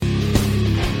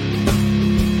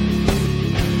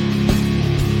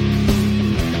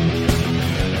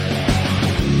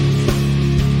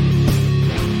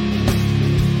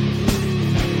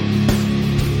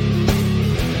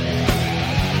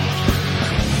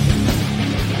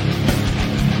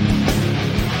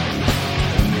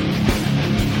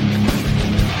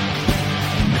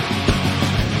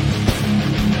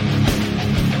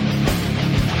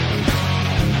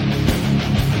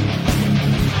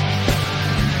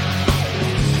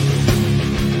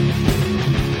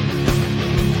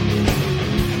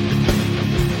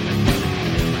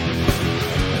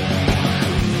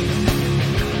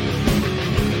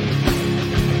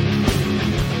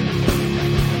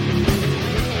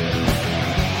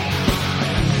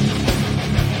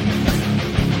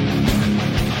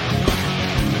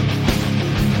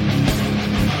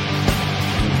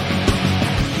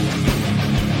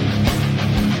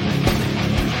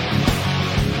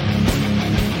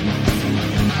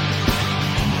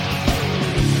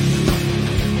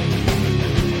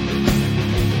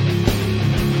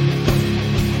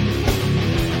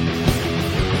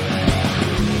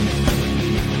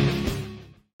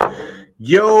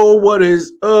Yo, what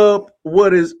is up?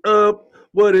 What is up?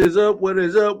 What is up? What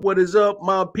is up? What is up,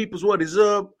 my peoples? What is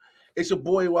up? It's your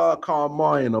boy Wild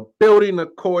Carmar in the building,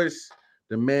 of course.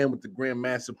 The man with the grand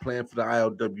master plan for the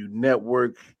ILW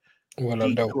network. What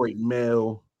up, though? Detroit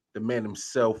Mail. The man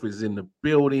himself is in the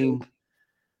building.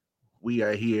 We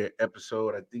are here,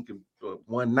 episode, I think,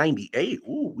 198.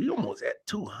 Ooh, we almost at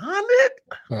 200.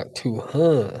 Not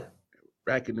 200.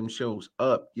 Racking them shows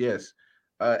up, yes.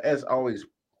 As always,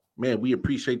 man, we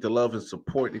appreciate the love and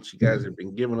support that you guys have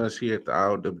been giving us here at the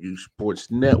ILW Sports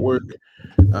Network.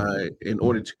 In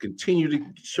order to continue to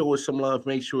show us some love,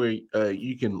 make sure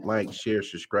you can like, share,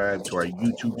 subscribe to our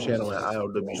YouTube channel at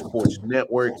ILW Sports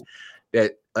Network.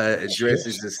 That address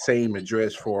is the same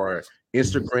address for our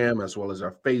Instagram as well as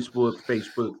our Facebook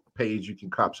page. You can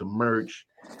cop some merch.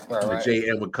 The J.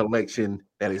 Edward collection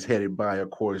that is headed by, of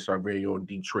course, our very own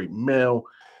Detroit Mail.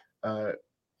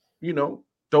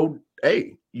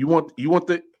 Hey, you want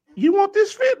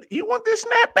this fit? You want this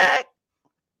snapback?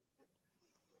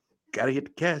 Gotta hit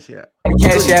the cash app.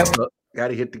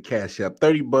 Gotta hit the cash app.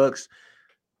 $30, $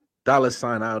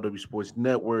 ILW Sports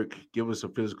Network. Give us a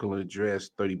physical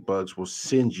address. $30. We'll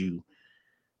send you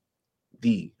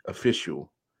the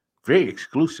official, very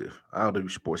exclusive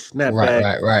ILW Sports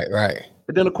snapback. Right.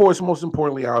 And then, of course, most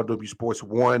importantly, ILW Sports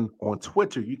 1 on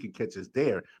Twitter. You can catch us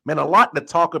there. Man, a lot to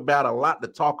talk about.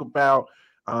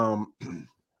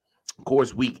 Of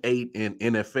course, week 8 in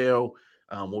NFL.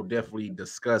 We'll definitely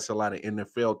discuss a lot of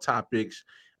NFL topics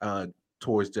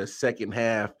towards the second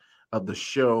half of the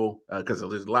show because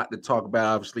there's a lot to talk about.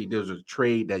 Obviously, there's a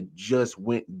trade that just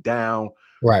went down.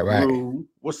 Right. Gru.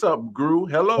 What's up, Gru?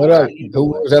 Hello. What up?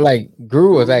 Was that like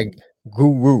Gru or was that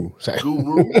Guru? Sorry.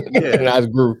 Guru? Yeah.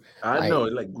 Not Gru. I know.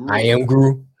 It's like Gru. I am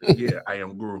Gru. Yeah, I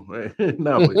am Gru.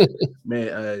 No, but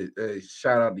man,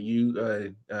 shout out to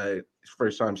you. It's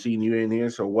first time seeing you in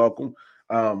here, so welcome.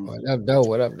 What up,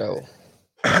 though?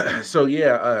 So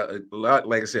yeah,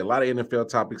 like I said, a lot of NFL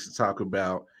topics to talk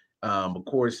about. Of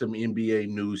course, some NBA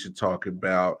news to talk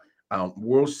about.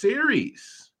 World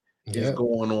Series is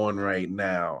going on right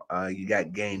now. You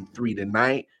got game 3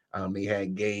 tonight. They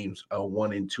had games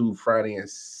 1 and 2 Friday and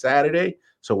Saturday.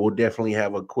 So we'll definitely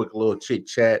have a quick little chit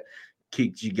chat,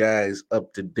 keep you guys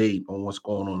up to date on what's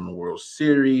going on in the World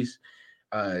Series.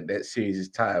 That series is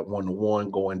tied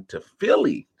 1-1 going to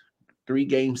Philly. 3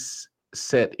 games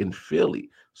set in Philly.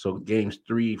 So games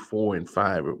 3, 4, and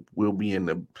 5 will be in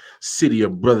the city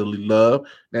of brotherly love.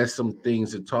 That's some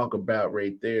things to talk about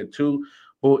right there too.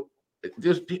 But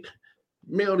just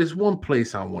Mel, there's one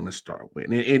place I want to start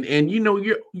with, and you know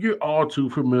you're all too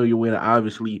familiar with it.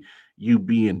 Obviously, you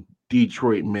being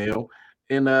Detroit Mail,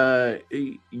 and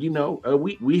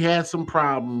we had some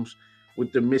problems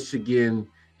with the Michigan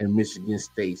and Michigan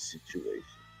State situation.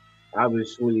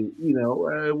 Obviously,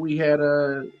 we had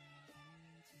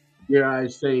dare I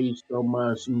say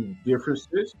some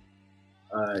differences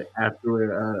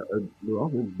after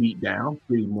a beat down,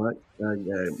 pretty much.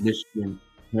 Michigan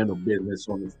handle business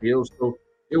on the field. So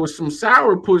there was some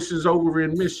sour pushes over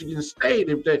in Michigan State.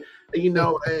 If that,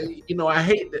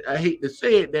 I hate to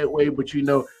say it that way, but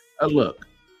look,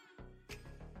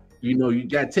 you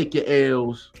gotta take your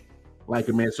L's like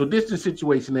a man. So this is a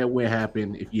situation that will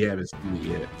happen if you haven't seen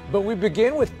it yet. But we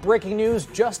begin with breaking news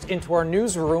just into our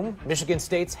newsroom. Michigan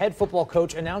State's head football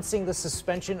coach announcing the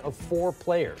suspension of 4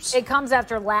 players. It comes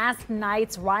after last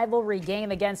night's rivalry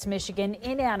game against Michigan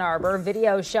in Ann Arbor.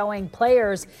 Video showing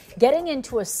players getting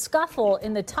into a scuffle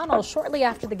in the tunnel shortly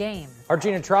after the game. Our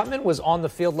Gina Troutman was on the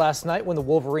field last night when the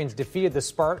Wolverines defeated the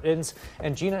Spartans.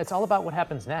 And Gina, it's all about what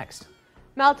happens next.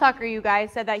 Mel Tucker, you guys,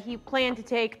 said that he planned to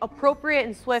take appropriate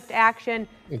and swift action.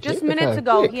 Just minutes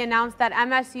ago, he announced that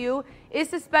MSU is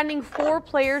suspending 4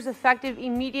 players effective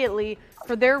immediately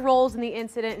for their roles in the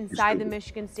incident inside the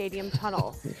Michigan Stadium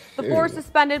tunnel. The 4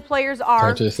 suspended players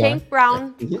are Tank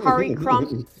Brown, Kari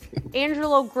Crump,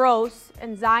 Angelo Gross,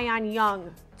 and Zion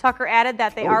Young. Tucker added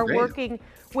that they are working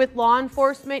with law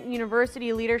enforcement,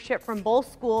 university leadership from both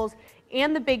schools,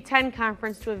 and the Big Ten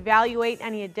Conference to evaluate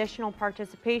any additional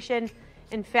participation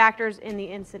and factors in the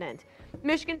incident.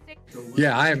 Michigan State.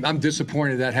 Yeah, I'm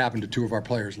disappointed that happened to 2 of our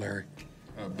players, Larry.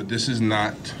 But this is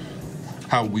not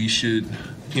how we should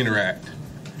interact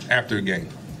after a game.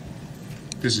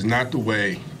 This is not the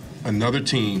way another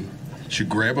team should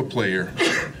grab a player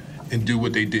and do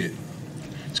what they did.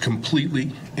 It's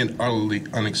completely and utterly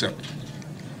unacceptable.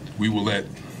 We will let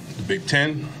the Big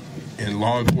Ten and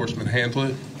law enforcement handle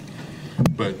it,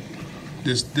 but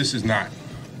this is not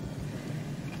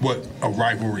what a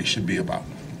rivalry should be about.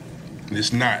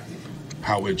 It's not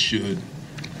how it should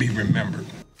be remembered.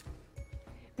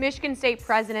 Michigan State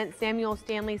President Samuel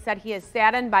Stanley said he is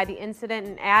saddened by the incident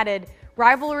and added,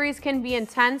 rivalries can be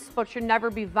intense but should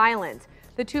never be violent.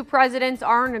 The two presidents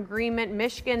are in agreement.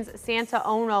 Michigan's Santa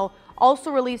Ono also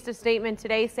released a statement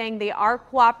today saying they are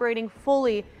cooperating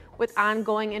fully with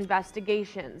ongoing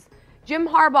investigations. Jim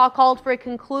Harbaugh called for a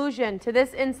conclusion to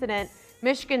this incident.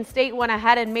 Michigan State went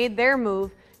ahead and made their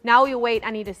move. Now we await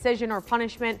any decision or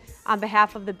punishment on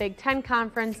behalf of the Big Ten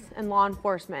Conference and law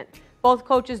enforcement. Both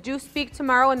coaches do speak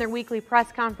tomorrow in their weekly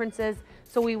press conferences,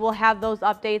 so we will have those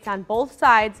updates on both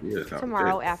sides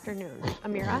tomorrow afternoon.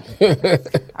 Amira?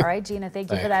 All right, Gina,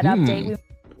 thank you for that update.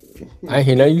 I ain't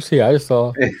hear nothing you see. I just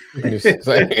saw. Turn to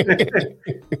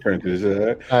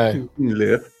the side.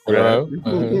 Left.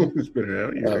 Right. Spit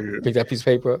it out. Pick that piece of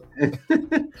paper up.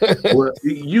 Well,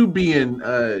 you being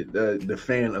the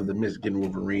fan of the Michigan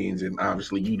Wolverines, and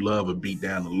obviously you love a beat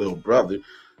down the little brother.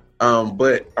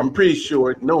 But I'm pretty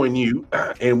sure, knowing you,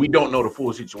 and we don't know the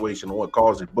full situation or what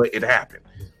caused it, but it happened.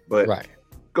 But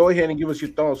go ahead and give us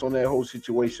your thoughts on that whole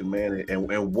situation, man,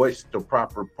 and what's the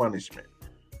proper punishment.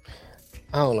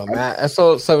 I don't know, man.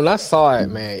 So when I saw it,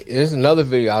 man, there's another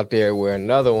video out there where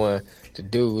another one, the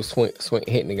dude was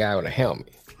hitting the guy with a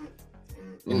helmet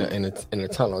in the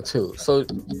tunnel too. So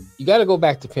you got to go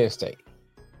back to Penn State,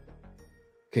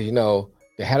 because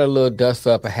they had a little dust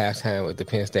up at halftime with the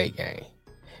Penn State game,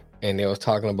 and they was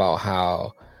talking about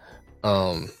how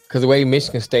because the way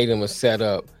Michigan Stadium was set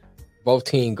up, both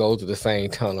teams go to the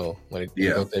same tunnel when they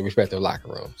go to their respective locker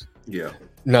rooms. Yeah.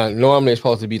 Now normally it's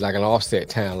supposed to be like an offset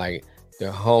time, like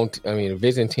the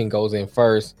visiting team goes in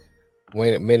first,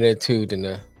 wait a minute or two, then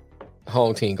the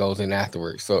home team goes in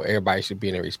afterwards. So everybody should be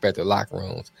in their respective locker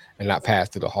rooms and not pass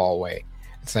through the hallway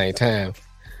at the same time.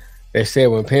 They said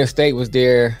when Penn State was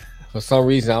there, for some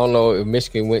reason, I don't know if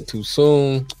Michigan went too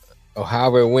soon or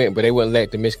however it went, but they wouldn't let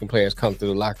the Michigan players come through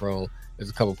the locker room. There's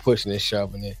a couple pushing and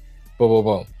shoving it. Boom, boom,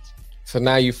 boom. So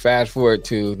now you fast forward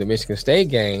to the Michigan State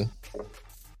game,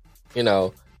 and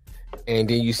then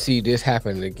you see this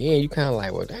happen again. You kind of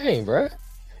like, well, dang, bro.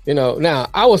 Now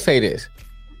I will say this.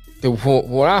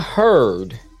 What I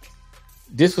heard,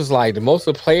 this was like most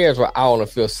of the players were out on the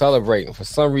field celebrating. For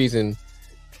some reason,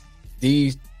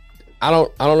 I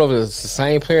don't know if it's the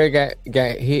same player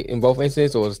got hit in both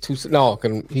incidents or it's two. No,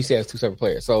 because he said it's two separate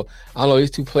players. So I don't know,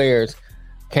 these two players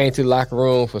came to the locker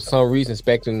room for some reason,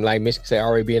 expecting like Michigan State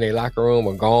already be in their locker room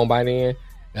or gone by then.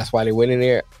 That's why they went in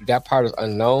there. That part is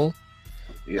unknown.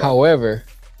 Yeah. However,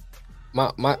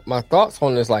 my thoughts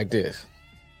on this like this.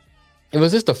 If it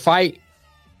was just a fight,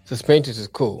 suspensions is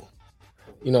cool.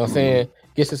 You know what I'm saying?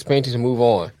 Get suspensions and move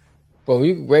on. But when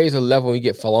you raise a level and you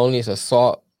get felonious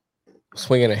assault,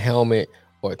 swinging a helmet,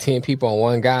 or 10 people on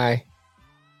one guy,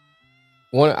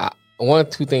 one of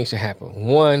two things should happen.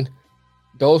 One,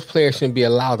 those players shouldn't be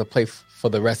allowed to play for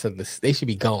the rest of this. They should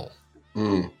be gone.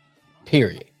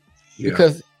 Period. Yeah.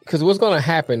 Because what's going to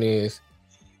happen is,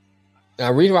 now,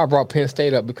 the reason why I brought Penn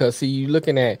State up, because see, you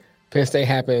looking at Penn State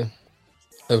happen,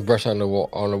 let's brush on the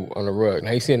rug.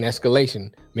 Now you see an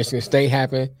escalation. Michigan State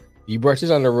happened, you brush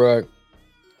this on the rug.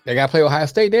 They got to play Ohio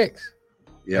State next.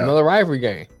 Yeah, another rivalry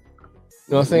game.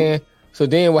 You know what I'm saying? So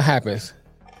then what happens?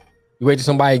 You wait till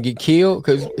somebody get killed,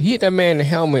 because he hit that man in the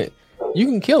helmet. You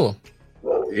can kill him.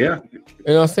 Yeah, you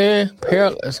know what I'm saying?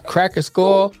 Crack his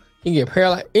skull. He can get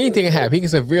paralyzed. Anything can happen. He can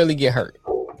severely get hurt.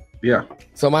 Yeah.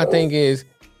 So my thing is,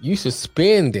 you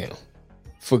suspend them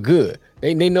for good.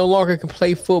 They no longer can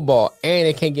play football, and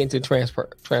they can't get into the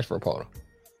transfer portal.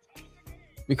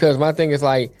 Because my thing is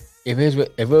like, if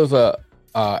it was a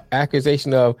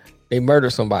accusation of they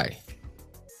murdered somebody,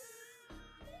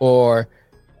 or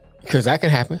because that can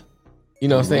happen, you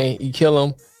know what I'm saying? You kill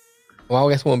him. Well,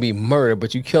 I guess it won't be murder,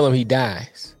 but you kill him, he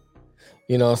dies.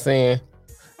 You know what I'm saying?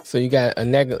 So you got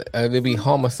there'll be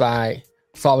homicide,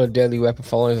 assault with a deadly weapon,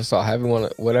 felonious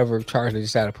assault, whatever charge they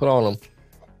decide to put on them.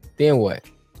 Then what?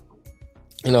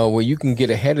 Where you can get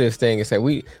ahead of this thing and say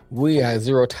we have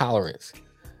zero tolerance.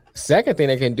 Second thing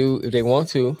they can do if they want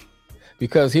to,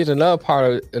 because here's another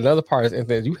part of this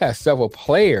instance, you have several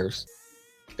players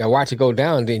that watch it go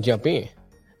down and then jump in.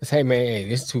 It's, hey man, hey,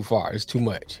 this is too far, it's too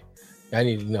much. I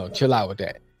need to chill out with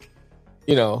that.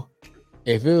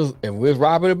 If it was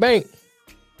robbing a bank,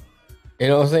 you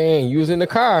know what I'm saying, you was in the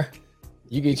car,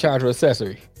 you get charged with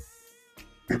accessory.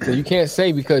 So you can't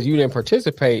say because you didn't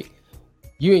participate,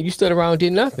 you stood around and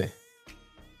did nothing.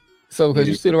 So because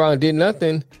you stood around and did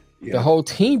nothing, the whole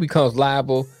team becomes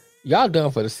liable. Y'all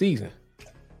done for the season.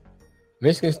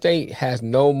 Michigan State has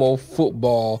no more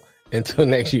football until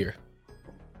next year.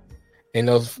 And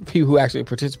those people who actually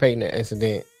participate in that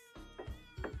incident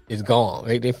is gone.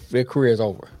 Their career is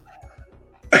over.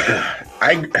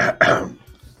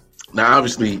 Now,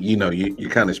 obviously, you're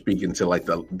kind of speaking to like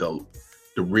the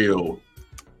real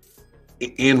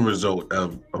end result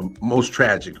of most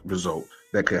tragic result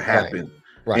that could happen.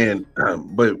 Right. And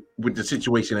but with the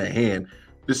situation at hand,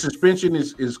 the suspension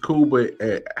is cool, but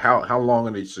how long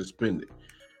are they suspended?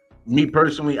 Me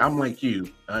personally, I'm like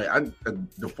you.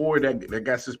 The four that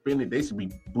got suspended, they should be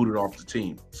booted off the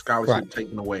team, scholarship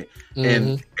taken away.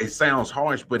 And it sounds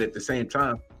harsh, but at the same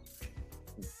time,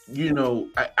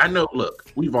 I know.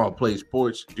 Look, we've all played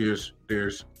sports. There's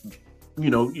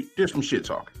some shit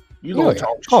talking. You gonna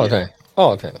talk all the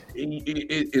time.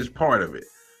 It's part of it.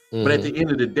 But at the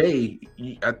end of the day,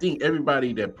 I think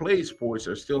everybody that plays sports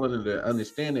are still under the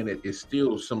understanding that it's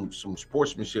still some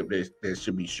sportsmanship that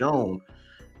should be shown,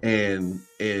 and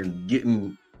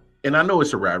getting. And I know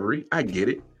it's a rivalry. I get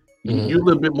it. You're a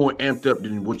little bit more amped up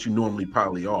than what you normally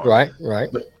probably are. Right.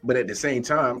 But at the same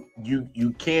time,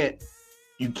 you can't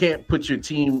put your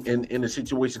team in a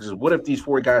situation, because what if these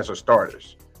four guys are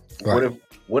starters? Right.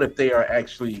 What if they are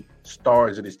actually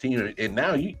stars of this team? And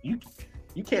now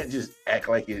you can't just act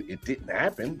like it didn't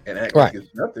happen and act like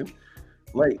it's nothing.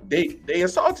 Like they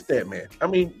assaulted that man. I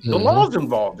mean, the law's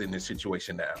involved in this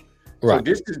situation now. Right.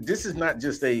 So this is not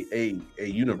just a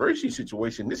university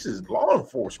situation. This is law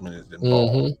enforcement is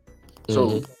involved.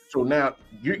 So now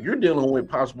you're dealing with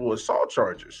possible assault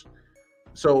charges.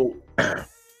 So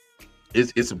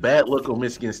it's a bad look on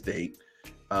Michigan State.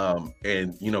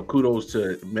 And kudos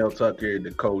to Mel Tucker,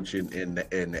 the coach, and the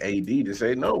AD to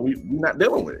say no, we're not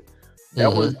dealing with it.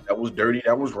 That was dirty.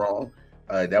 That was wrong.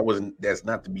 That's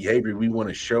not the behavior we want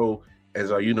to show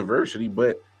as our university.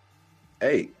 But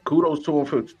hey, kudos to him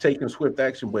for taking swift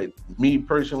action. But me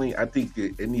personally, I think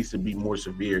that it needs to be more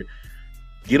severe.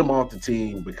 Get him off the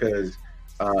team because,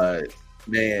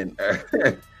 man,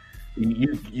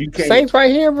 you can't. Saints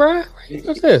right here, bro.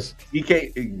 What's this? You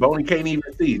can't. Boney can't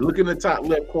even see. Look in the top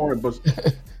left corner, but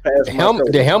the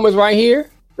helmet's right here.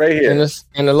 Right here,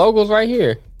 and the logo's right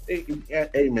here.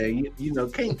 Hey man,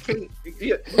 can't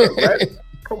yeah, bro, right?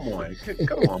 Come on,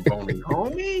 Boney,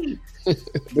 homie.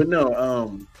 But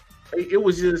no, it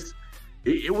was just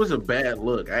it was a bad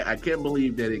look. I can't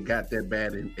believe that it got that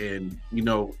bad, and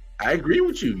I agree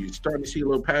with you. You're starting to see a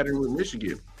little pattern with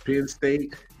Michigan, Penn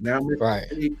State, now Michigan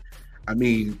State. I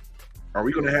mean, are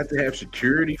we going to have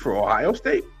security for Ohio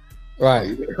State?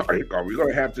 Right. Are we going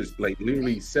to have to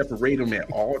literally separate them at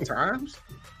all times?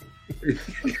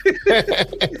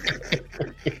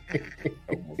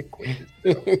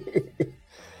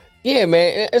 Yeah,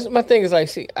 man. My thing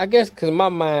is see, I guess because my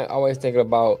mind always thinking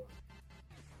about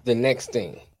the next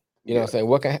thing. You know what I'm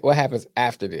saying? What happens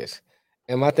after this?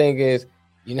 And my thing is,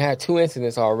 have 2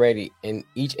 incidents already, and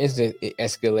each incident it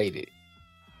escalated.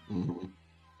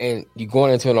 And you're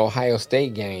going into an Ohio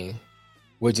State game,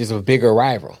 which is a bigger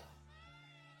rival.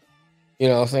 You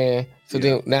know what I'm saying? So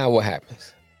then now what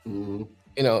happens? And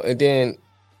then,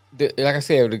 like I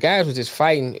said, the guys were just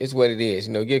fighting. It's what it is.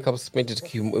 Get a couple suspensions to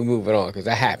keep moving on because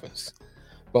that happens.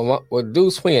 But what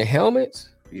dudes swinging helmets?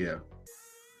 Yeah.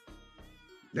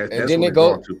 That's then it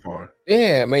goes too far.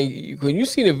 Yeah, I mean, when you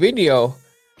see the video,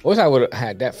 I wish I would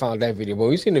have found that video. But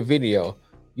when you see the video,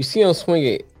 you see him swing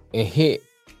it and hit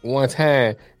one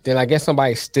time. Then I guess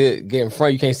somebody stood get in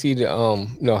front. You can't see the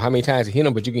how many times he hit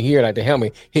him, but you can hear like the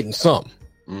helmet hitting something.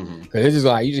 Because it's just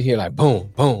like you just hear like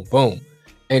boom, boom, boom.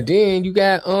 And then you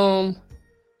got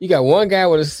one guy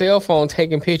with a cell phone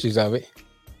taking pictures of it.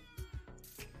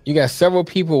 You got several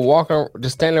people walking,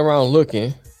 just standing around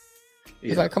looking.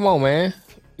 It's like, come on, man.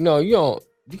 You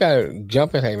gotta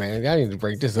jump in. Hey, man, I need to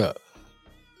break this up.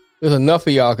 There's enough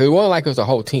of y'all, because it wasn't like it was a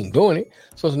whole team doing it.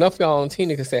 So it's enough of y'all on the team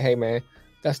that can say, hey, man,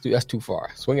 that's too far.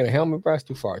 Swinging a helmet, bro, that's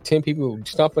too far. 10 people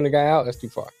stumping the guy out, that's too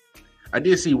far. I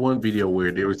did see one video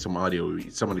where there was some audio.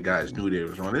 Some of the guys knew they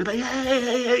was wrong. They're like,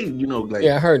 hey,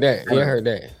 yeah, I heard that. Yeah, I heard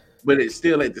that. But it's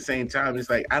still at the same time, it's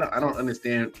like I don't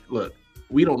understand. Look,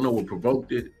 we don't know what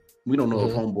provoked it. We don't know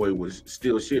if homeboy was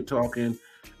still shit talking,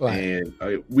 and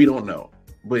we don't know.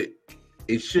 But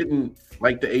it shouldn't,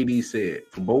 like the AD said,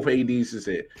 for both ADs to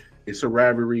say it's a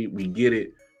rivalry. We get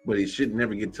it, but it should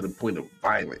never get to the point of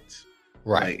violence.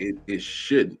 Right. Like, it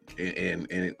shouldn't,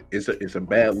 and it's a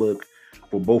bad look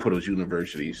for both of those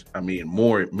universities. I mean,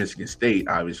 more at Michigan State,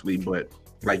 obviously, but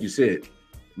like you said,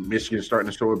 Michigan's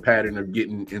starting to show a pattern of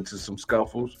getting into some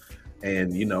scuffles,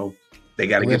 and they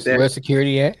got to get that. Where's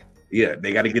security at? Yeah,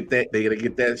 they got to get that. They got to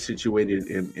get that situated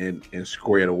and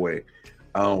squared away.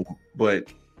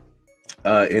 But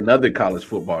in other college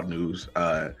football news,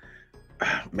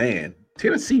 man,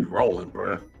 Tennessee rolling,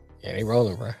 bro. Yeah, they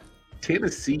rolling, bro.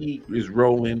 Tennessee is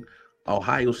rolling.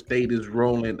 Ohio State is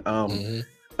rolling.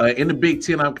 In the Big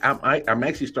Ten, I'm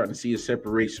actually starting to see a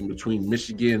separation between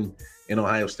Michigan and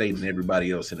Ohio State and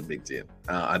everybody else in the Big Ten.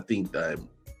 I think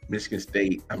Michigan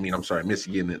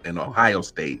and Ohio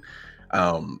State,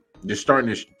 they're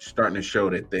starting to show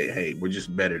that we're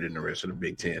just better than the rest of the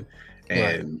Big Ten,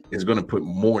 and it's going to put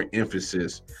more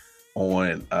emphasis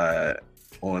on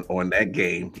that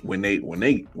game when they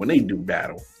do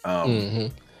battle.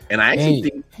 And I actually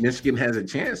think Michigan has a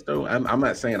chance, though. I'm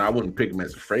not saying I wouldn't pick them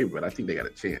as a favorite, but I think they got a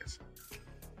chance.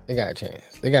 They got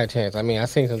a chance. I mean, I've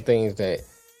seen some things that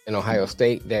in Ohio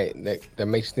State that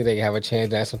makes you think they have a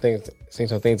chance. Seen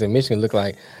some things in Michigan look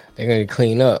like they're going to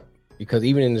clean up, because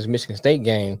even in this Michigan State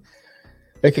game,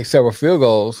 they kicked several field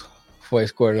goals before they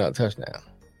scored another touchdown.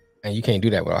 And you can't do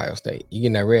that with Ohio State. You get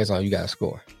in that red zone, you got to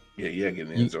score. Yeah, get in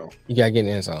the end zone. You got to get in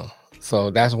the end zone. So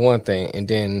that's one thing. And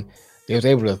then they was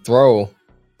able to throw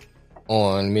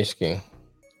on Michigan,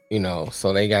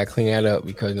 so they got to clean that up,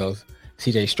 because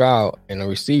CJ Stroud and the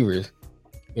receivers,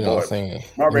 what I'm saying,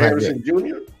 Marvin Harrison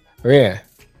Jr. Yeah.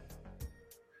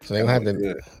 So they're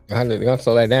gonna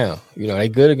slow that down.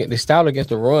 They stout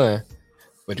against the run,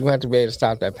 but you have to be able to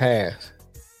stop that pass.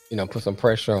 Put some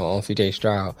pressure on CJ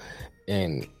Stroud,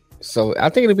 and so I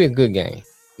think it'll be a good game.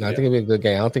 I think it'll be a good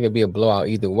game. I don't think it'll be a blowout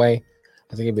either way.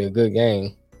 I think it'll be a good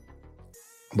game,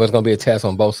 but it's gonna be a test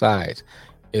on both sides.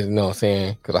 You know what I'm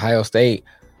saying? Because Ohio State,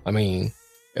 I mean,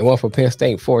 they went for Penn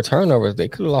State 4 turnovers. They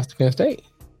could have lost to Penn State.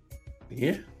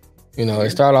 Yeah. They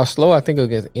started off slow, I think,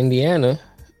 against Indiana,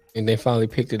 and they finally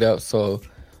picked it up. So,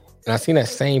 and I seen that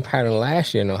same pattern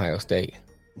last year in Ohio State.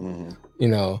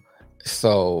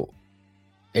 So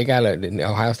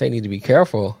Ohio State need to be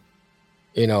careful,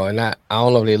 and I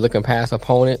don't know if they're looking past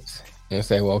opponents and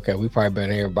say, well, okay, we probably better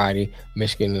than everybody.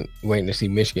 Michigan, waiting to see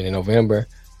Michigan in November.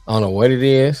 I don't know what it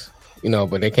is.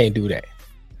 But they can't do that.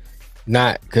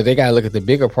 Not because they got to look at the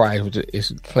bigger prize, which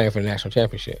is playing for the national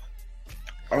championship.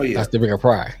 Oh yeah, that's the bigger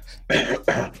prize.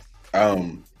 The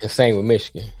same with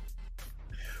Michigan.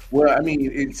 Well, I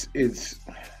mean, it's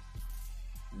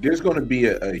there's going to be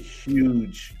a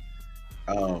huge.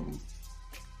 I'm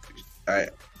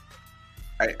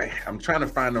trying to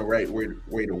find the right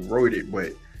way to word it,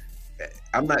 but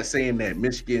I'm not saying that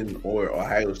Michigan or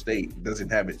Ohio State doesn't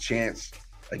have a chance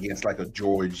against like a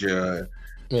Georgia,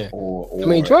 or I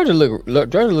mean, Georgia look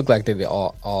like they're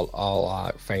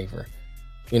all favor,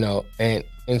 and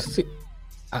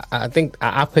I think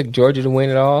I picked Georgia to win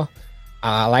it all.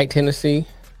 I like Tennessee,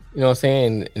 what I'm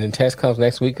saying, and the test comes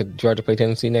next week because Georgia play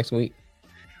Tennessee next week,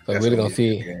 so we're really gonna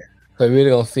see. So we're really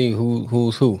gonna see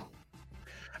who's who.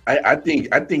 I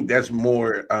think that's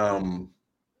more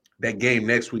that game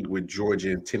next week with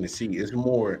Georgia and Tennessee is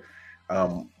more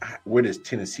where does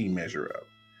Tennessee measure up?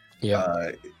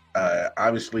 Yeah.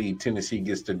 Obviously, Tennessee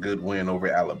gets the good win over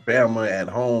Alabama at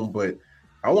home, but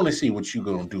I want to see what you're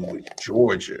going to do with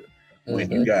Georgia when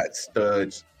you got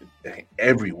studs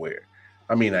everywhere.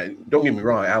 I mean, don't get me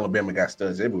wrong, Alabama got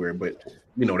studs everywhere, but,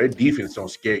 their defense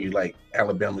don't scare you like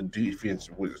Alabama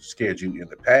defense would have scared you in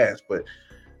the past. But,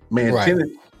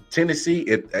 man, Tennessee,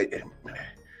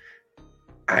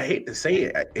 I hate to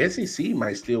say it, SEC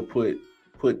might still put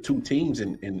 2 teams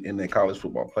in their college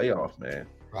football playoff, man.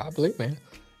 Probably, man.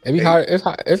 It'd be hard.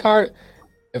 It's hard.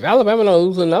 If Alabama don't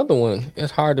lose another one,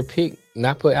 it's hard to pick.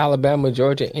 Not put Alabama,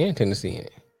 Georgia, and Tennessee in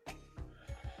it.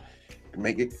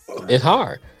 Make it. It's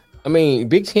hard. I mean,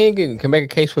 Big Ten can make a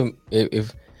case for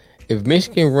if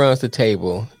Michigan runs the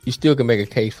table, you still can make a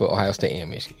case for Ohio State and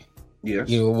Michigan. Yes.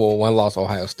 One loss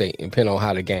Ohio State, depending on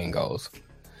how the game goes.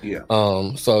 Yeah.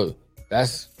 So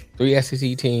that's 3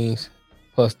 SEC teams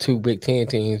plus 2 Big Ten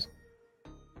teams.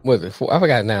 Was it 4? I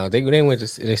forgot now. They went to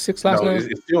 6 last night?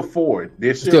 It's still 4.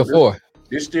 They're still 4.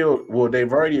 They're still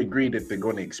they've already agreed that they're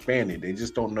going to expand it. They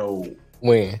just don't know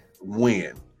when.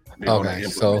 Okay,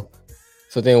 so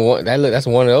then that's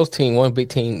one of those teams, one Big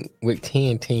Ten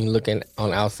team looking on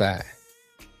the outside.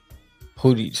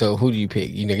 Who do you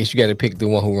pick? I guess you got to pick the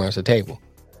one who runs the table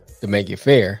to make it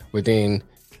fair. But then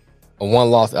a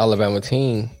 1-loss Alabama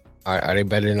team, are they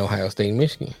better than Ohio State and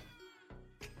Michigan?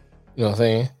 You know what I'm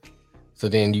saying? So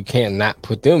then you can't not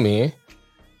put them in.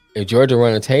 If Georgia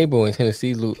run the table and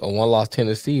Tennessee lose, a 1-loss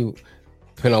Tennessee,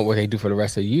 depending on what they do for the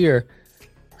rest of the year,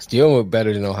 still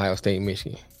better than Ohio State and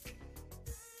Michigan.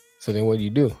 So then what do?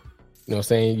 You know what I'm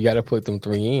saying? You got to put them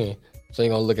 3 in. So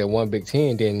you're going to look at one Big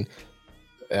Ten, then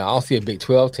I don't see a Big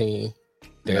 12 team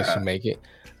that should make it.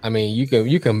 I mean, you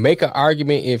can make an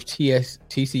argument if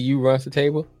TCU runs the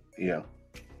table. Yeah.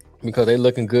 Because they're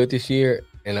looking good this year,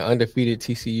 and an undefeated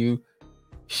TCU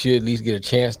should at least get a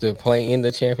chance to play in the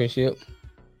championship.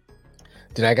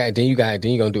 Then you're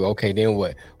gonna do, okay, then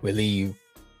what? We leave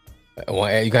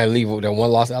You got to leave that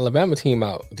one lost Alabama team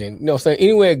out. Then so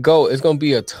anywhere it go, it's gonna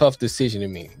be a tough decision to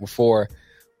me before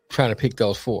trying to pick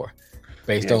those 4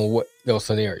 based on what those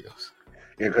scenarios.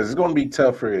 Yeah, because it's gonna be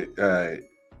tough for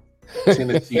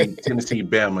Tennessee,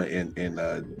 Bama,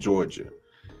 and Georgia.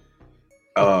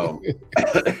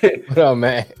 What up,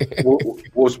 man?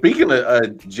 well, speaking of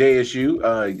JSU,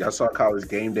 I saw College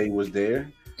Game Day was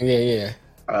there. Yeah.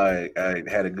 I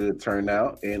had a good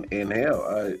turnout, and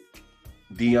hell,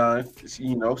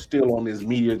 Deion, still on his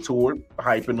media tour,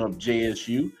 hyping up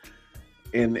JSU,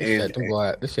 and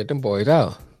shut them boys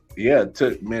out. Yeah,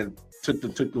 took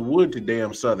the wood to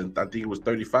damn Southern. I think it was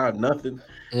 35-0.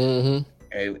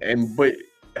 Mm-hmm. But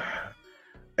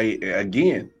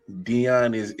again,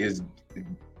 Deion is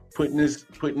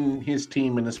putting his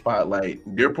team in the spotlight.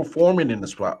 They're performing in the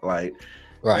spotlight,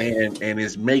 right? And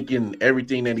it's making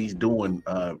everything that he's doing.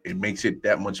 It makes it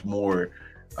that much more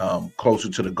closer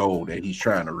to the goal that he's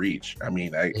trying to reach. I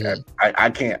mean, I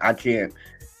can't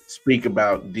speak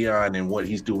about Deion and what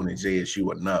he's doing at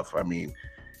JSU enough. I mean,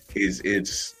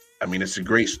 it's a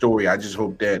great story. I just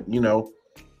hope that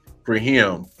for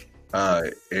him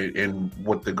and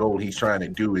what the goal he's trying to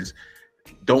do is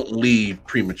don't leave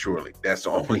prematurely. That's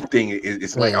the only thing.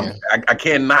 It's like I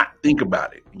cannot think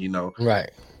about it. Right.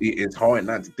 It's hard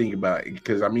not to think about it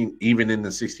because even in the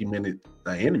 60-minute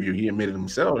interview, he admitted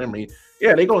himself.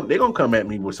 They're gonna come at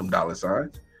me with some dollar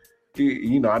signs.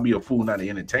 I'd be a fool not to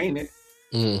entertain it.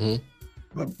 Mm-hmm.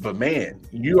 But man,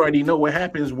 you already know what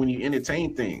happens when you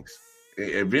entertain things.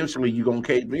 Eventually, you're gonna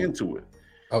cave into it.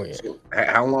 Oh yeah. So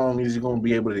how long is he gonna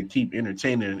be able to keep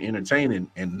entertaining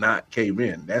and not cave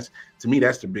in? That's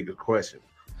the bigger question.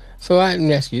 So I can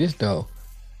ask you this though: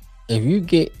 if you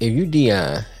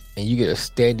Deion and you get a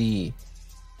steady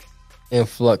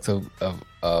influx of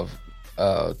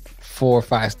 4 or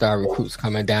 5 star recruits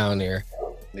coming down there,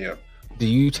 yeah, do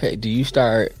you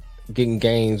start getting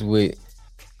games with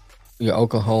your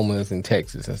Oklahomas and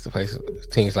Texas and stuff,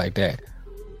 teams like that?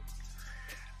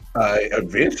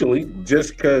 Eventually,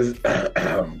 just because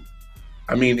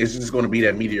it's just going to be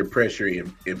that media pressure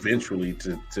eventually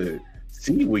to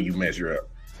see where you measure up.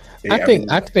 I think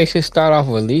they should start off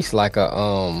with at least like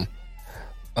a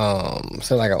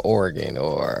so like a Oregon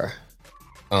or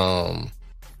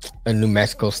a New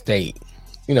Mexico State,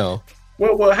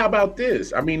 Well, how about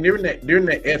this? They're in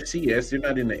the FCS, they're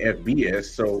not in the FBS,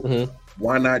 so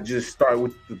why not just start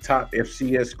with the top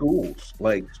FCS schools?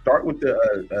 Like start with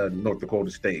the North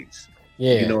Dakota States.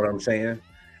 Yeah, you know what I'm saying?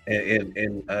 And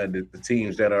the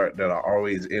teams that are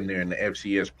always in there in the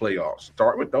FCS playoffs.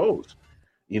 Start with those.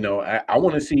 I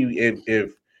want to see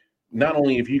if not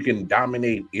only if you can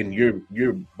dominate in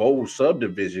your bowl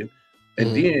subdivision,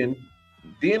 and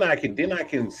then I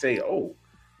can say, oh,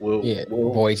 well,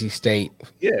 Boise State.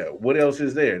 Yeah, what else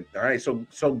is there? All right, so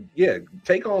yeah,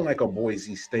 take on like a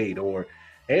Boise State or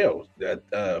hell,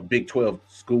 Big 12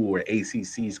 school or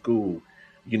ACC school.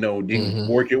 Then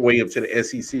work your way up to the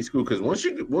SEC school, because once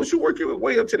you work your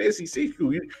way up to the SEC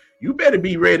school, you better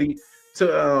be ready to.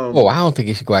 I don't think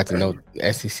you should go out to no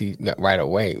SEC right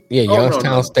away. Yeah,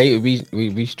 Youngstown State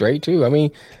would be straight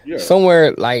too.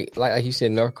 Somewhere like you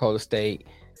said, North Dakota State,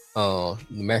 New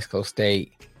Mexico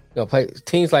State. Play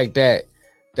teams like that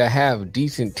have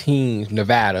decent teams.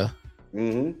 Nevada,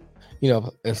 and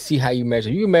see how you measure.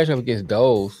 You can measure up against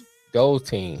those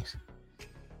teams.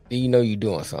 Then you're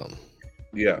doing something.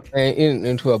 Yeah. And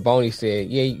into a Boney said,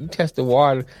 yeah, you test the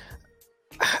water.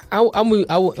 I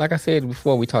would, like I said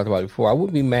before, we talked about it before. I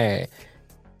wouldn't be mad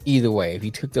either way if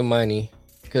you took the money,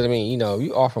 because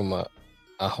you offer them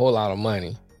a whole lot of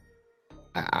money.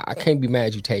 I can't be mad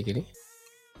at you taking it.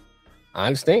 I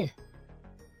understand.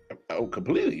 Oh,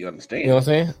 completely understand. You know what I'm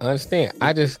saying? I understand.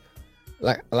 I just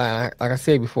like I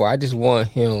said before, I just want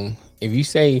him. If you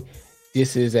say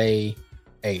this is a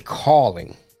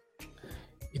calling,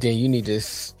 then you need to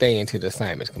stay into the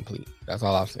assignments complete. That's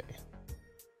all I'm saying.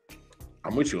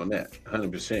 I'm with you on that,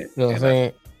 100%. You know what I'm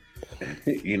saying?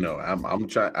 I'm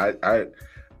trying.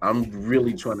 I'm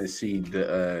really trying to see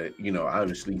the,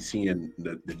 obviously seeing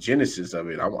the genesis of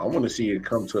it. I want to see it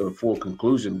come to a full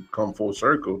conclusion, come full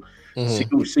circle,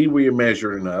 see where you're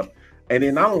measuring up. And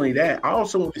then not only that, I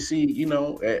also want to see,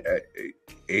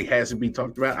 it has to be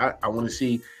talked about. I want to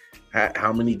see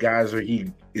how many guys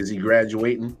is he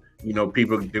graduating?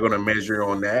 People, they're going to measure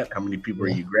on that. How many people are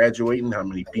you graduating? How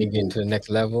many people getting to the next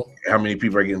level? How many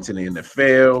people are getting to the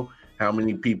NFL? How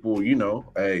many people,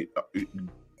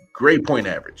 grade point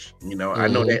average. I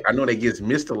know that gets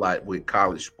missed a lot with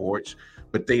college sports,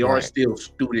 but they are still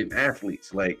student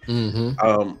athletes. Like,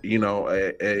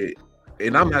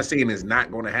 and I'm not saying it's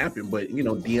not going to happen, but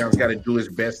Deion's got to do his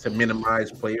best to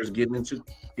minimize players getting into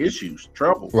issues,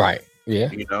 trouble. Right. Yeah.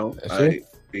 I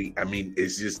mean,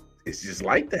 it's just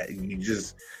like that.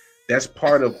 That's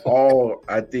part of all.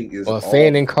 I think is. Well,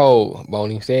 saying in cold,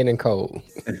 Boney. Saying in cold.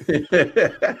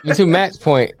 to Matt's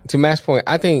point,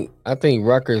 I think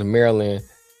Rutgers, Maryland,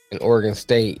 and Oregon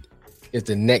State is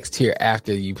the next tier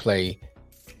after you play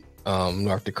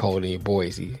North Dakota and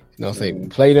Boise. You know what I'm saying?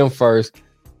 Play them first.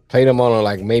 Play them on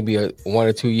like maybe a 1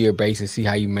 or 2 year basis. See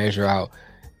how you measure out,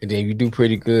 and then if you do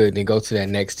pretty good, then go to that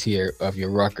next tier of your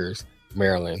Rutgers,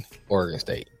 Maryland, Oregon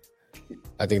State.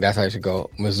 I think that's how it should go.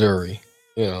 Missouri.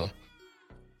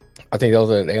 I think they on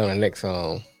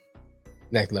the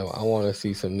next level. I want to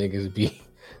see some niggas be.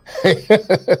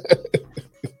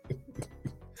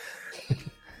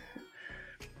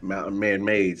 Mountain Man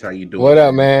Maids, how you doing? What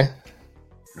up, man?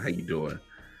 How you doing?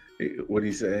 What do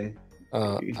you say?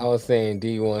 I was saying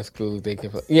D1 schools they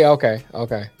can. Yeah, okay.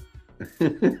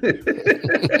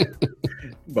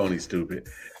 Boney stupid.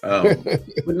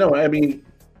 But no, I mean,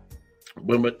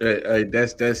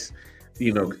 that's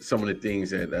some of the things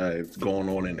that is going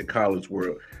on in the college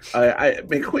world. I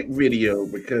made a quick video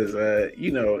because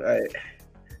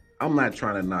I'm not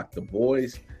trying to knock the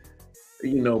boys,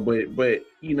 but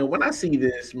when I see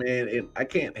this, man, I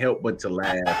can't help but to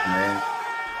laugh, man.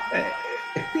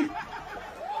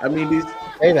 I mean, these.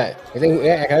 Hey,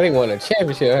 they won a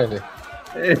championship, haven't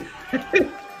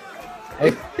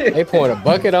they? They pouring a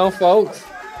bucket on folks.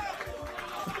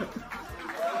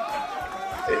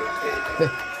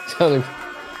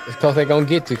 Because they're gonna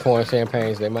get to pouring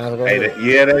champagnes, they might as well. They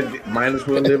might as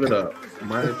well live it up.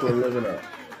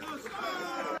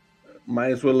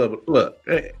 Look,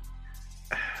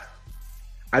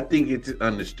 I think it's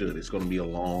understood. It's going to be a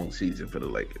long season for the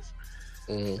Lakers.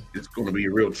 It's going to be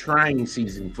a real trying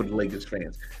season for the Lakers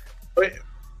fans. But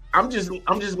I'm just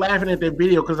laughing at that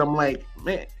video because I'm like,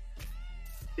 man,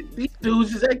 these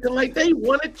dudes is acting like they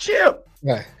won a chip.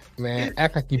 Right, man.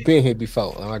 Act like you've been here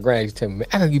before. My granny used to tell me,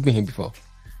 act like you've been here before.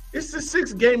 It's the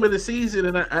 6th game of the season,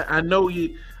 and I know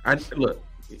you. Look,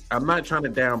 I'm not trying to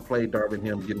downplay Darvin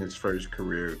Ham getting his first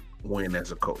career win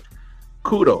as a coach.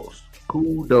 Kudos.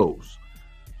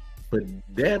 But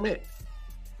damn it,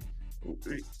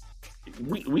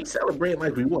 we celebrate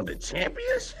like we won the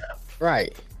championship.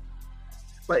 Right.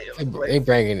 Like they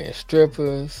bringing in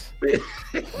strippers. You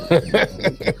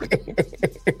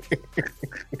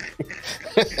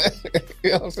know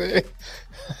what I'm saying?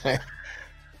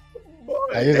 Boy,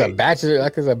 it's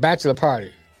a bachelor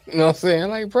party. You know what I'm saying?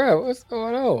 Like, bro, what's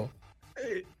going on?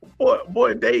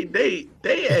 Boy, they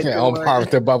on par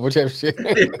with the bubble championship.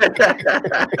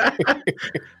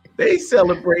 They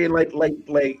celebrate like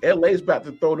LA's about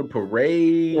to throw the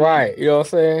parade. Right, you know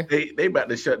what I'm saying? They about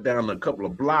to shut down a couple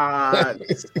of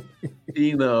blocks.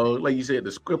 Like you said,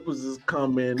 the Scrippers is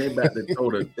coming. They about to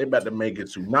make a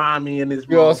tsunami in this.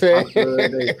 You know what I'm saying?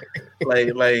 They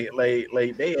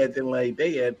acting like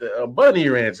they at the Bunny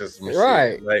Ranch or some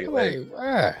right. shit.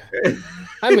 Right.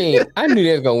 I mean, I knew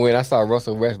they was gonna win. I saw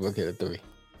Russell Westbrook hit a 3.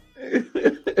 I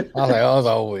was like, oh, it's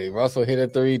over with. Russell hit a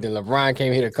 3, then LeBron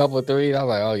came hit a couple of 3s. I was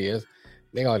like, oh yes,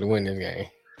 they got to win this game.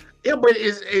 Yeah, but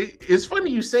it's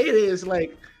funny you say it. It's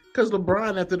like because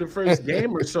LeBron after the first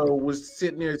game or so was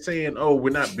sitting there saying, "Oh,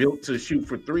 we're not built to shoot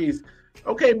for 3s."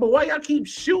 Okay, but why y'all keep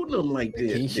shooting them like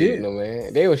this? Keep shooting them,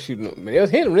 man. They were shooting them. They was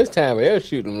hitting them this time, but they were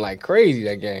shooting them like crazy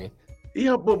that game.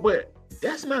 Yeah, but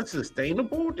that's not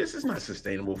sustainable. This is not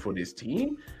sustainable for this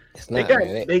team. It's not.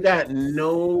 They got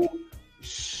no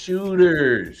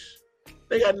shooters.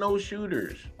 They got no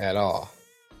shooters at all.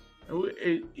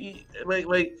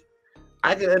 Like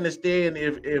I can understand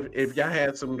if y'all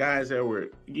had some guys that were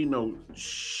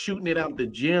shooting it out the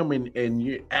gym and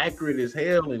you're accurate as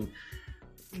hell and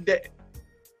that.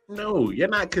 No, you're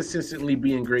not consistently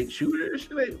being great shooters.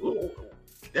 Like,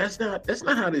 that's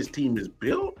not how this team is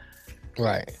built.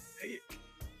 Right.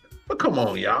 But come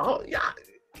on, y'all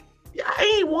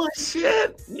ain't won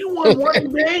shit. You won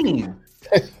one game.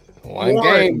 One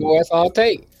game, boy. That's all it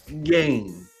take.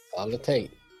 Game. All it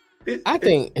take. I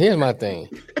think here's my thing,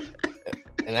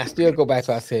 and I still go back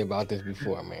to what I said about this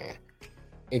before, man.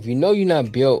 If you know you're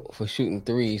not built for shooting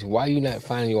 3s, why are you not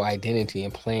finding your identity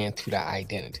and playing to that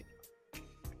identity?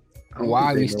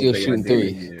 Why are we still shooting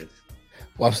 3s?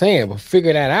 Well, I'm saying, but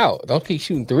figure that out. Don't keep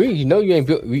shooting 3s. You know you ain't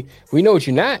built. We know what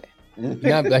you're not. You're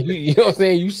not like you know what I'm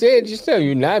saying. You said yourself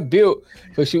you're not built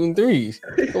for shooting 3s.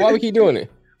 So why we keep doing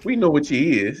it? We know what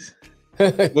she is.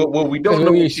 But what we don't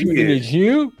know what she is.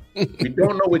 You? We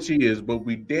don't know what she is, but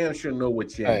we damn sure know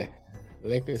what she is.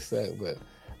 Lakers suck, but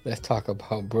let's talk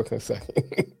about Brooklyn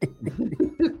second.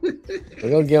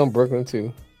 We're gonna get on Brooklyn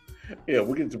too. Yeah,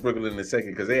 we'll get to Brooklyn in a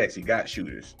second because they actually got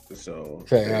shooters. So,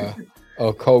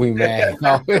 Kobe mad.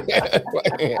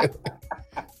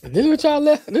 This is what y'all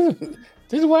left.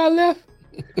 This is what I left.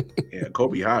 Yeah,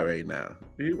 Kobe high right now.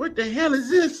 What the hell is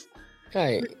this?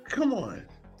 Hey, come on.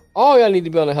 All y'all need to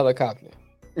be on a helicopter.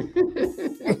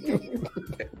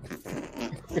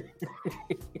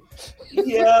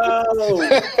 Yo.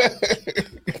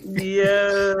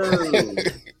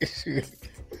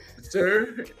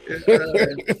 Sir,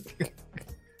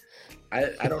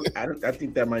 I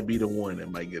think that might be the one that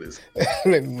might get us.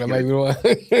 That might be the one.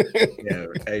 Yeah.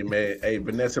 Hey man, hey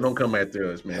Vanessa, don't come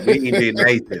after us, man. We ain't did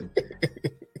nothing.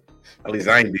 At least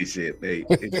I ain't did shit. Hey,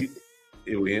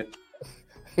 it went.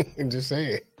 Just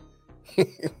say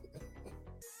it.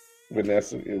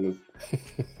 Vanessa, it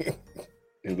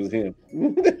was him.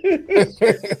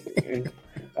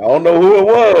 I don't know who it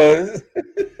was.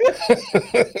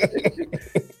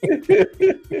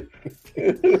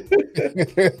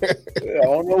 I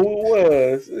don't know who it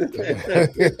was.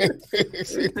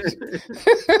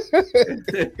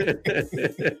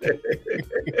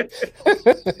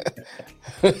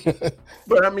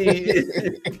 But I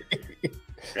mean,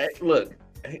 look,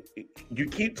 you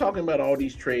keep talking about all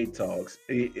these trade talks.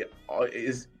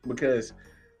 It's because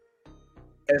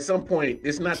at some point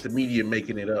it's not the media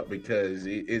making it up because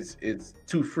it's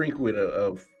too frequent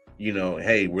of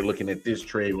hey, we're looking at this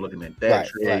trade, we're looking at that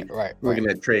trade, looking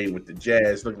at trade with the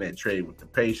Jazz, looking at trade with the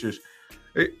Pacers.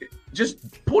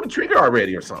 Just pull the trigger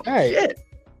already or something. Hey, shit.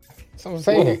 That's what I'm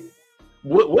saying.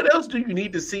 What else do you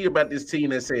need to see about this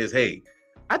team that says, hey,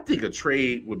 I think a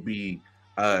trade would be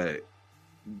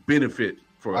benefit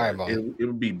for us. It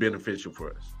would be beneficial for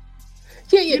us.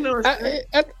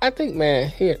 Yeah. I think, man,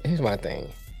 here's my thing.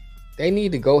 They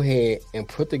need to go ahead and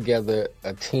put together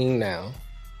a team now.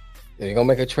 They're gonna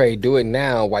make a trade. Do it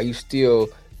now while you still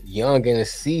young in the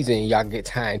season. Y'all get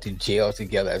time to gel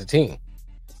together as a team.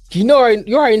 You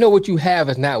already know what you have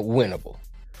is not winnable.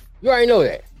 You already know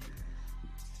that.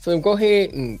 So go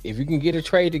ahead and if you can get a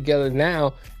trade together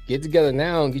now, get together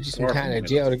now and get you some time to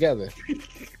gel together.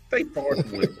 They far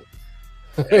from winnable.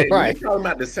 Hey, right. We're talking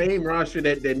about the same roster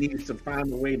that needs to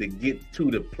find a way to get to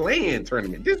the play-in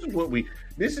tournament. This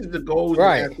is the goals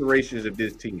and aspirations of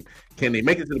this team. Can they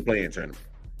make it to the play-in tournament?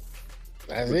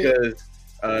 That's because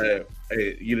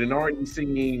you done already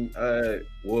seen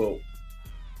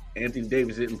Anthony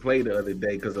Davis didn't play the other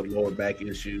day because of lower back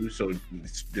issues. So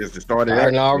there's the start of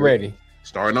that.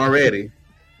 Starting already.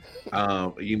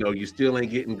 You still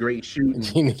ain't getting great shooting.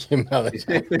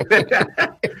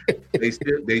 They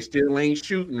still ain't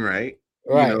shooting right.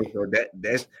 Right. So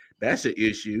that's an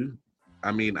issue.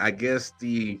 I mean, I guess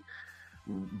the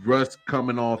Russ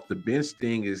coming off the bench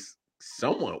thing is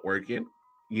somewhat working.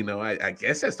 I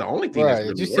guess that's the only thing. Right. That's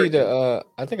really Did you working. see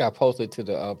I think I posted to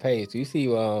the page. Do you see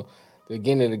the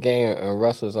beginning of the game and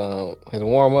Russell's his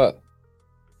warm up?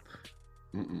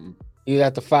 He was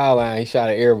at the foul line. He shot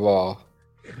an air ball.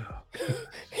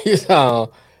 He was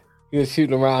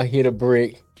shooting around, hit a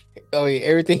brick. Oh yeah,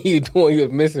 everything he was doing, he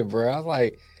was missing, bro. I was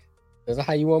like, "Is that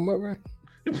how you warm up, bro?"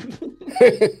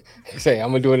 Say,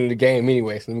 I'm gonna do it in the game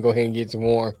anyway. So let me go ahead and get you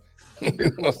warm. You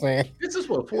know what I'm saying? This is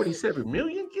what 47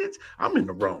 million gets. I'm in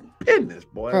the wrong business,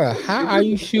 boy. Bro, how are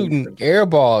you shooting air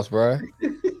balls, bro?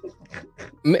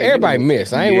 Everybody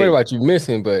miss. I ain't worried about you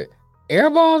missing, but air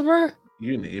balls, bro.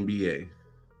 You in the NBA?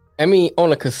 I mean,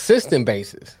 on a consistent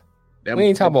basis. We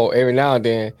ain't talking about every now and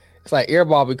then. It's like air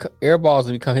balls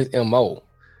become his MO.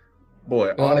 Boy,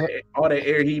 all that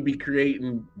air he be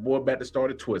creating, boy, about to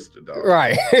start a twister, dog.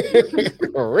 Right.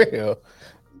 For real.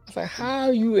 It's like, how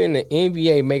are you in the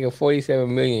NBA making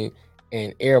 47 million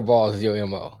and air balls is your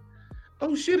MO?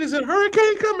 Oh shit, is a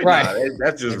hurricane coming? Right. Nah,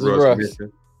 that's just Russ.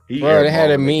 Bro, they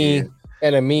had a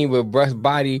meme with Russ'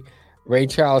 body, Ray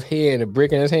Charles' head, and a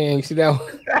brick in his hand. You see that one?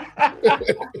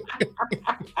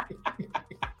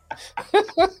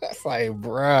 It's like,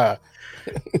 bruh.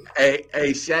 Hey,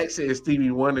 Shaq said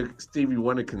Stevie Wonder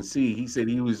concede. He said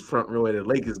he was front row at a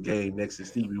Lakers game next to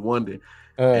Stevie Wonder,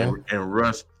 and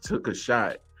Russ took a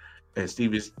shot, and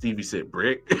Stevie said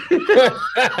brick.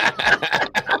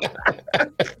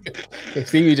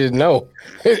 Stevie just know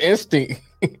his instinct.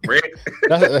 Brick.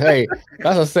 That's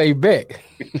a safe bet.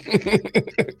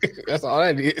 That's all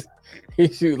that is. He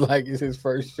shoot like it's his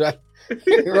first shot.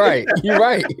 Right, you're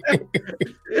right.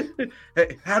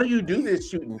 Hey, how do you do this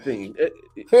shooting thing?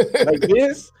 Like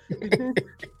this?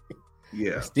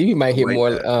 Yeah. Stevie might hit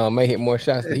more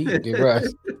shots than he did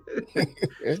Russ.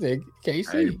 It's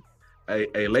KC.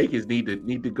 Hey, Lakers need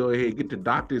to go ahead and get the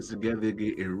doctors together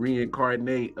and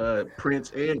reincarnate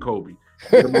Prince and Kobe.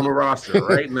 Get them on the roster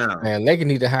right now. Man, Lakers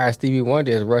need to hire Stevie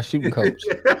Wonder as Russ shooting coach.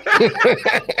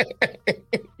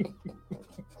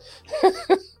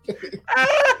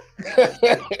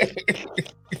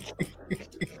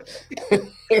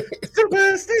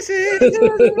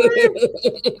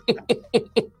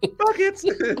 Buckets.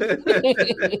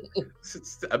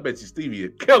 I bet you Stevie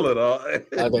would kill it all.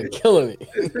 I've been killing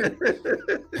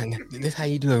it. And this how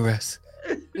you do it, Russ.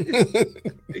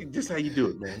 This how you do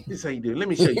it, man. This how you do it. Let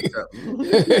me show you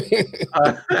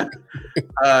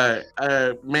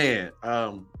something. Man,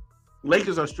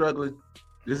 Lakers are struggling.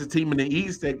 There's a team in the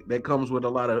East that comes with a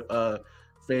lot of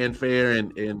fanfare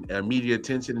and media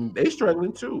attention, and they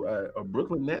struggling too.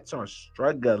 Brooklyn Nets are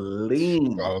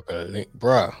struggling.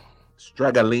 Bruh.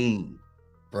 Struggling.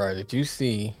 Bruh, did you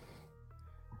see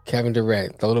Kevin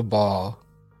Durant throw the ball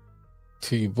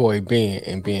to your boy Ben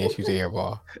and Ben shoots the air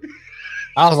ball?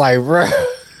 I was like, bruh.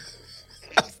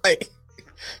 I was like,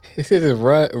 is this his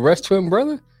Russ twin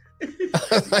brother? I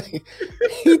was like,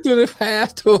 he threw the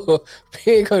pass to him.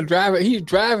 Ben come driving. He's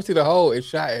driving to the hole and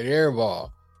shot an air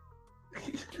ball.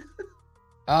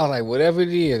 I was like, whatever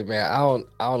it is, man. I don't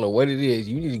know what it is.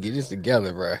 You need to get this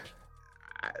together, bro.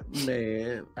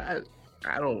 Man, I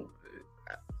don't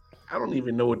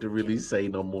even know what to really say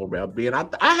no more about Ben.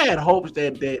 I had hopes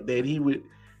that he would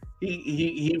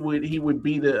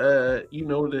be the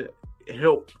the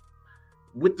help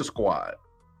with the squad.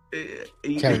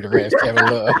 Kevin Durant, Kevin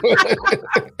Love.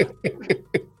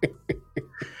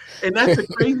 And that's the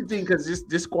crazy thing, because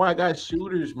this squad got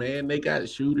shooters, man. They got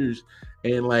shooters,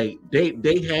 and like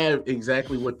they have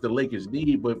exactly what the Lakers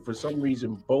need. But for some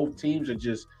reason, both teams are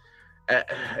just,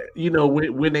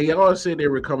 when they all said they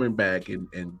were coming back,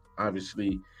 and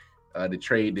obviously the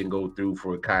trade didn't go through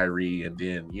for Kyrie, and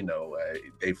then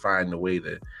they find a way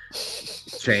to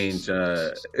change.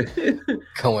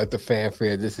 Come with the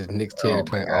fanfare. This is Knicks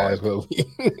territory. Always will be.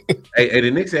 Hey, the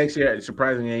Knicks actually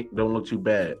surprisingly don't look too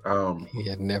bad. He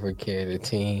has never carried a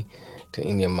team to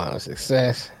any amount of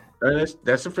success.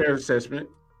 That's a fair assessment.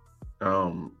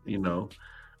 I mean,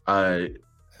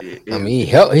 he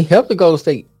helped the Golden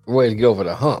State Warriors get over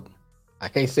the hump. I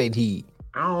can't say he.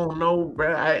 I don't know,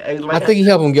 bro. I think he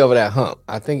helped him get over that hump.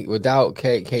 I think without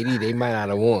KD, they might not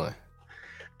have won.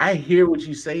 I hear what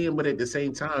you're saying, but at the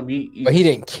same time, but he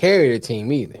didn't carry the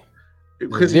team either.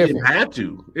 Because he didn't have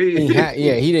to. He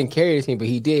didn't carry the team, but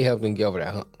he did help them get over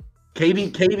that hump.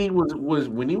 KD was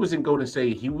when he was in Golden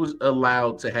State, he was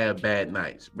allowed to have bad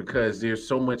nights because there's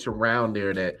so much around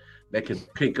there that can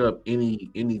pick up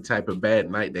any type of bad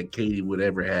night that KD would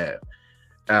ever have.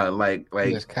 Like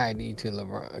it was Kyrie to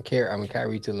LeBron.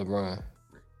 Kyrie to LeBron.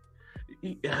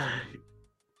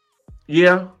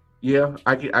 Yeah,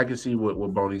 I can see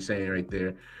what Bonnie's saying right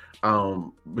there,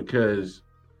 because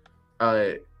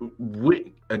with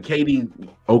KD,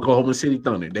 Oklahoma City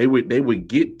Thunder, they would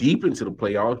get deep into the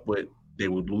playoffs, but they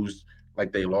would lose,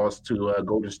 like they lost to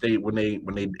Golden State when they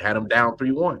had them down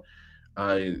 3-1.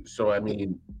 So I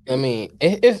mean,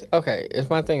 it's okay. It's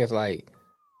my thing. Is like,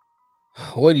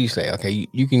 what do you say? Okay,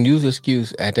 you can use the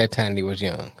excuse at that time he was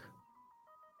young.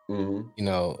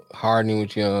 Mm-hmm. Harden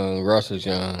was young, Russ was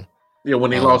young. Yeah,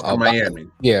 when they lost to Miami.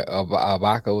 Yeah,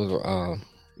 Ibaka was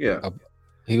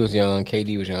he was young,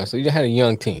 KD was young. So you had a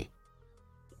young team.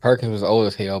 Perkins was old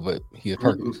as hell, but he was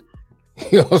Perkins.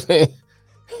 You know what I'm saying?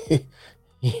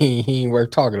 he ain't worth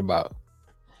talking about.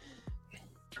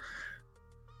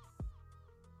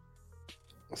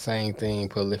 Same thing,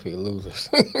 prolific losers.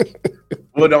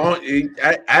 Well,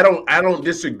 I don't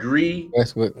disagree.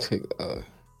 That's what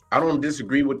I don't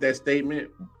disagree with that statement,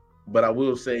 but I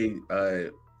will say,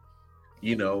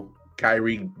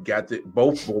 Kyrie got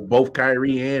both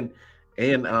Kyrie and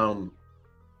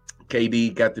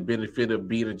KD got the benefit of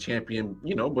being a champion.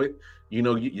 But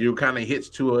you kind of hits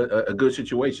to a good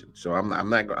situation. So I'm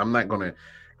not gonna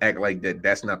act like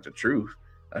that's not the truth.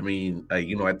 I mean,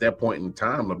 at that point in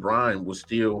time, LeBron was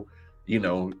still,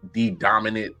 the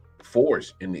dominant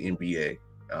force in the NBA.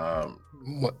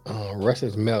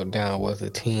 Russ's meltdown was the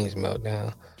team's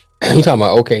meltdown. You talking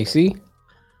about OKC?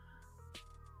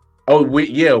 Oh,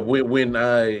 when they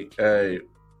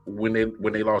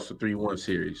lost the 3-1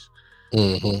 series.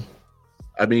 Mm-hmm.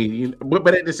 I mean,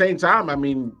 but at the same time, I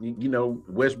mean,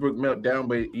 Westbrook meltdown.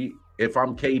 But if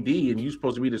I'm KD and you're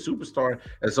supposed to be the superstar,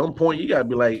 at some point you gotta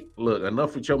be like, look,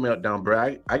 enough with your meltdown,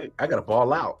 bro. I gotta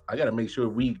ball out. I gotta make sure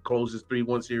we close this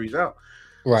 3-1 series out.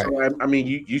 Right. So I mean,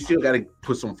 you still gotta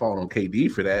put some fault on KD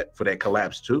for that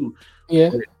collapse too.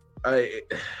 Yeah. But,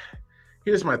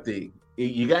 here's my thing.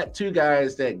 you got two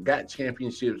guys that got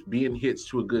championships, being hits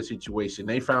to a good situation.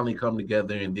 They finally come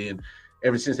together, and then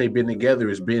ever since they've been together,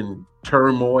 it's been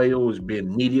turmoil, it's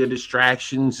been media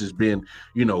distractions, it's been,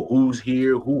 who's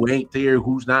here, who ain't there,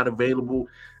 who's not available.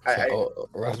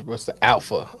 What's the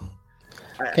alpha?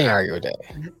 Can't argue with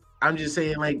that. I'm just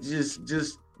saying, like, just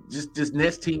this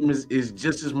Nets team is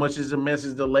just as much as a mess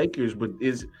as the Lakers, but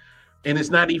it's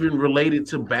not even related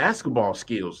to basketball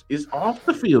skills. It's off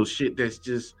the field shit that's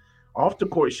just off the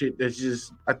court shit that's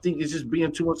just, I think it's just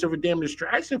being too much of a damn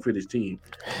distraction for this team.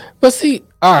 But see,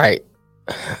 all right,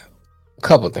 a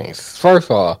couple things. First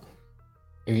of all,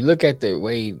 if you look at the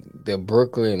way the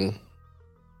Brooklyn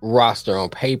roster on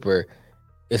paper,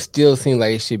 it still seems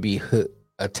like it should be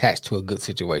attached to a good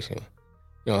situation. You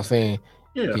know what I'm saying?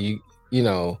 Yeah.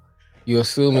 You're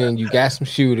assuming you got some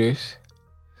shooters.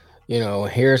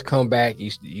 Harris come back.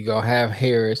 You gonna have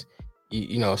Harris.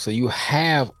 So you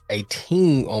have a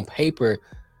team on paper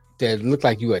that look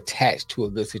like you attached to a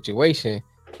good situation.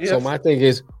 Yes. So my thing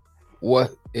is,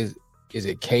 what is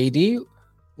it KD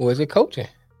or is it coaching?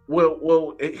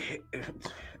 Well,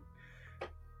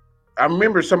 I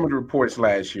remember some of the reports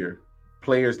last year.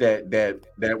 Players that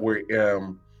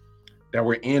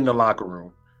were in the locker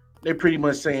room, they're pretty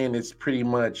much saying it's pretty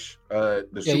much you're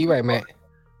right, man.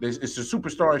 It's a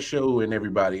superstar show and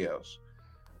everybody else.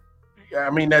 I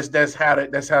mean, that's how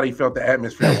they felt the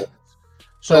atmosphere was.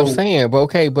 So I'm saying,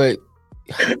 but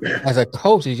as a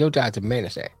coach, it's your job to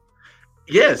manage that.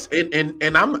 Yes,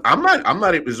 and I'm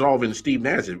not absolving Steve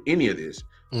Nash of any of this,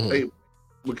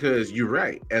 because you're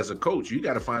right. As a coach, you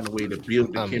got to find a way to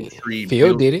build the chemistry.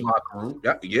 Phil did it. Locker room.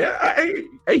 Yeah.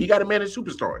 Hey, you got to manage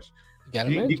superstars.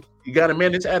 You got to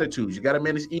manage attitudes. You got to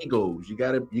manage egos. You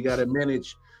got to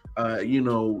manage,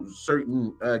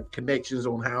 certain connections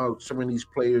on how some of these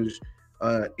players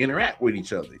interact with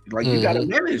each other. Like you got to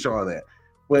manage all that.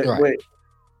 But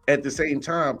at the same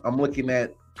time, I'm looking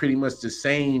at pretty much the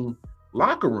same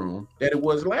locker room that it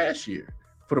was last year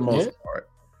for the most part.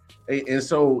 And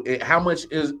so how much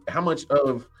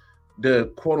of the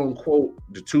quote unquote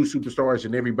the two superstars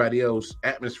and everybody else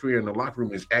atmosphere in the locker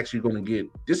room is actually going to get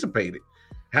dissipated?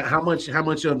 How much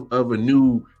of a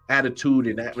new attitude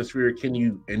and atmosphere can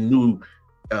you, and new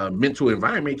mental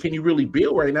environment can you really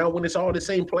build right now when it's all the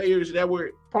same players that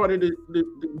were part of the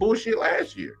bullshit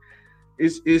last year?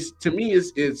 It's to me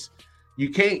it's you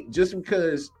can't, just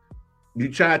because you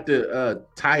tried to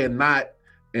tie a knot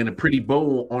and a pretty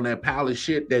bow on that pile of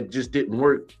shit that just didn't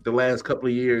work the last couple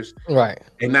of years, right?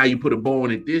 And now you put a bow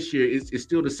on it this year. It's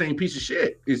still the same piece of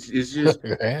shit. It's just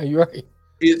yeah, you're right.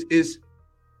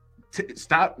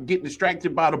 Stop getting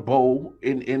distracted by the bow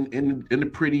and the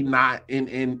pretty knot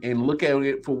and look at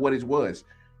it for what it was.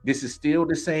 This is still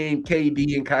the same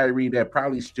KD and Kyrie that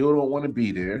probably still don't want to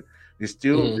be there. It's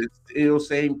still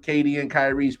same KD and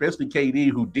Kyrie, especially KD,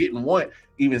 who didn't want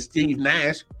even Steve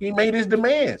Nash. He made his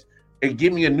demands and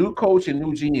give me a new coach and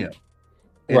new GM,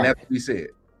 and that's what he said.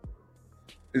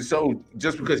 And so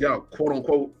just because y'all quote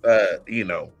unquote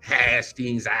hash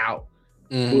things out,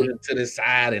 put it to the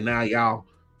side, and now y'all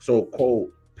so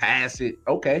quote pass it.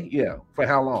 Okay, yeah. For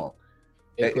how long?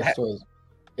 It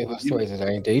was stories that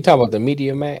ain't there. You talking about the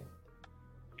media, Matt?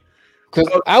 Because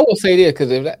I will say this,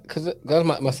 because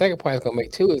my second point is gonna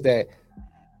make too, is that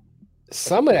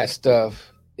some of that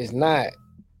stuff is not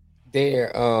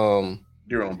their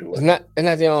your own doing. It's not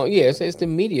their own. Yeah, it's the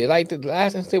media. Like the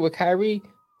last incident with Kyrie,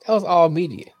 that was all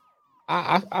media.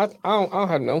 I don't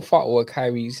have no fault with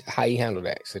Kyrie's how he handled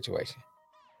that situation.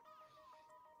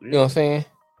 Yeah. You know what I'm saying?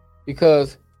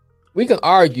 Because we can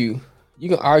argue. You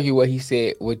can argue what he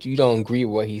said, what you don't agree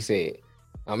with what he said.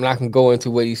 I'm not gonna go into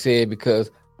what he said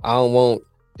because I don't want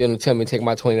them to tell me to take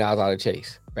my $20 out of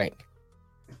Chase Bank.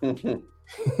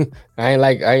 I ain't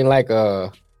like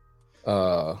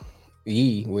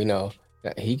Yee. We know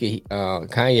that he could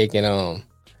Kanye can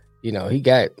he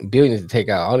got billions to take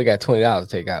out. I only got $20 to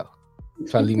take out.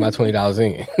 Try to leave my $20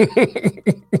 in.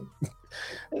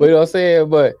 But you know what I'm saying?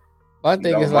 But my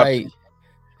thing is like,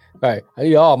 right, I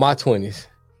need all my 20s.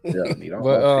 Yeah,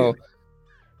 but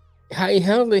how he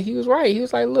handled it, he was right. He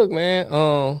was like, look, man,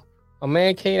 a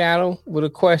man came at him with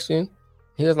a question.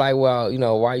 He was like, well,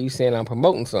 why are you saying I'm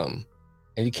promoting something?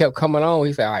 And he kept coming on.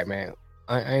 He said, all right, man,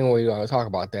 I ain't going to talk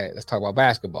about that. Let's talk about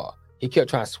basketball. He kept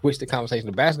trying to switch the conversation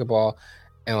to basketball,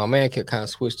 and my man kept kind of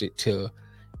switched it to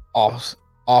off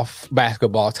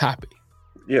basketball topic.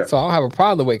 Yeah. So I don't have a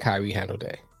problem the way Kyrie handled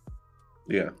that.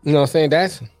 Yeah. You know what I'm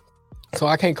saying? So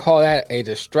I can't call that a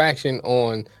distraction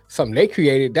on something they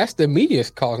created. That's the media's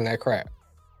causing that crap.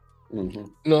 Mm-hmm.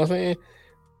 You know what I'm saying?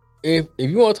 If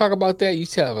you want to talk about that, you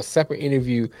should have a separate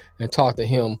interview and talk to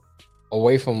him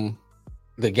away from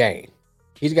the game.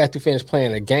 He's got to finish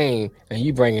playing a game, and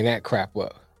you bringing that crap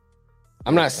up.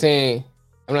 I'm not saying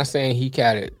he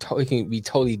can be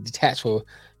totally detached from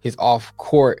his off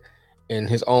court and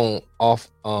his own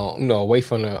off, away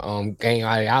from the game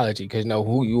ideology, because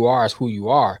who you are is who you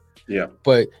are. Yeah.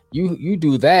 But you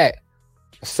do that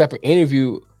a separate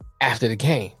interview after the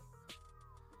game.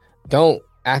 Don't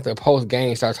after post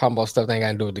game start talking about stuff that ain't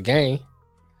got to do with the game.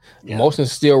 Yeah.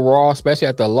 Emotions still raw, especially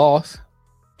after a loss.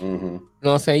 Mm-hmm. You know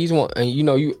what I'm saying? You just want, and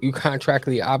you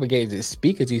contractually obligated to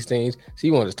speak at these things, so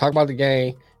you want to talk about the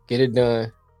game, get it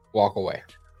done, walk away.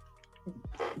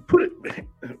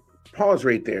 Pause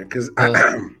right there, because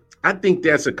I think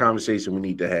that's a conversation we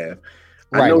need to have.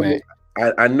 Right,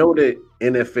 I know that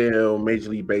NFL, Major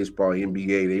League Baseball,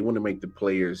 NBA, they want to make the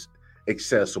players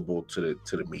accessible to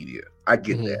the media. I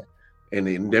get that, and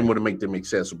then want to make them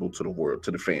accessible to the world,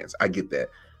 to the fans. I get that.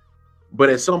 But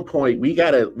at some point, we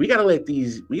gotta let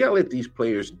these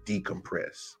players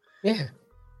decompress. Yeah,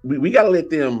 we gotta let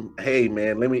them. Hey,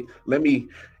 man, let me.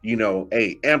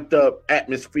 Amped up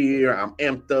atmosphere. I'm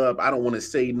amped up. I don't want to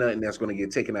say nothing that's going to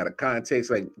get taken out of context.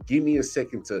 Like, give me a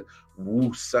second to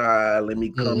woosah. Let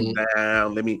me come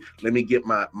down. Let me get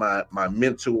my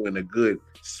mental in a good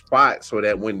spot, so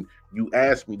that when you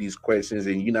ask me these questions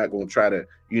and you're not going to try to,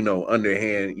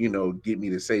 underhand, get me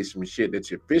to say some shit that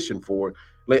you're fishing for.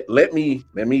 Let me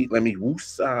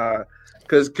woosah,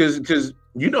 because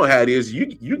you know how it is.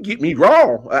 You get me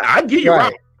wrong. I get you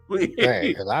wrong. Right,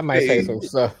 because I might say some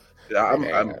stuff. You know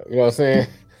what I'm saying?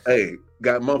 Hey,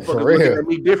 got motherfuckers looking at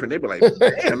me different. They be like,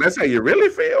 "Damn, that's how you really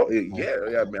feel."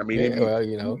 Yeah, I mean,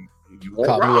 you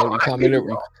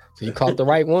caught the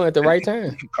right one at the right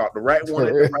time. You caught the right one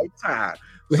at the right time.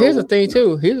 But here's the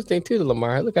thing too,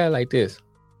 Lamar. Look at it like this.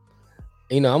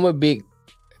 I'm a big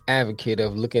advocate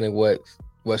of looking at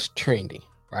what's trending,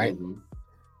 right? Mm-hmm.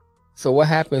 So what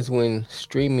happens when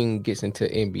streaming gets into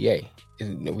NBA?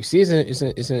 We see it's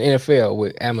an NFL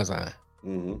with Amazon.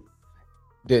 Mm-hmm.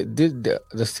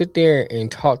 The sit there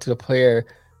and talk to the player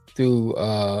through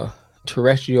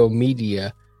terrestrial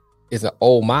media is an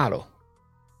old model.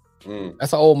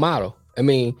 That's an old model. I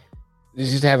mean, they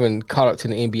just haven't caught up to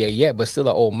the NBA yet, but still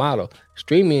an old model.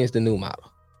 Streaming is the new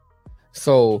model.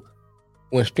 So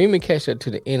when streaming catch up to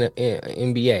the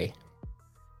NBA,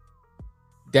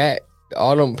 that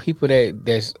all them people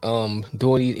that's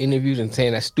doing these interviews and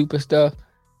saying that stupid stuff,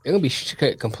 they're gonna be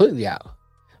cut completely out.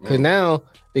 Because now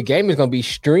the game is gonna be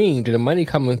streamed, and the money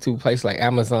coming to places like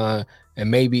Amazon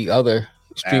and maybe other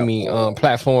streaming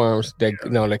platforms that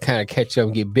that kind of catch up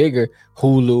and get bigger.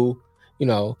 Hulu,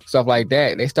 stuff like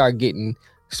that. They start getting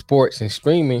sports and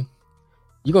streaming.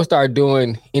 You're gonna start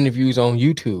doing interviews on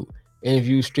YouTube,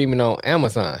 interviews streaming on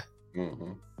Amazon.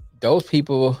 Mm-hmm. Those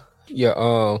people,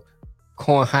 your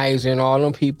Kornheiser and all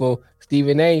them people,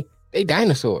 Stephen A., they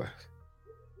dinosaurs.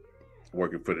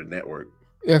 Working for the network.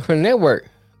 Yeah, for the network.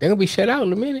 They're going to be shut out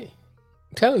in a minute.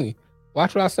 I'm telling you.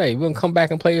 Watch what I say. We're going to come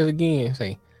back and play it again.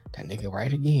 Say, that nigga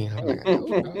right again. I'm like,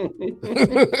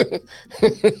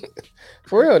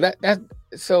 for real. That's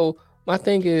so my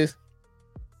thing is,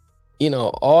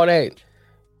 all that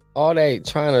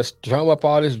trying to drum up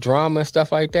all this drama and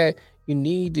stuff like that, you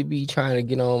need to be trying to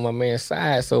get on my man's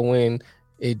side, so when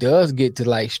it does get to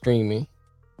like streaming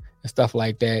and stuff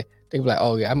like that, they be like,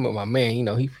 "Oh yeah, I'm with my man.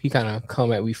 He kind of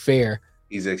come at me fair.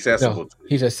 He's accessible.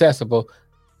 He's accessible.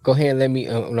 Go ahead and let me.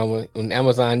 When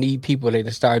Amazon need people, they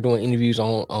just start doing interviews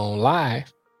on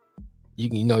live. You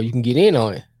can get in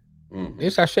on it. Mm-hmm. They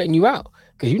start shutting you out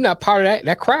because you're not part of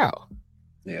that crowd.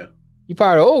 Yeah, you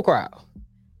part of the old crowd.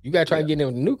 You gotta try to get in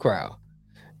with the new crowd.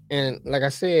 And like I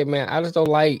said, man, I just don't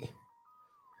like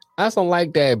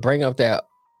that. Bring up that.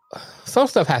 Some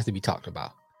stuff has to be talked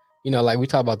about. Like we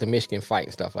talk about the Michigan fight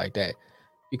and stuff like that.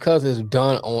 Because it's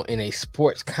done in a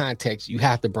sports context, you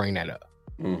have to bring that up.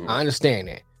 Mm-hmm. I understand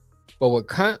that. But what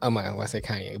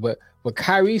Kanye, but what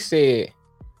Kyrie said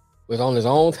was on his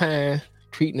own time,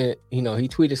 treating it, he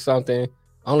tweeted something.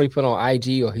 I only put on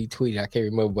IG or he tweeted, I can't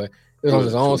remember, but it was on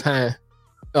his own time.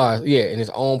 In his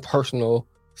own personal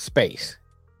space.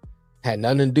 Had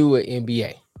nothing to do with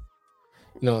NBA.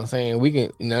 You know what I'm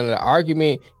saying? None of the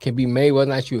argument can be made whether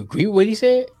or not you agree with what he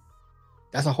said.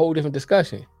 That's a whole different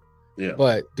discussion. Yeah.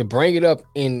 But to bring it up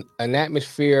in an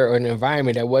atmosphere or an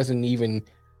environment that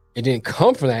it didn't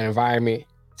come from that environment,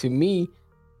 to me,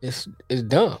 it's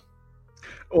dumb.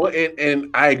 Well, and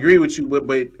I agree with you,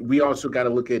 but we also got to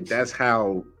look at that's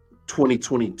how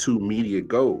 2022 media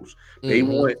goes. They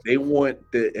want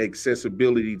the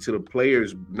accessibility to the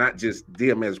players, not just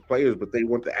them as players, but they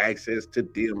want the access to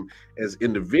them as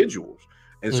individuals.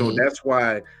 And so that's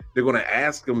why they're going to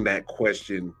ask them that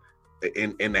question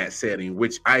in that setting,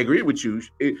 which I agree with you.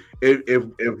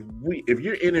 If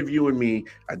you're interviewing me,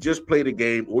 I just played a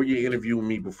game, or you're interviewing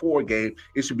me before a game,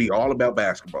 it should be all about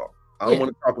basketball. I don't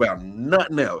want to talk about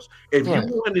nothing else. If you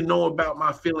want to know about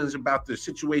my feelings about the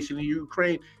situation in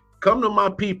Ukraine, come to my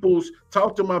peoples,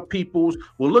 talk to my peoples.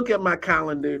 We'll look at my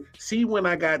calendar, see when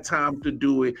I got time to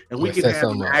do it, and we can have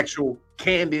an actual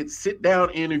candid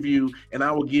sit-down interview, and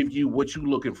I will give you what you're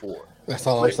looking for. That's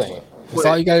all I'm saying. That's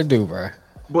all you got to do, bro.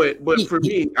 But for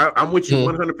me, I'm with you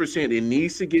 100%. It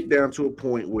needs to get down to a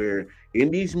point where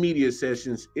in these media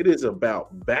sessions, it is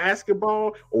about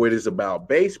basketball, or it is about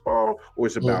baseball, or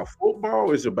it's about football,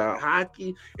 or it's about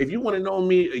hockey. If you want to know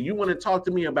me, you want to talk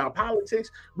to me about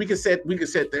politics, we can set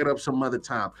that up some other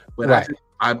time. But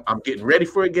I'm getting ready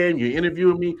for a game. You're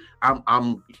interviewing me.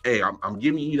 I'm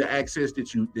giving you the access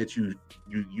that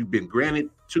you've been granted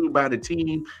to by the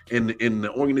team and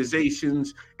the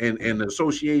organizations and the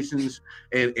associations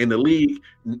and the league.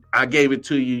 I gave it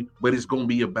to you, but it's going to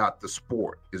be about the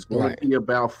sport. It's going to be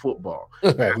about football.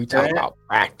 We talk about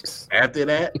practice. After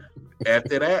that,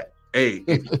 hey,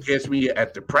 if you catch me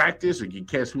at the practice or you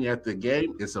catch me at the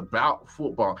game, it's about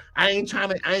football.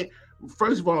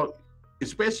 First of all,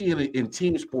 especially in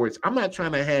team sports, I'm not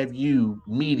trying to have you,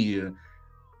 media,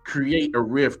 create a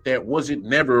rift that wasn't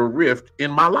never a rift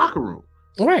in my locker room.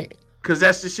 Right. Because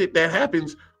that's the shit that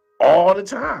happens all the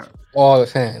time. All the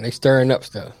time. They stirring up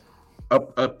stuff.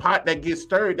 A pot that gets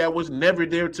stirred that was never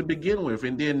there to begin with.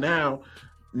 And then now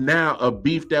a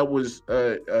beef that was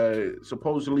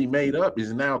supposedly made up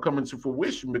is now coming to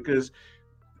fruition because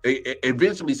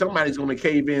eventually somebody's going to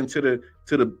cave into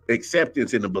the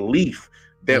acceptance and the belief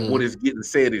that what is getting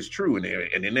said is true, and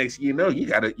the next you know, you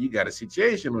got a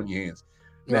situation on your hands.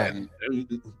 Right.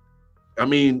 I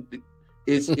mean,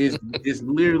 it's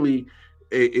literally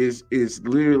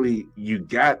you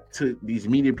got to, these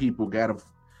media people got to.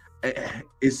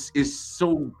 It's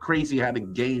so crazy how the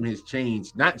game has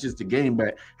changed. Not just the game,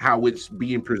 but how it's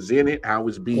being presented, how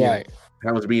it's being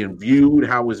viewed,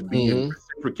 how it's being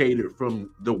reciprocated from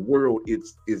the world.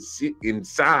 It's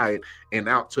inside and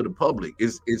out to the public.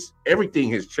 It's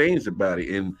everything has changed about it,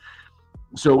 and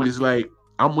so it's like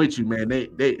I'm with you, man.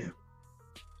 They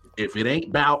if it ain't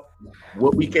about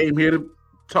what we came here to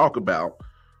talk about,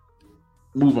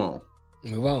 move on.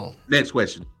 Next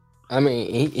question. I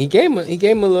mean, he gave him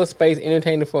a little space,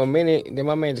 entertaining for a minute. Then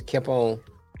my man just kept on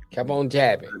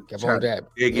jabbing,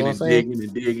 digging and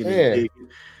digging.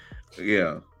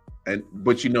 Yeah,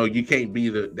 but you can't be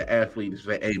the athlete to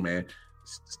say, "Hey, man,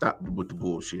 stop with the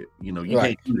bullshit." You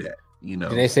can't do that. And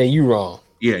they say you wrong.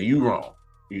 Yeah, you wrong.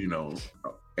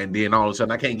 And then all of a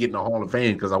sudden, I can't get in the Hall of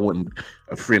Fame because I wasn't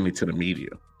friendly to the media.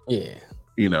 Yeah.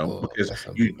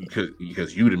 Because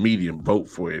you the media vote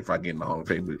for it. If I get in the Hall of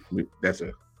Fame, that's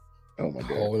a my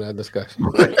God. Whole other discussion.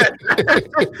 Because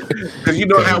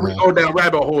how we go down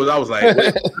rabbit holes. I was like,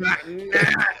 nah.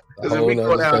 We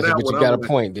go down that one. You got a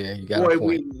point there.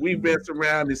 We mess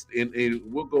around and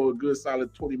we'll go a good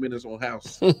solid 20 minutes on how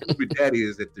stupid that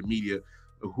is that the media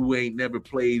who ain't never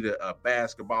played a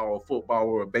basketball or football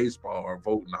or a baseball or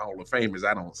voting the Hall of Famers.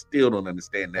 I still don't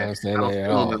understand that. I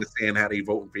don't understand how they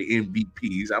voting for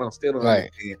MVPs. I still don't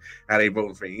understand how they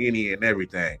voting for any and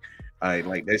everything.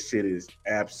 Like that shit is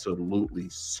absolutely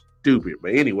stupid.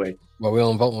 But anyway, we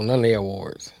don't vote on none of the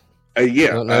awards.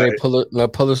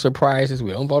 Pulitzer prizes.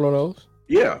 We don't vote on those.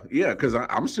 Yeah, because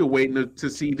I'm still waiting to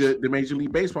see the Major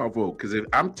League Baseball vote. Because if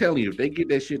I'm telling you, if they get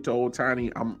that shit to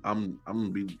Ohtani, I'm gonna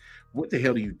be. What the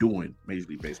hell are you doing, Major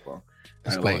League Baseball?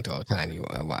 Explain to Ohtani.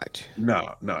 Watch.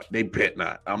 No, they bet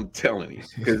not. I'm telling you.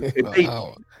 Because if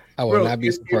I would not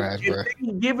be surprised, bro. If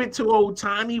they give it to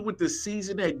Ohtani with the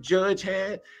season that Judge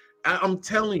had, I'm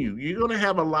telling you, you're gonna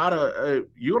have a lot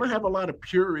of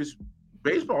purist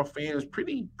baseball fans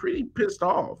pretty pissed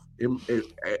off.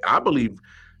 I believe,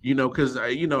 because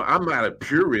I'm not a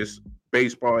purist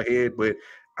baseball head, but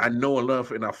I know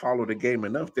enough and I follow the game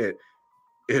enough that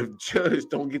if Judge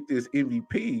don't get this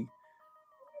MVP,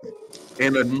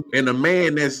 and a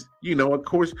man that's of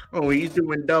course, he's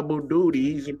doing double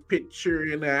duty. He's a pitcher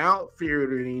and an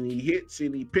outfielder, and he hits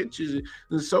and he pitches,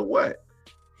 and so what?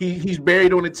 He's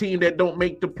buried on a team that don't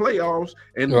make the playoffs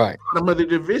and bottom of the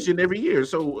division every year.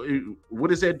 So what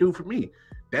does that do for me?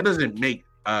 That doesn't make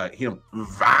him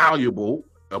valuable,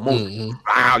 a most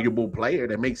valuable player.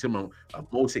 That makes him a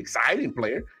most exciting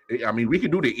player. I mean, we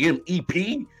could do the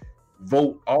MEP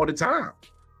vote all the time.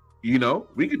 We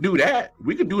could do that.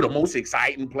 We could do the most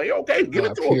exciting player. Okay, give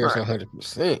it to Ohtani.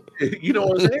 100%. You know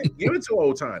what I'm saying? Give it to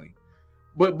Ohtani.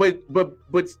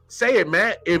 But say it,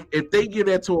 Matt. If they give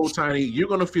that to Ohtani, you're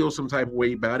gonna feel some type of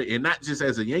way about it, and not just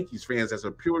as a Yankees fan, as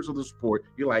a purist of the sport.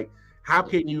 You're like, How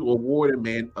can you award a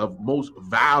man of most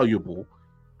valuable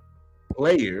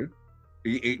player?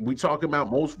 We talking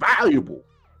about most valuable,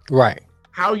 right?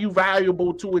 How are you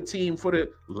valuable to a team for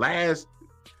the last?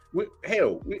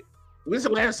 Hell, when's the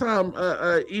last time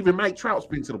even Mike Trout's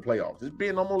been to the playoffs? It's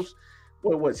been almost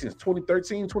what since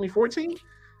 2013, 2014.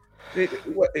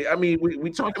 I mean, we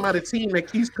talking about a team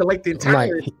that keeps collecting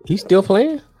talent. Like, he's still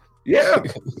playing. Yeah,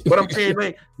 but I'm saying,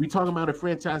 like, we talking about a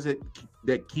franchise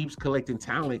that keeps collecting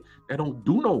talent that don't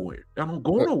do nowhere, that don't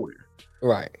go nowhere.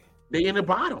 Right. They in the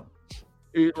bottom.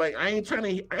 Like, I ain't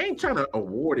trying to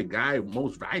award a guy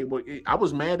most valuable. I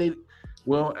was mad at.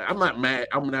 Well, I'm not mad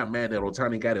that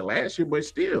Ohtani got it last year, but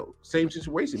still, same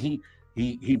situation.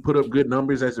 He put up good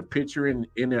numbers as a pitcher in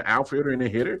an outfielder and a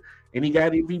hitter, and he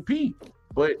got MVP.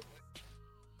 But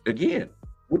again,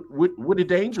 what did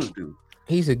the Angels do?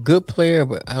 He's a good player,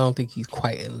 but I don't think he's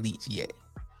quite elite yet.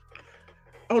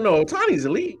 Oh no, Ohtani's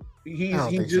elite.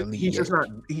 He's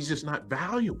just not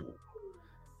valuable.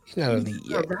 He's not elite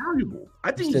yet. Not valuable.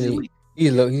 I think he's elite.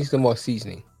 He's the more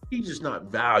seasoning. He's just not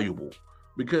valuable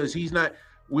because he's not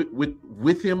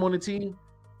with him on the team.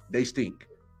 They stink.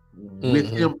 With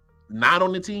him not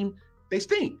on the team, they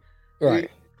stink. Right.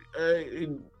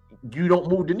 You don't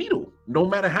move the needle, no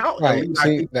matter how. Right.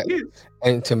 See,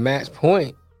 and to Matt's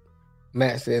point,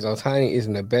 Matt says Ohtani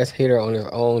isn't the best hitter on his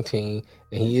own team,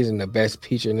 and he isn't the best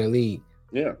pitcher in the league.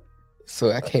 Yeah.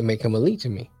 So I can't make him elite to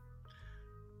me.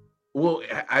 Well,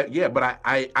 but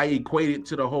I equate it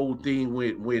to the whole thing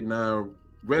when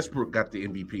Westbrook got the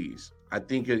MVPs. I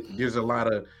think there's a lot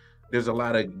of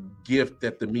gift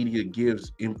that the media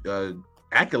gives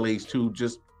accolades to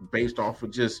just based off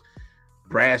of just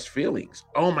brass feelings.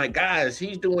 Oh my gosh,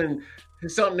 he's doing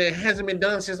something that hasn't been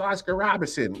done since Oscar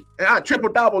Robertson.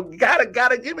 Triple double,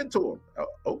 gotta give it to him.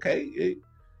 Okay,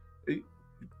 it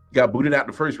got booted out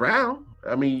the first round.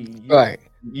 I mean, right.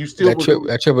 You still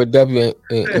that triple W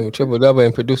and triple double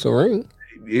and produce a ring.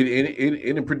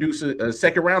 It produce a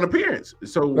second round appearance.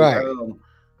 So right.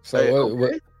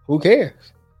 Who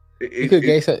cares? You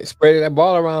could spread that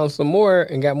ball around some more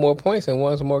and got more points and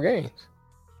won some more games.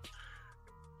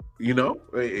 You know,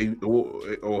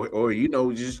 or you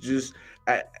know, just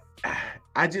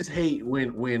I just hate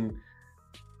when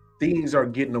things are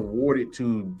getting awarded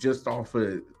to just off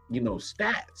of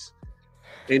stats.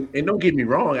 And don't get me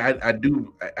wrong,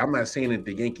 I'm not saying that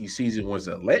the Yankee season was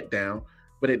a letdown,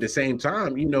 but at the same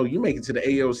time, you make it to the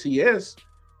ALCS,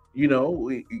 you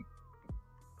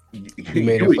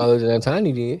made it farther than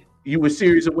Ohtani did. You were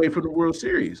series away from the World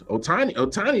Series.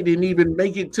 Ohtani didn't even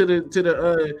make it to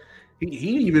the he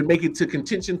didn't even make it to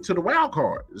contention to the wild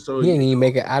card. So he didn't even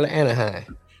make it out of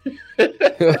Anaheim. You know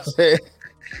what I'm saying?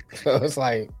 So it's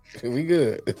like we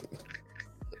good.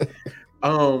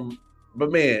 But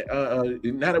man,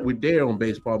 now that we're there on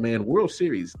baseball, man, World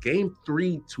Series Game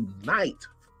 3 tonight,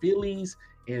 Phillies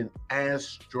and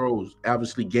Astros.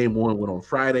 Obviously, Game 1 went on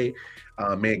Friday.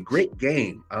 Man, great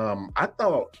game. I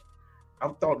thought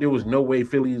there was no way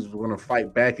Phillies were going to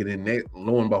fight back, and then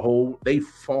lo and behold, they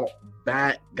fought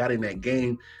back, got in that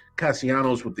game.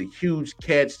 Castellanos with the huge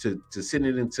catch to send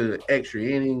it into extra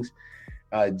innings.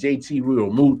 JT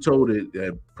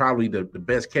Realmuto, probably the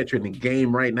best catcher in the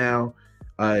game right now.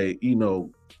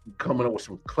 Coming up with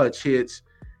some clutch hits.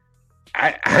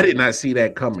 I did not see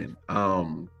that coming.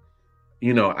 I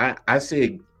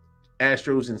said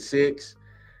Astros in 6,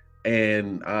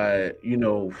 and man.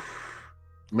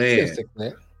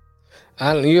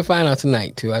 You'll find out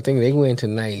tonight too. I think they win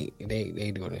tonight.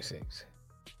 They doing it 6.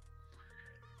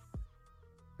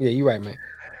 Yeah, you're right, man.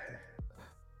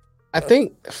 I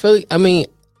think Philly. I mean,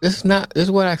 this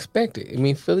is what I expected. I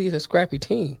mean, Philly is a scrappy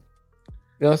team.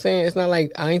 You know what I'm saying? It's not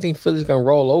like I ain't think Philly's gonna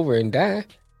roll over and die.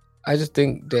 I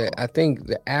think the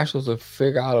Astros will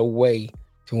figure out a way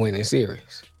to win the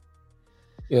series.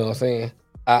 You know what I'm saying?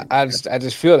 I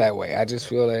just feel that way. I just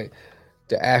feel that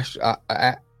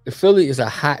the Philly is a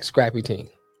hot, scrappy team.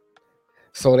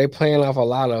 So they playing off a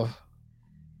lot of,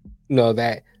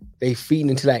 that they feeding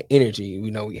into that energy.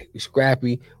 We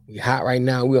scrappy, we hot right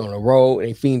now, we on the road, and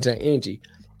they feed into that energy.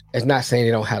 It's not saying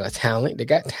they don't have the talent. They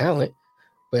got talent.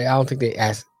 But I don't think they're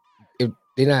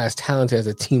not as talented as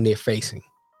the team they're facing.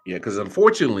 Yeah, because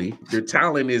unfortunately, their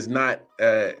talent is not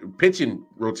pitching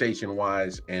rotation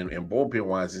wise and bullpen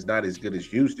wise is not as good as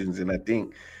Houston's, and I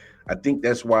think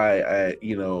that's why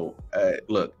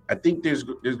look, I think there's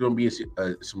going to be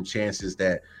some chances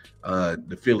that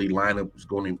the Philly lineup is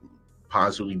going to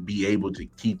possibly be able to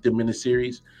keep them in the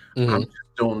series. I just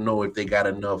don't know if they got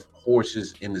enough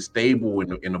horses in the stable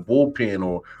in the bullpen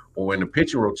or in the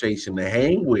pitching rotation to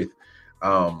hang with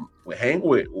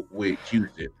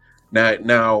Houston.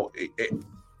 Now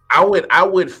I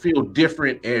would feel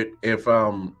different if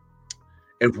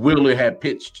Wheeler had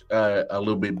pitched a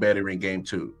little bit better in game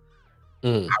 2.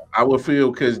 I would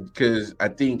feel because I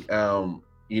think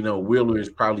Wheeler is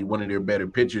probably one of their better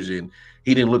pitchers, and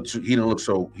he didn't look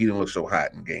so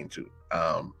hot in game 2.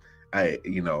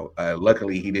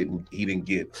 Luckily he didn't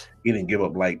give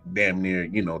up like damn near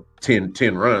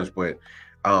 10 runs, but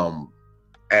I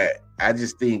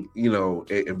just think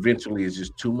eventually it's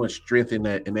just too much strength in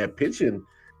that pitching,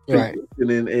 right?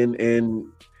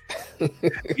 And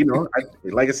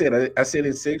like I said, I said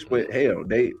in 6, but hell,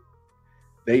 they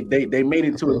made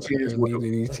it to a chance with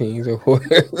these teams. Well,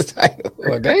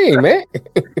 dang, man.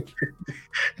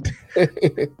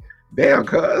 Damn,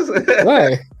 cuz.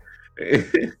 Right.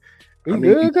 You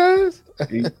good, cuz?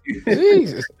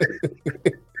 Jesus.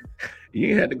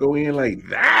 You had to go in like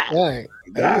that. Right.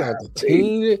 You got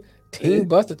the team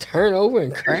buster turnover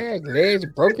and crack, legs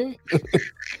broken.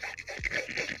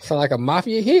 Sound like a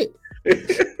mafia hit.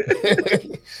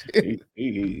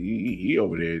 he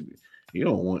over there. He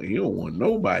don't want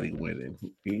nobody winning.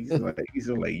 He's like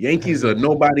Yankees or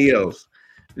nobody else.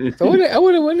 So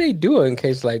what they do in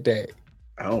case like that?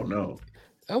 I don't know.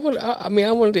 I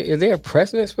wonder, is there a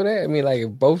precedence for that? I mean, like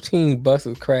if both teams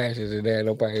buses crashes and there's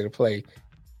nobody to play,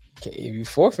 if you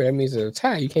forfeit, that means it's a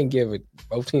tie. You can't give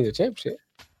both teams a championship.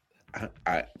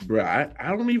 I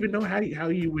don't even know how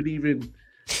you would even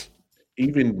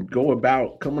go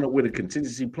about coming up with a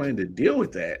contingency plan to deal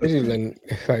with that. You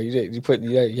put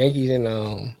the Yankees in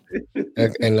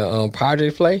the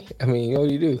Padres play. I mean, what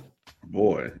do you do?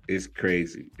 Boy, it's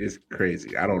crazy. It's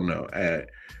crazy. I don't know.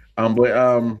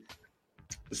 But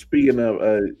speaking of,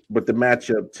 but the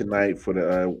matchup tonight for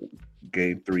the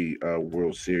Game 3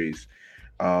 World Series.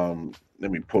 Let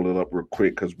me pull it up real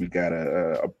quick because we got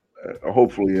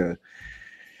hopefully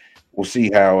we'll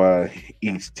see how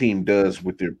each team does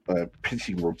with their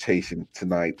pitching rotation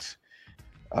tonight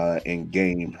in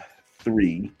Game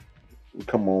 3.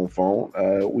 Come on, phone.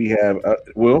 We have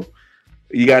Will.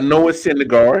 You got Noah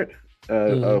Syndergaard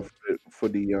for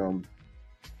the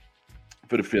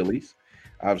Phillies.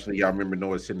 Obviously, y'all remember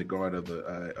Noah Syndergaard of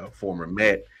the former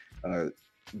Met.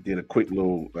 Did a quick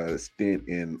little stint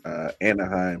in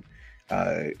Anaheim,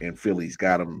 and Phillies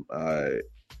got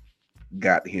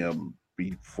him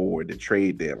before the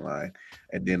trade deadline,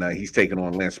 and then he's taking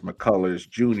on Lance McCullers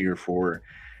Jr. for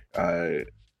the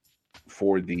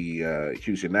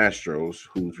Houston Astros,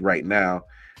 who's right now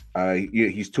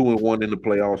he's 2-1 in the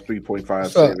playoffs,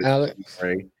 3.57. Alex?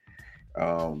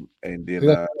 And then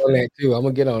on that too. I'm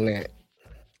gonna get on that.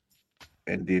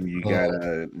 And then you got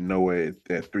Noah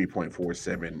at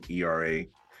 3.47 ERA.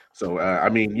 So I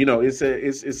mean,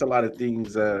 it's a lot of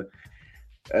things.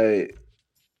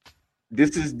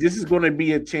 This is going to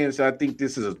be a chance. I think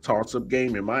this is a toss-up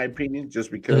game, in my opinion, just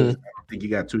because I don't think you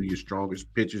got two of your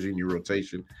strongest pitchers in your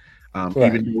rotation. Right.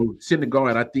 Even though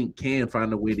Syndergaard, I think, can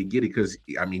find a way to get it because,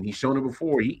 I mean, he's shown it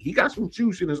before. He got some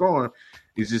juice in his arm.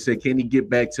 It's just that can he get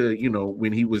back to,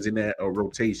 when he was in that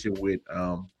rotation with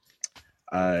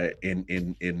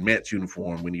in Mets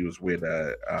uniform when he was with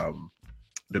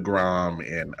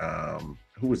DeGrom and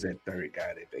who was that third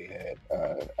guy that they had?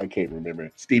 I can't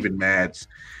remember. Steven Matz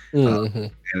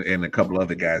and a couple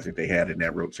other guys that they had in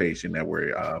that rotation that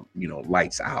were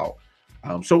lights out.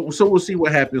 So we'll see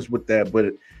what happens with that.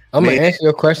 But I'm gonna answer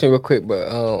your question real quick, but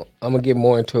I'm gonna get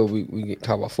more into it. We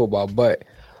talk about football, but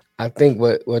I think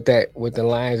what the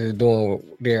Lions is doing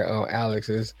there, Alex,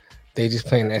 is they just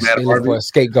playing that look for a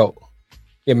scapegoat.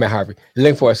 Yeah, Matt Harvey. They're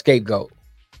looking for a scapegoat.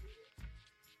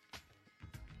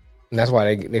 And that's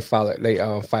why they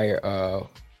fired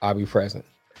Aubrey Present.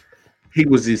 He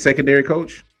was the secondary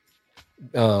coach?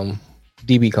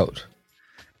 DB coach.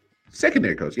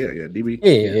 Secondary coach, yeah, DB.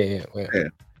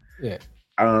 Yeah.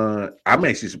 I'm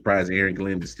actually surprised Aaron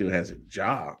Glenn still has a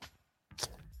job.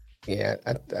 Yeah,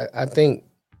 I think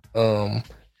they're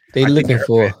looking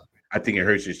for. I think it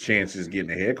hurts his chances getting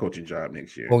a head coaching job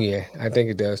next year. Oh yeah, I think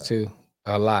it does too.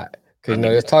 A lot. Because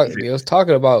it was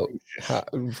talking about how,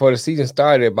 before the season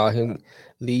started about him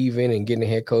leaving and getting a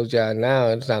head coach job. Now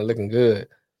it's not looking good.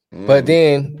 But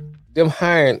then them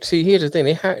hiring. See, here's the thing: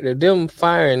 them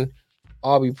firing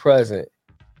Aubrey Present,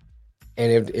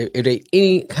 and if they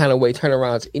any kind of way turn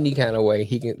around to any kind of way,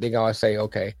 they can always say,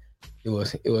 okay, it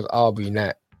was Aubrey,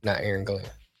 not Aaron Glenn.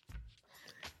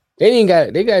 They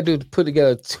got to do put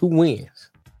together 2 wins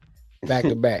back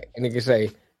to back, and they can say,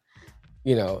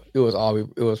 it was Aubrey,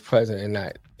 it was Present and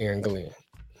not Aaron Glenn.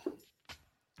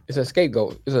 It's a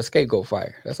scapegoat. It's a scapegoat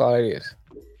fire. That's all it is.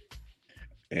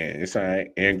 And it's all right.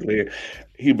 Aaron Glenn,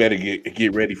 he better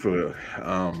get ready for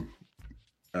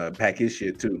pack his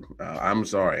shit too. I'm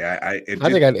sorry. I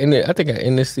think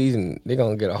in this season they're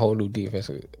gonna get a whole new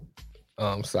defensive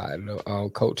side of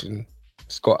the coaching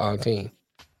squad team.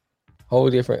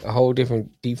 A whole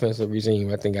different defensive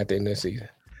regime. I think at the end of the season.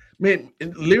 Man,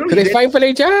 literally, they're fighting for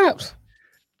their jobs.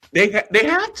 They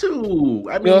have to.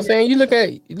 I mean, you know what I'm saying? You look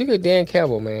at Dan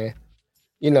Campbell, man.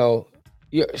 You know,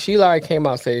 Sheila already came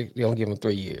out and said they don't give him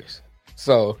 3 years.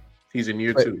 So he's in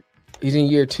year 2. He's in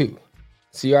year 2.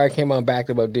 So you already came out and backed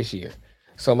him up this year.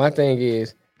 So my thing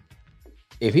is,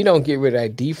 if he don't get rid of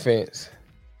that defense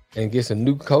and get some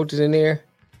new coaches in there,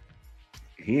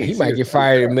 he might get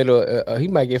fired in the middle. He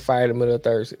might get fired in the middle of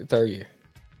third year.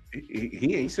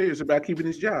 He ain't serious about keeping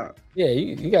his job. Yeah,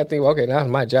 you got to think. Okay, that's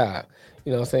my job.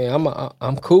 You know what I'm saying?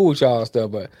 I'm cool with y'all and stuff,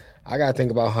 but I got to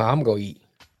think about how I'm gonna eat.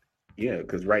 Yeah,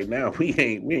 because right now we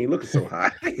ain't looking so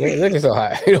high. We ain't looking so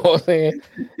high. You know what I'm saying?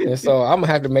 And so I'm gonna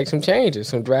have to make some changes,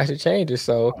 some drastic changes.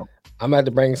 So I'm gonna have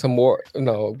to bring some more. You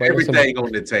know, everything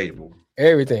on the table.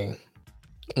 Everything.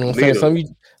 You know what I'm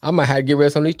saying? I might have to get rid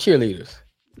of some of these cheerleaders.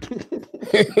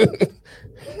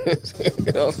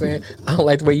 You know what I'm saying? I don't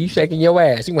like the way you shaking your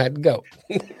ass. You might have to go.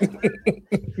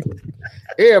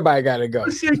 Everybody gotta go.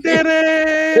 You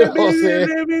know what I'm saying?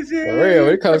 For real,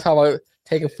 it comes how about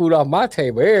taking food off my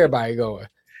table. Everybody going.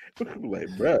 Like,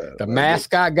 bruh. The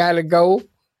mascot gotta go.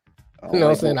 You know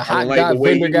what I'm saying? The hot dog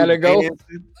vendor gotta go.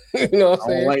 You know what I'm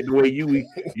saying? I don't like the way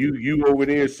you over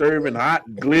there serving hot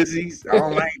glizzies. I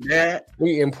don't like that.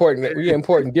 We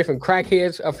importing different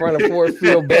crackheads up front of Ford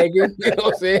Field begging. You know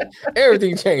what I'm saying?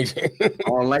 Everything changing. I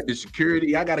don't like the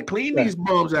security. I gotta clean these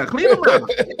bums out. Clean them out.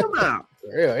 Clean them out.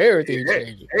 Yeah, everything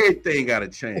changing. Everything gotta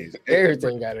change.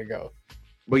 Everything gotta go.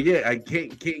 But yeah, I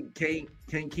can't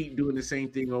keep doing the same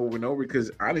thing over and over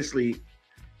because honestly,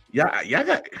 y'all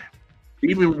got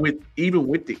even with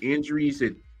the injuries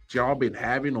that y'all been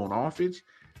having on offense,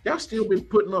 y'all still been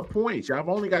putting up points. Y'all have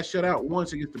only got shut out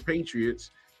once against the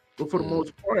Patriots, but for the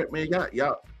most part, man,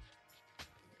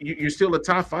 you're still a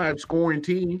top 5 scoring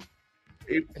team.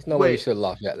 There's no way you should have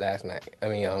lost that last night. I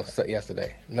mean,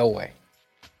 yesterday. No way.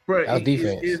 Bro, our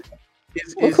defense.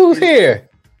 Who's here?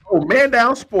 Oh, Man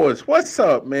Down Sports. What's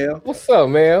up, man? What's up,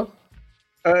 man?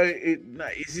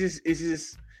 It's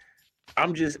just.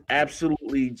 I'm just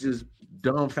absolutely just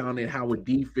dumbfounded how a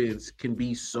defense can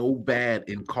be so bad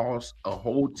and cause a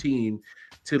whole team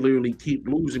to literally keep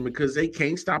losing because they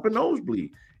can't stop a nosebleed.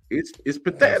 It's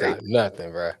pathetic. Can't stop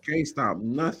nothing, bro. Can't stop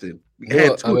nothing.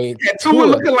 Tua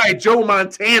looking like Joe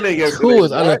Montana yesterday. Tua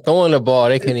was throwing the ball.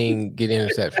 They couldn't even get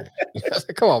interception.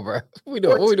 Come on, bro. What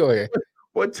we doing here?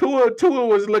 Well, Tua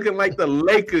was looking like the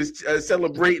Lakers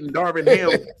celebrating Darvin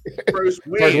Ham's first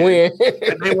win.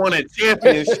 And they won a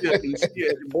championship and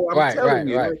shit. Boy, I'm telling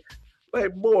you.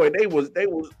 Like, boy, they was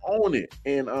on it.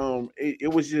 And it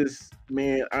was just,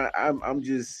 man, I'm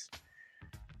just,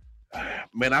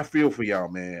 man, I feel for y'all,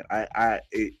 man.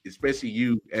 Especially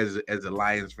you as a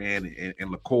Lions fan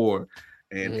and LaCour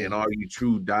and all you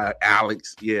true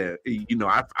Alex. Yeah, you know,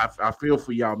 I feel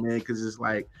for y'all, man, because it's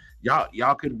like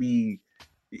y'all could be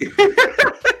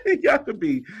y'all could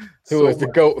be who is the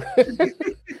GOAT.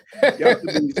 Y'all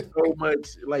could be so much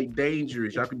like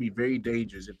dangerous. Y'all could be very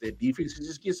dangerous if their defense can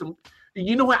just get some.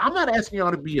 You know what? I'm not asking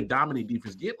y'all to be a dominant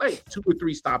defense. Get like 2 or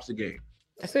 3 stops a game.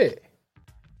 That's it.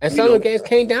 And some of the games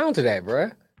came down to that,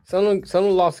 bro. Some of the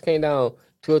losses came down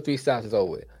 2 or 3 stops is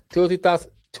over with. 2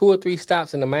 or 3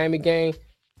 stops in the Miami game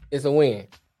is a win.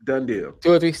 Done deal.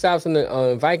 2 or 3 stops in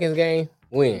the Vikings game,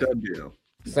 win. Done deal.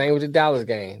 Same with the Dallas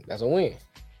game. That's a win.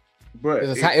 But it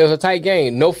was a tight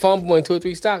game. No fumble and 2 or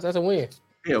 3 stops. That's a win.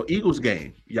 Hell, Eagles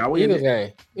game. Y'all win. Eagles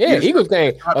game. Yeah, Eagles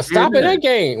game. A stop in that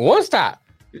game. 1 stop.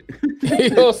 You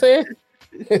know what I'm saying?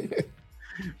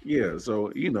 Yeah,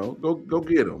 so you know, go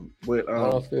get them. But I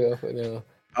don't feel for them.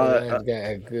 Got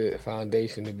a good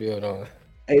foundation to build on.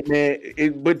 Hey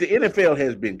man, but the NFL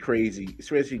has been crazy,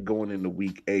 especially going into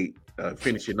Week 8,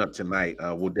 finishing up tonight.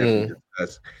 We'll definitely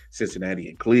discuss Cincinnati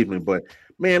and Cleveland. But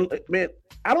man,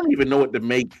 I don't even know what to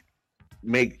make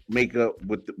up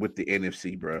with the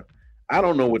NFC, bro. I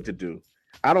don't know what to do.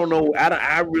 I don't know.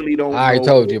 I really don't. I already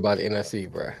told you about the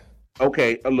NFC, bro.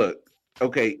 Okay, look.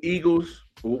 Okay, Eagles.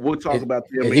 We'll talk about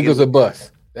them. The Eagles are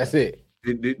bust. That's it.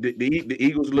 The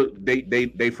Eagles look.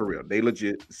 They for real. They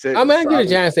legit. I give the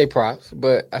Giants their props,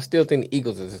 but I still think the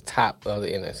Eagles is the top of the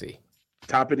NFC.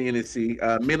 Top of the NFC.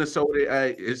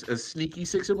 Minnesota is a sneaky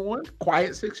 6-1,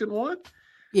 quiet 6-1.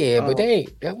 Yeah, but they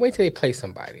ain't. Wait till they play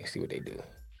somebody and see what they do.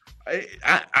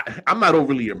 I'm not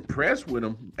overly impressed with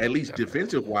him, at least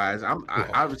defensive wise.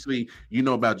 Obviously, you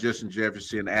know about Justin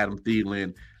Jefferson, Adam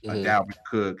Thielen, Dalvin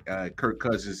Cook, Kirk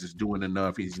Cousins is doing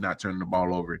enough. He's not turning the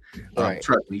ball over. Right.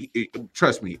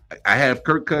 Trust me. I have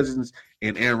Kirk Cousins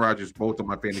and Aaron Rodgers both on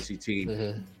my fantasy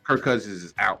team. Kirk Cousins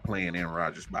is outplaying Aaron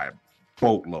Rodgers by a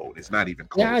boatload. It's not even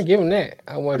close. Yeah, I give him that.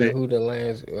 I wonder who the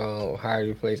Lions hired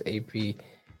to replace AP.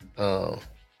 I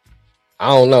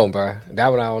don't know, bro. That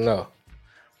one I don't know.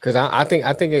 Because I don't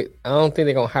think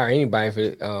they're gonna hire anybody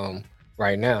for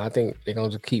right now. I think they're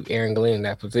gonna just keep Aaron Glenn in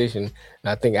that position.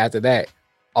 And I think after that,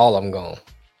 all of them gone.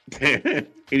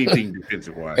 Anything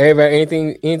defensive wise.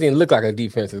 Everybody, anything look like a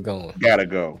defense is gone. Gotta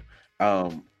go.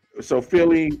 So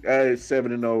Philly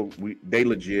 7-0. They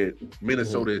legit.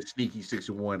 Minnesota is sneaky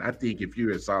 6-1. I think if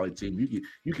you're a solid team,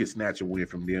 you can snatch a win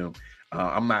from them.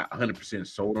 I'm not 100%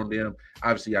 sold on them.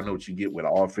 Obviously, I know what you get with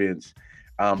offense.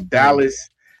 Dallas.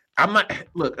 I'm not.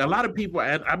 Look, a lot of people.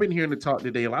 I've been hearing the talk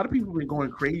today. A lot of people have been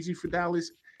going crazy for Dallas,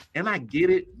 and I get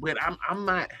it, but I'm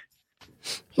not.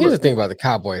 Here's the thing about the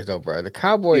Cowboys, though, bro. The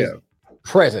Cowboys,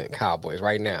 present Cowboys,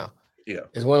 right now,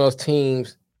 is one of those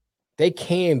teams. They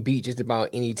can beat just about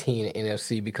any team in the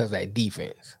NFC because of that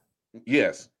defense.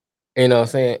 Yes, you know what I'm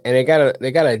saying, and they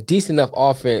got a decent enough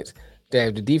offense that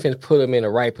if the defense put them in the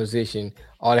right position,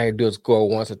 all they have to do is score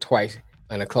once or twice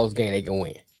in a close game, they can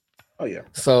win. Oh yeah.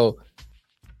 So.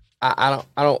 I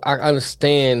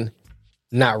understand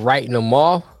not writing them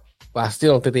off, but I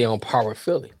still don't think they're on par with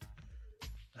Philly.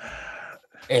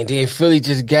 And then Philly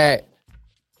just got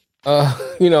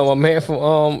a man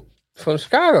from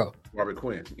Chicago. Robert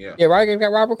Quinn, yeah. Yeah, right,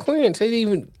 got Robert Quinn. So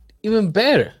he's even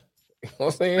better. You know what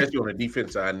I'm saying? Especially on the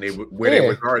defense side, they were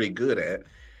already good at.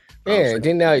 Yeah,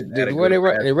 then now where they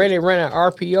run an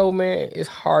RPO, man, it's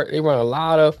hard. They run a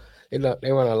lot of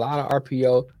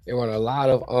RPO. They run a lot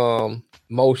of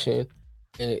motion,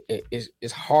 and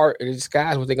it's hard. These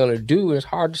guys, what they're gonna do, and it's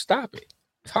hard to stop it.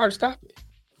 It's hard to stop it.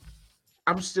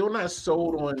 I'm still not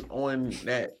sold on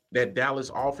that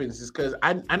Dallas offense, is because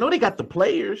I know they got the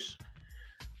players,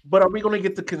 but are we going to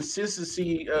get the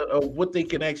consistency of what they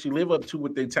can actually live up to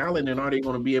with their talent, and are they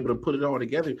going to be able to put it all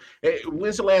together?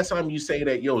 When's the last time you say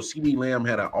that CeeDee Lamb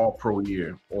had an All-Pro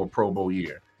year or Pro Bowl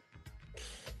year?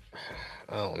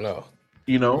 I don't know.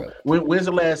 You know, when's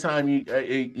the last time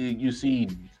you see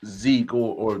Zeke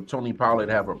or Tony Pollard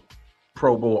have a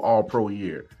Pro Bowl All-Pro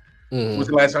year? When's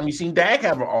the last time you seen Dak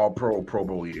have an All-Pro Pro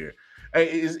Bowl year?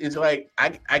 It's like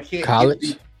I can't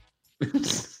college.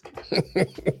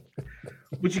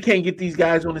 But you can't get these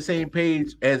guys on the same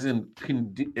page as a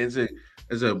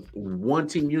one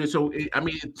team unit. So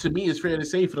to me, it's fair to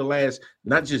say for the last,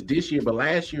 not just this year but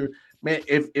last year. Man,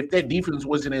 if that defense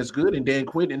wasn't as good and Dan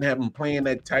Quinn didn't have them playing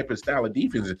that type of style of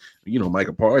defense,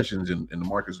 Micah Parsons and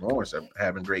Marcus Lawrence are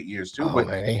having great years too. But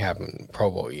man, they having Pro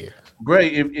Bowl year.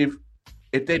 Great.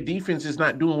 If that defense is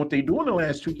not doing what they do in the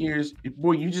last 2 years,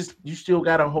 boy, you still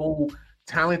got a whole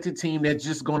talented team that's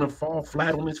just going to fall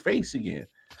flat on its face again.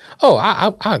 Oh,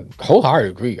 I wholeheartedly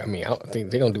agree. I mean, I don't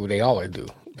think they're going to do what they always do.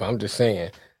 But I'm just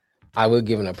saying, I will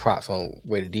give them a props on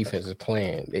where the defense is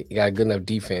playing. They got a good enough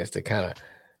defense to kind of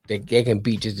they can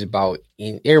beat just about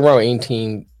any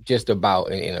team just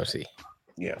about in the NFC.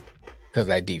 Yeah, because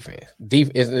that defense.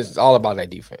 It's all about that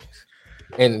defense.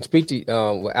 And speak to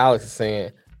what Alex is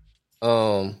saying.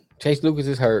 Chase Lucas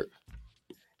is hurt,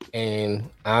 and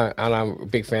I'm not a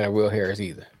big fan of Will Harris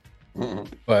either.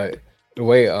 Mm-hmm. But the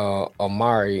way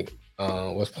Amari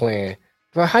was playing,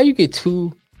 bro, how you get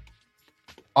 2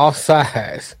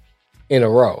 offsides in a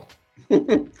row?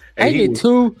 How you get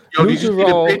 2 neutral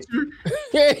wrong?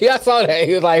 Yeah, I saw that.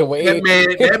 He was like, wait.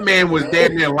 That man was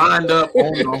damn near lined up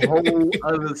on the whole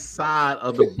other side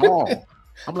of the ball.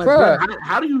 I'm like, bro,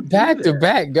 how do you do back to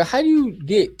back? How do you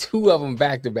get 2 of them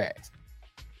back to back?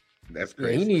 That's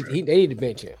crazy. Yeah, they need to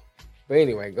bench him. But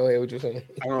anyway, go ahead. What you're saying?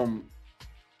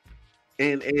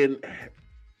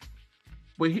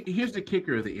 But here's the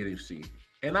kicker of the NFC,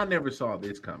 and I never saw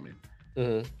this coming.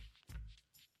 Mm-hmm.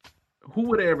 Who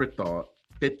would have ever thought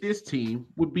that this team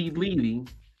would be leading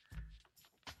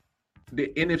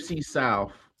the NFC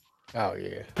South? Oh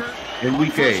yeah, in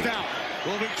Week 8.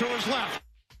 Moving to his left.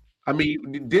 I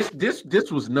mean, this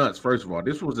was nuts. First of all,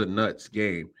 this was a nuts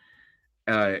game.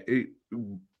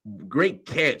 Great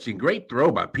catch and great throw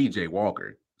by PJ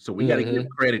Walker. So we got to give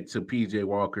credit to PJ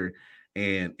Walker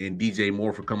and DJ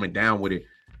Moore for coming down with it.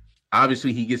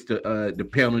 Obviously, he gets the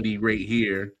penalty right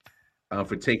here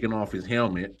for taking off his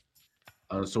helmet.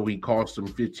 So he cost him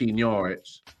 15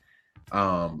 yards.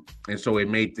 And so it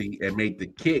made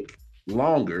the kick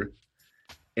longer.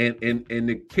 And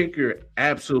the kicker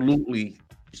absolutely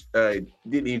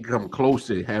didn't even come close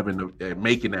to having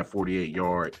making that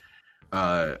 48-yard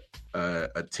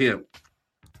attempt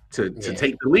to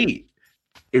take the lead.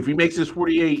 If he makes this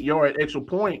 48-yard extra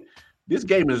point, this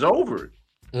game is over.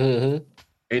 Mm-hmm.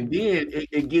 And then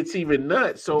it gets even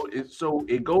nuts. So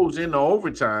it goes into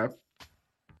overtime,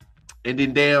 and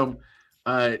then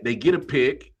they get a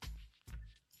pick,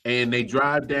 and they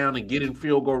drive down and get in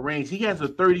field goal range. He has a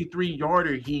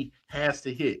 33-yarder he has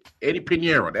to hit. Eddie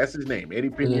Pinheiro, that's his name. Eddie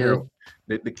Pinheiro,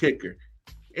 the kicker,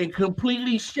 and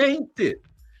completely shanked it.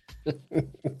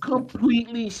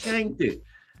 Completely shanked it.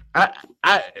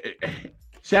 I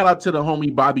shout out to the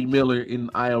homie Bobby Miller in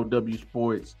ILW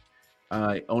Sports.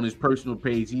 On his personal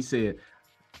page, he said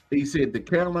the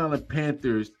Carolina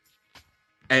Panthers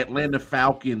Atlanta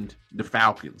Falcons the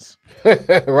Falcons.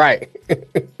 Right.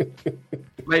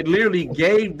 Like literally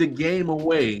gave the game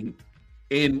away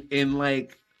in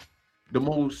like the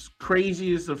most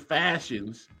craziest of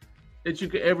fashions that you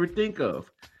could ever think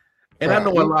of. And right. I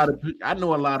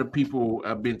know a lot of people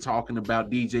have been talking about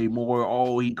DJ Moore.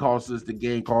 Oh, he cost us the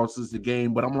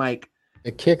game. But I'm like,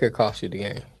 the kicker cost you the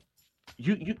game.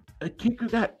 You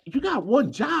got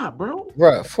one job, bro.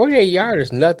 Bro, 48-yard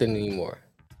is nothing anymore.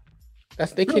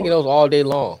 They kicking those all day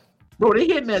long. Bro, they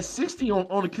hitting that 60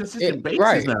 on a consistent basis.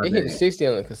 Right, nowadays. They hitting 60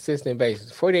 on a consistent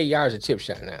basis. 48 yards a chip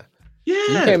shot now. Yeah,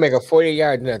 you can't make a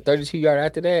 48-yard and a 32-yard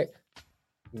after that.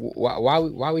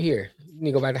 Why we here? You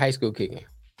need to go back to high school kicking.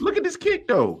 Look at this kick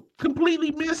though. Completely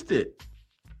missed it.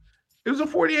 It was a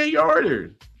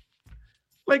 48-yarder.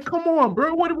 Like, come on,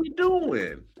 bro. What are we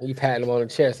doing? You patting him on the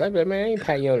chest. I bet, man, I ain't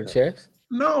patting you on the chest.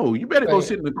 No, you better go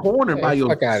sit in the corner by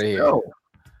yourself. Fuck out of here.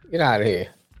 Get out of here.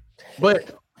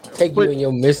 But you and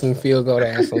your missing field goal to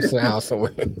ass some sound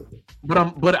somewhere.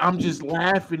 But I'm just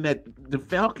laughing at the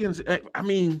Falcons. I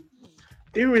mean,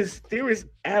 there is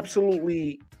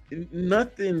absolutely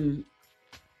nothing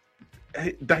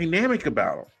dynamic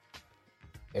about them.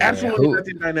 Yeah, absolutely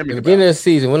nothing dynamic. At the beginning of the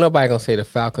season, when nobody gonna say the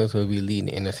Falcons will be leading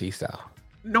the NFC South?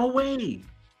 No way.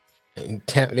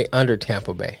 They under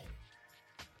Tampa Bay.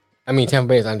 I mean, Tampa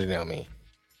Bay is under them. I mean,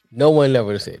 no one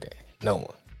ever said that. No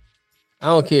one. I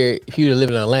don't care if you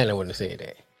live in Atlanta wouldn't have said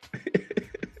that.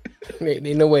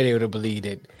 There's no way they would have believed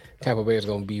that Tampa Bay is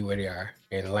going to be where they are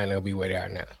and Atlanta will be where they are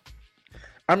now.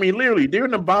 I mean, literally, they're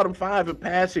in the bottom 5 of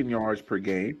passing yards per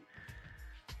game.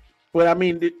 But I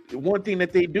mean, the one thing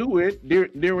that they do is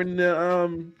they're in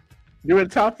the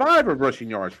top 5 of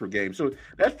rushing yards per game. So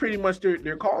that's pretty much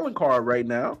their calling card right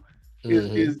now.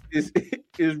 Is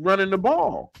running the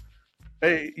ball.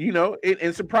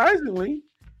 And surprisingly,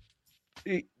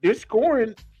 they're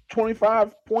scoring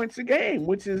 25 points a game,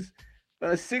 which is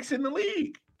 6 in the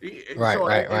league.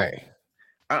 Right.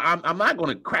 I'm not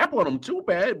going to crap on them too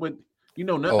bad, but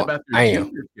nothing about their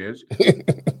team.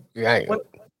 Right.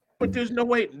 But there's no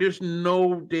way. There's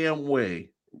no damn way.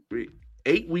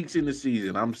 8 weeks in the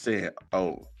season, I'm saying,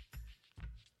 the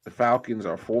Falcons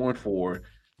are 4-4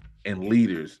 and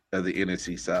leaders of the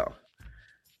NFC South.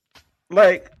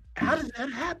 Like, how does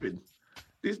that happen?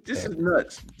 This is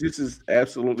nuts. This is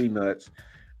absolutely nuts.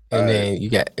 And then you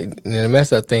got the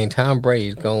mess up thing. Tom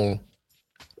Brady's going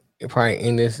probably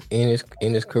in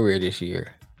his career this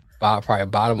year. Probably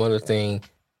bottom of the thing.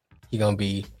 He's gonna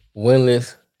be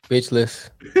winless, bitchless.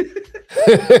 You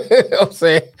know what I'm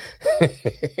saying?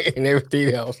 And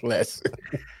everything else less.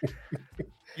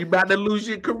 You about to lose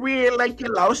your career like you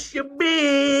lost your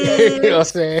bitch. You know what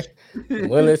I'm saying?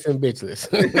 Winless and bitchless.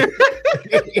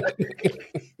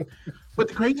 But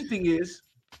the crazy thing is,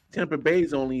 Tampa Bay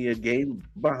is only a game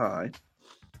behind.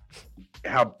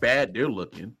 How bad they're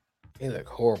looking. They look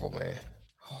horrible, man.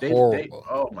 Horrible.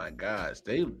 Oh my gosh,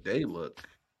 they look.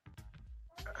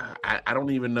 I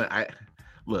don't even know.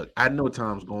 I know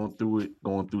Tom's going through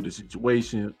the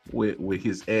situation with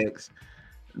his ex,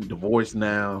 divorced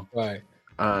now. Right.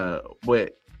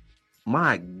 But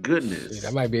my goodness,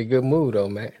 that might be a good move though,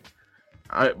 man.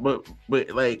 But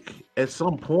like at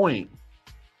some point,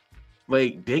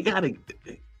 like they gotta.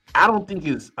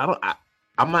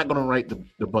 I'm not gonna write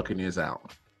the Buccaneers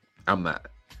out. I'm not.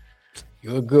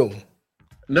 You're a good one.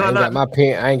 No, I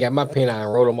ain't got my pen. I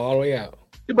wrote them all the way out.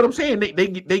 Yeah, but I'm saying they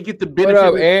get the benefit.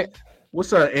 What up, Ant?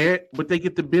 What's up, Ant? But they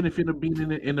get the benefit of being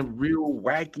in a real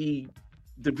wacky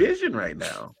division right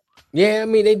now. Yeah, I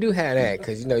mean they do have that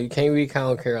because you can't really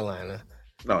count on Carolina.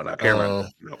 No, not Carolina.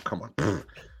 No, come on.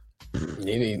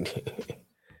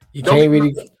 You can't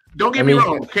really. Don't get me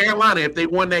wrong. Carolina, if they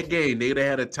won that game, they'd have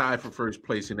had a tie for first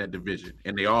place in that division,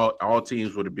 and they all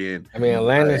teams would have been. I mean,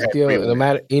 Atlanta's still, no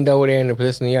matter even though they're in the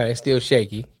position they are, they're still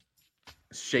shaky.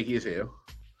 Shaky as hell.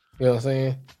 You know what I'm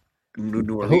saying?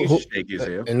 New Orleans is shaky as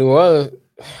hell. And New Orleans,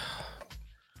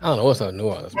 I don't know what's up in New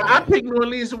Orleans. I picked New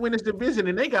Orleans to win this division,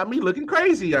 and they got me looking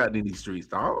crazy out in these streets,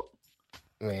 dog.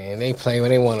 Man, they play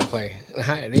when they want to play.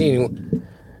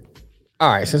 All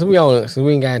right, since we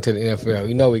ain't got into the NFL,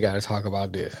 you know we got to talk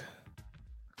about this.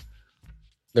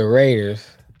 The Raiders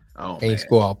ain't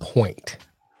score a point.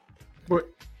 But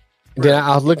then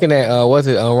I was looking at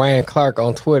Ryan Clark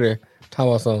on Twitter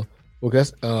talking about some.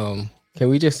 Because can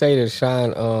we just say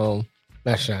that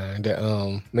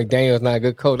McDaniel's not a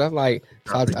good coach? I'm like,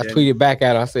 so I tweeted back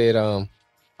at him.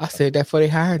 I said that before they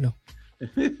hired him.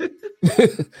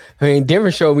 I mean,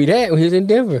 Denver showed me that when he was in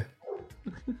Denver.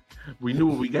 We knew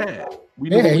what we got.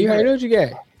 You already know what you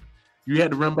got. You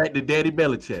had to run back to Daddy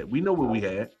Belichick. We know what we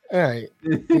had. All right.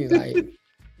 He's like,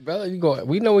 brother,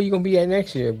 we know where you're gonna be at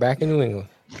next year, back in New England.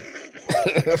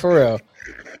 For real.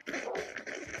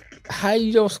 How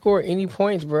you don't score any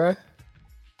points, bruh?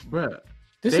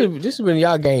 This has been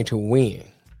y'all game to win.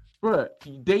 Bruh,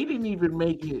 they didn't even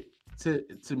make it to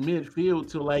midfield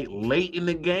till like late in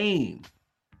the game.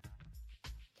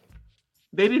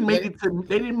 They didn't make it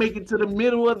to the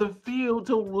middle of the field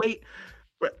till late.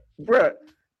 Bruh,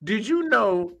 did you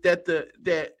know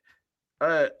that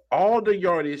all the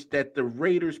yardage that the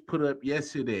Raiders put up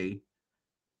yesterday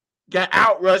got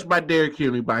outrushed by Derrick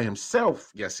Henry by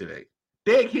himself yesterday?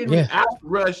 Derrick Henry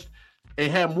outrushed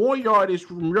and had more yardage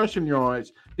from rushing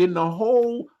yards than the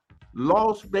whole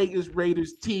Las Vegas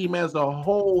Raiders team as a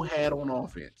whole had on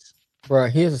offense. Bro,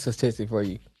 here's a statistic for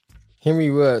you. Henry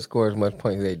Ruggs scored as much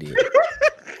points as they did.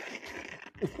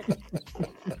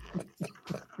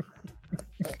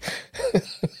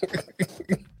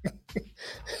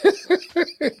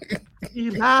 He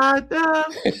lied down.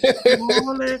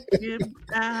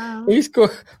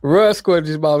 Ruggs scored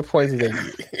just about the points as they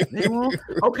did.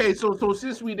 Okay, so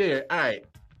since we there, all right,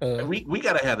 we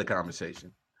gotta have the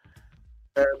conversation.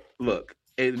 Look,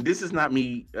 and this is not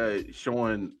me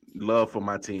showing love for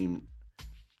my team,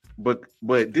 but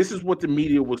this is what the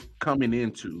media was coming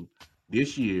into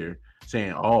this year,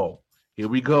 saying, "Oh, here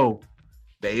we go.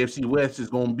 The AFC West is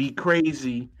gonna be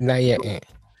crazy." Not yet.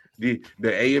 The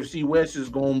AFC West is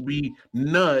gonna be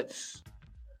nuts.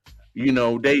 You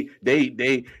know,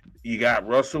 you got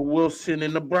Russell Wilson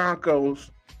and the Broncos.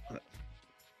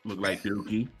 Look like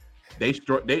Dookie.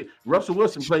 Russell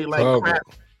Wilson played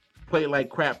like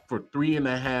crap for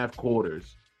 3.5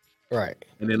 quarters. Right.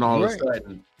 And then all of a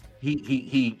sudden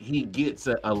he gets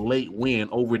a late win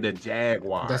over the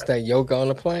Jaguars. That's that yoga on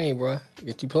the plane, bro.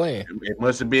 Get you playing. It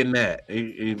must have been that.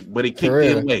 But it kicked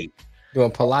in late. Doing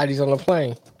Pilates on the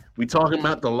plane. We talking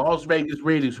about the Las Vegas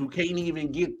Raiders who can't even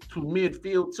get to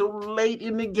midfield till late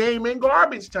in the game in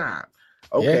garbage time.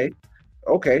 Okay.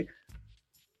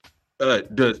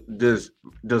 Does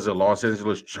the Los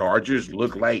Angeles Chargers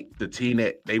look like the team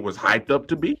that they was hyped up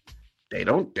to be? They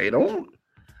don't.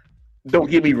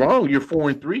 Don't get me wrong. You're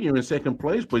 4-3. You're in second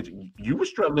place, but you were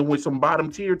struggling with some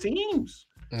bottom tier teams.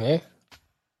 Yeah.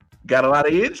 Got a lot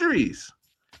of injuries,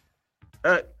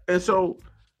 and so.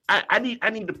 I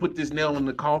need to put this nail in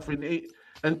the coffin.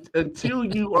 Until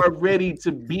you are ready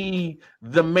to be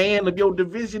the man of your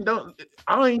division.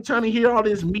 I ain't trying to hear all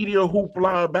this media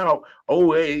hoopla about,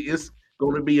 hey, it's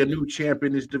going to be a new champ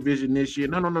in this division this year.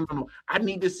 No. I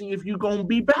need to see if you're going to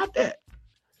be about that.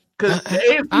 Because the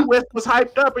AFC West was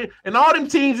hyped up, and all them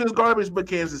teams is garbage but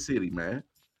Kansas City, man.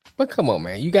 But come on,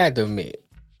 man. You got to admit,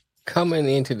 coming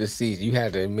into the season, you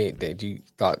had to admit that you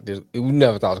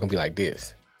never thought it was going to be like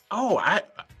this.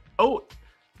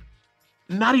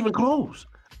 Not even close.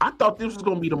 I thought this was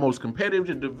going to be the most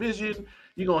competitive division.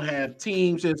 You're going to have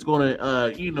teams that's going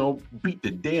to, beat the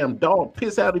damn dog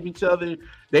piss out of each other.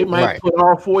 They might put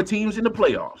all 4 teams in the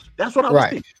playoffs. That's what I was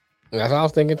thinking. That's what I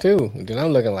was thinking too. Then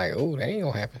I'm looking like, that ain't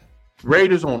going to happen.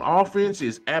 Raiders on offense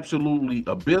is absolutely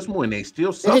abysmal, and they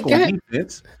still suck on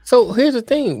defense. So here's the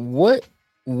thing.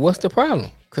 What's the problem?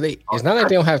 Because it's not like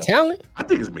they don't have talent. I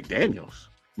think it's McDaniels.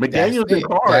 McDaniels and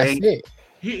Carr. That's it.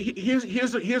 Here's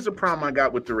the problem I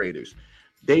got with the Raiders.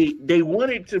 They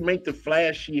wanted to make the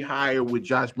flashy hire with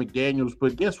Josh McDaniels,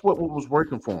 but guess what was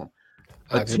working for them?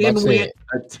 A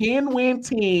 10-win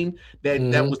team that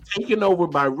was taken over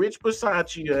by Rich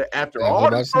Bisaccia after all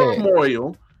the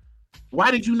turmoil. Why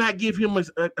did you not give him a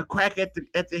crack at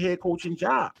the head coaching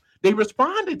job? They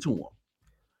responded to him.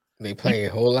 They play a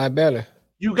whole lot better.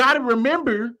 You got to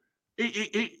remember,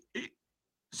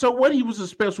 so what? He was a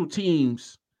special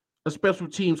teams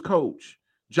coach.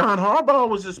 John Harbaugh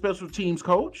was a special teams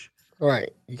coach.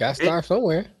 Right. You got to start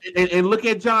somewhere. And look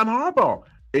at John Harbaugh.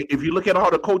 If you look at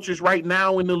all the coaches right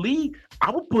now in the league,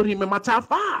 I would put him in my top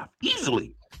 5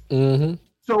 easily. Mm-hmm.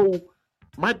 So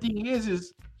my thing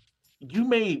is you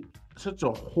made such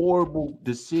a horrible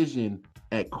decision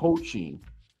at coaching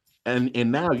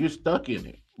and now you're stuck in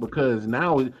it because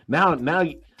now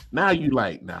you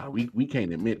like, nah, we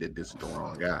can't admit that this is the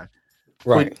wrong guy.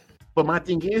 Right. But my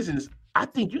thing is I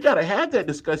think you got to have that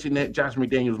discussion that Josh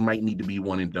McDaniels might need to be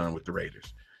one and done with the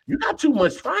Raiders. You got too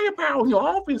much firepower in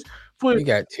your offense for you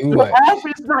got too much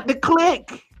offense not to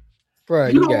click. Bro,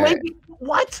 you don't make it,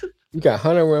 what? You got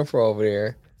Hunter Renfrow over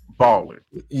there. Baller.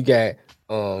 You got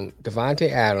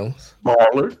Devontae Adams.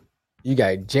 Baller. You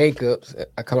got Jacobs.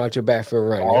 I come out your backfield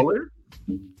running. Baller.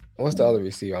 What's the other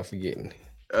receiver I'm forgetting?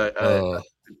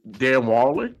 Dan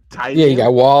Waller. Tight yeah, you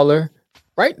got Waller.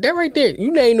 Right there, right there.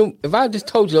 You name them. If I just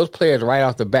told you those players right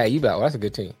off the bat, you'd be like, oh, that's a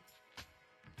good team.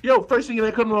 Yo, first thing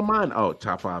that comes to my mind,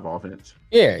 top 5 offense.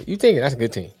 Yeah, you thinking that's a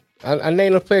good team. I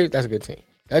name those players, that's a good team.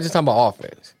 That's just talking about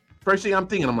offense. First thing I'm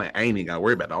thinking, I'm like, I ain't even got to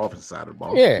worry about the offense side of the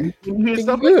ball. Yeah. You hear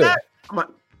stuff like that?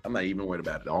 I'm not even worried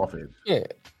about the offense. Yeah.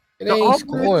 It ain't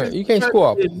scoring. You can't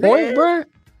score a point, bro.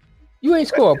 You ain't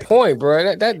score a point,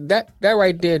 bro. That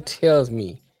right there tells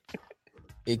me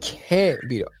it can't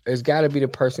be. It's got to be the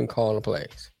person calling the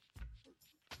plays.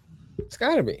 It's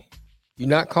got to be. You're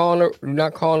not calling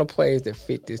the plays that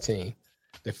fit this team,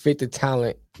 that fit the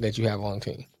talent that you have on the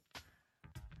team.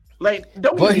 Like,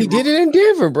 but he did it in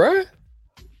Denver, bro.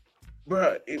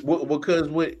 Bro, because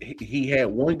he had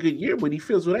one good year, but he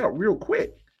fizzled out real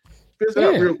quick.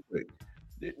 The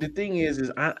thing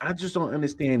is I just don't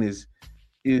understand is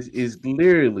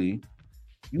literally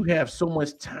you have so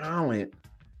much talent,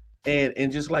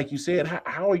 and just like you said,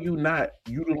 how are you not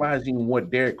utilizing what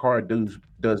Derek Carr does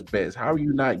best? How are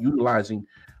you not utilizing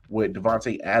what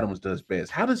Devontae Adams does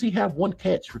best? How does he have one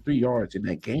catch for 3 yards in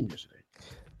that game yesterday?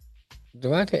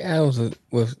 Devontae Adams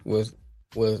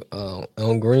was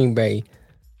on Green Bay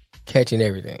catching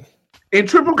everything in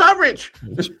triple coverage.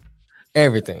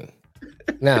 Everything.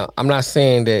 Now, I'm not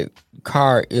saying that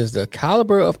Carr is the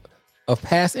caliber of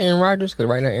past Aaron Rodgers, because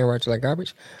right now Aaron Rodgers is like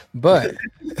garbage. But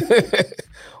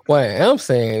what I am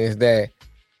saying is that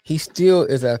he still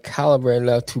is a caliber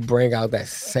enough to bring out that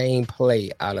same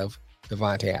play out of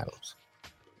Devontae Adams.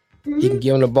 Mm-hmm. He can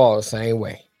give him the ball the same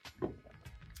way.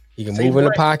 He can move in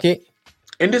the pocket.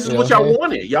 And this is what y'all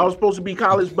wanted. Y'all was supposed to be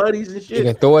college buddies and shit. You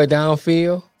can throw it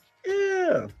downfield.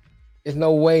 Yeah. There's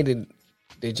no way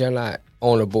that you're not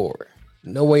on the board.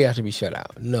 No way you have to be shut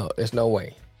out. No, there's no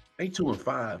way. They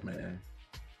 2-5, man.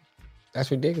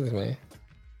 That's ridiculous, man.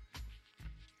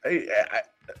 Hey,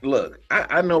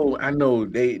 I know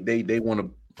they want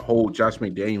to hold Josh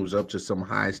McDaniels up to some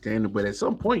high standard, but at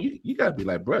some point you gotta be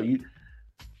like, bro, we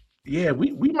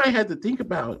might have to think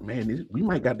about, man, we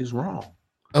might got this wrong.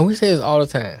 And we say this all the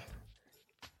time.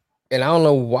 And I don't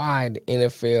know why the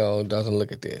NFL doesn't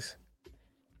look at this.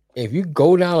 If you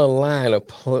go down a line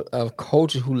of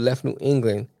coaches who left New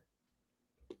England,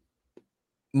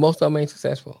 most of them ain't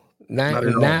successful.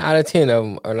 9 out of 10 of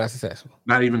them are not successful.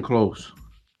 Not even close.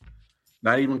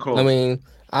 Not even close. I mean,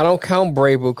 I don't count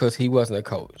Brable because he wasn't a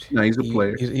coach. No, he's a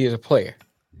player. He is a player.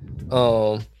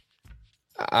 I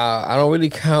don't really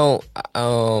count.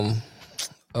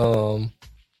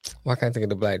 Why can't I think of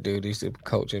the black dude who used to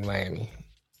coach in Miami?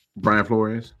 Brian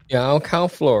Flores. Yeah, I don't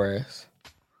count Flores.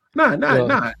 Nah.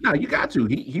 You got to.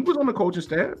 He was on the coaching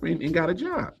staff and got a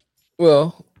job.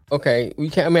 Well, okay.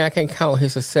 I can't count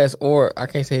his success, or I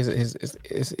can't say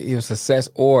his success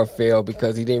or fail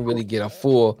because he didn't really get a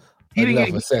full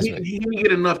assessment. He didn't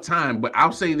get enough time. But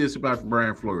I'll say this about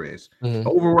Brian Flores: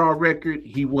 overall record,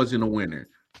 he wasn't a winner.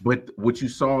 But what you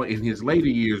saw in his later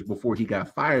years before he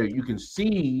got fired, you can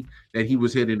see that he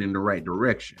was headed in the right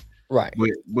direction. Right.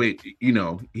 But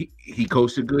he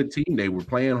coached a good team. They were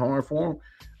playing hard for him.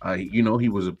 He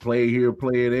was a player here,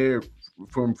 player there,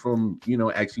 from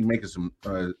actually making some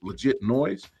legit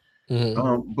noise.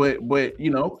 Mm-hmm. But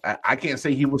I can't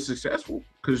say he was successful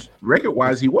because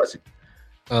record-wise he wasn't.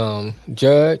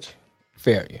 Judge,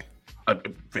 failure.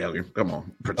 Failure. Come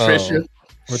on, Patricia,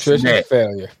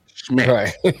 failure. Schmet.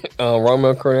 Right.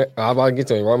 Roman Cornell. How about I get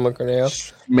to it? Roman Cornell.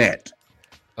 Schmet.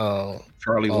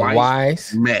 Charlie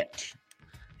Weiss. Schmet.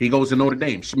 He goes to Notre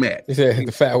Dame. Schmet. He said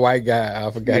the fat white guy. I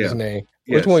forgot his name.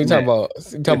 Which one you talking about?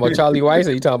 You talking about Charlie Weiss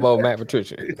or you talking about Matt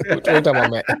Patricia? Which one you talking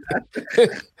about, Matt?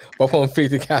 Both of them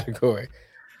fit the category.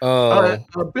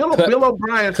 Bill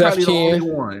O'Brien probably the only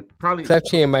one. Probably Clef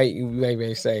Chin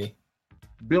might say.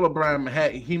 Bill O'Brien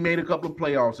he made a couple of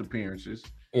playoffs appearances.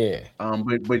 Yeah.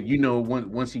 But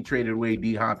once he traded away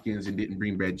D Hopkins and didn't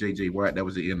bring back JJ Watt, that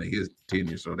was the end of his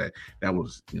tenure. So that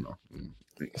was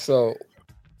So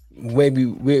maybe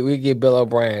we give Bill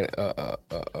O'Brien a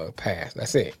pass.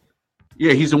 That's it.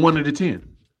 Yeah, he's the 1 of the 10.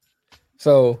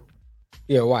 So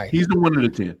yeah, why? He's the 1 of the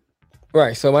 10.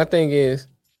 Right. So my thing is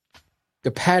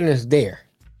the pattern is there.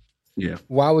 Yeah.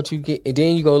 Why would you get? And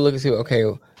then you go look and say, okay,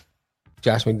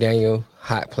 Josh McDaniel,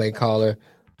 hot play caller.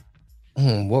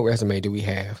 What resume do we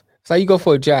have? It's like you go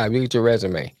for a job, you get your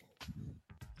resume.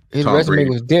 His Tom resume Brady,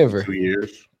 was Denver. 2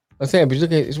 years. I'm saying, but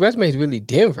look at his resume is really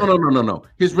Denver. No.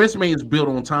 His resume is built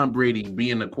on Tom Brady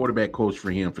being the quarterback coach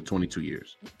for him for 22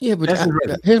 years. Yeah, but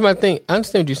here's my thing. I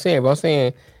understand what you're saying, but I'm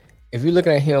saying if you're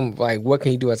looking at him like what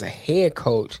can he do as a head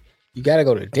coach, you got to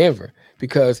go to Denver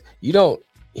because you don't.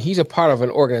 He's a part of an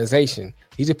organization.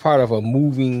 He's a part of a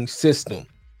moving system.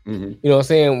 Mm-hmm. You know what I'm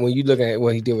saying? When you look at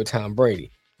what he did with Tom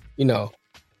Brady, you know,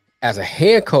 as a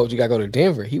head coach, you got to go to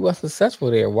Denver. He was successful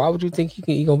there. Why would you think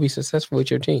he gonna be successful with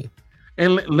your team?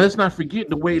 And let's not forget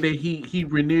the way that he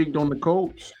reneged on the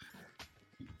coach.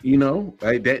 You know,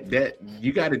 like that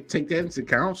you got to take that into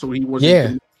account. So he wasn't.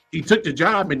 Yeah. He took the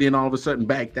job and then all of a sudden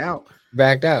backed out.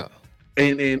 Backed out.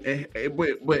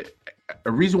 But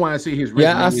a reason why I say his resume.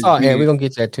 Yeah, I saw it. We're gonna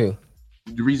get that too.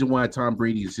 The reason why Tom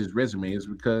Brady is his resume is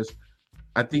because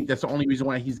I think that's the only reason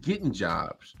why he's getting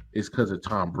jobs is because of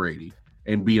Tom Brady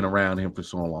and being around him for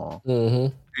so long.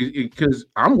 Because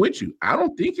I'm with you. I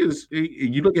don't think you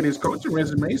look at his coaching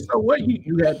resume. So what?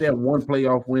 You had that one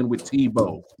playoff win with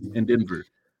Tebow in Denver.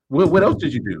 What else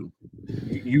did you do?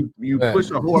 You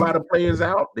pushed a whole lot of players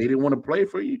out. They didn't want to play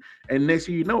for you, and next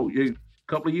thing you know, a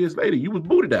couple of years later, you was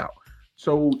booted out.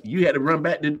 So you had to run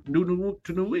back to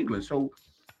New England. So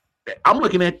I'm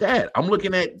looking at that. I'm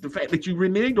looking at the fact that you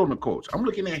reneged on the coach. I'm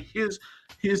looking at his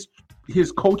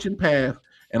coaching path,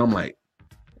 and I'm like,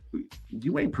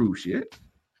 you ain't proved shit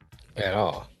at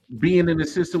all. Being in the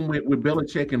system with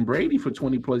Belichick and Brady for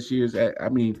 20 plus years, I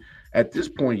mean, at this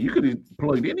point, you could have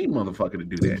plugged any motherfucker to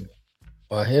do that.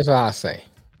 Well, here's what I say.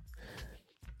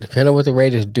 Depending on what the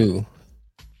Raiders do,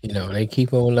 you know, they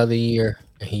keep him another year,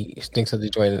 and he stinks of the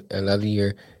joint another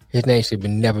year. His name should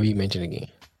never be mentioned again.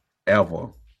 Ever.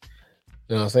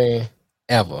 You know what I'm saying?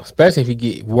 Ever. Especially if he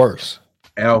get worse.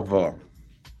 Ever.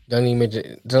 Don't even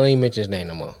mention his name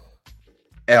no more.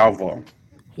 Ever.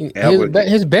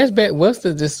 His best bet was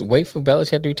to just wait for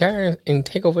Belichick to retire and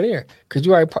take over there. Because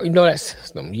you already know that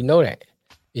system. You know that.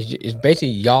 It's basically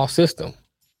y'all system.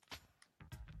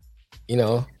 You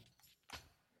know?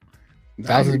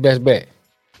 That was his best bet.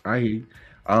 I hear you.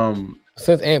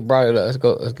 Since Ant brought it up,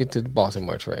 let's get to the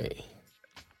Baltimore trade.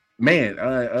 Man,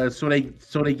 so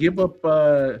they give up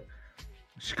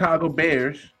Chicago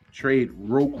Bears, trade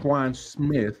Roquan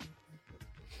Smith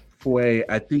for a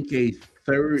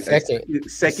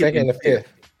second and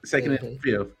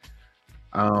fifth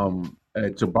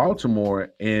to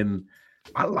Baltimore, and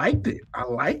I liked it. I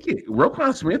like it.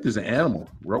 Roquan Smith is an animal.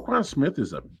 Roquan Smith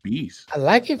is a beast. I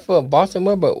like it for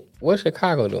Baltimore, but what's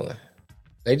Chicago doing?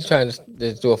 They just trying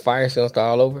to do a fire sale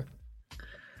start all over?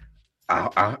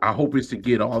 I hope it's to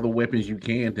get all the weapons you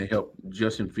can to help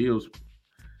Justin Fields.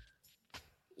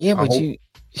 Yeah, but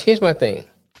here's my thing.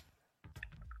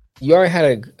 You already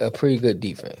had a pretty good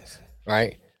defense,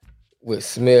 right? With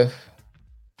Smith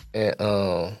and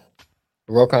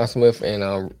Roquan Smith and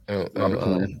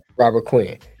Robert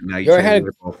Quinn. Now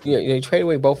you trade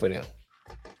away both of them.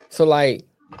 So, like,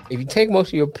 if you take most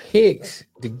of your picks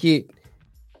to get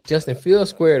Justin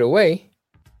Fields squared away,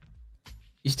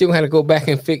 you still have to go back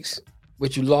and fix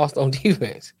what you lost on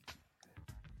defense.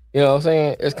 You know what I'm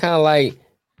saying? It's kind of like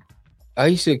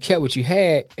you should have kept what you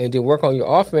had and then work on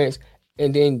your offense,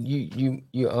 and then you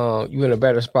in a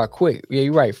better spot quick. Yeah,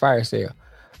 you're right. Fire sale.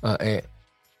 And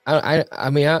I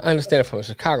mean I understand it from a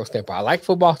Chicago standpoint. I like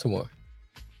for Baltimore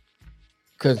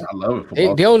because I love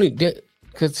it.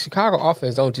 Because Chicago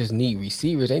offense don't just need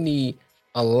receivers; they need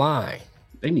a line.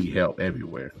 They need help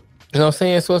everywhere. You know what I'm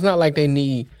saying? So it's not like they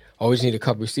need. We just need a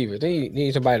couple receivers. They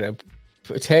need somebody to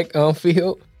protect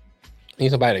field. Need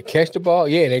somebody to catch the ball.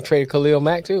 Yeah, they traded Khalil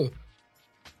Mack too.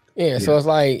 Yeah, so it's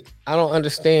like I don't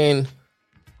understand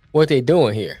what they're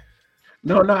doing here.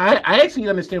 No, I actually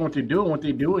understand what they're doing. What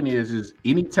they're doing is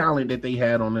any talent that they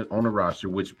had on the roster,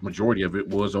 which majority of it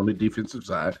was on the defensive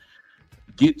side,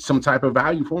 get some type of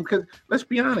value for them. Because let's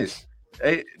be honest,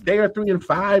 they are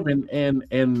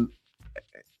 3-5,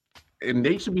 and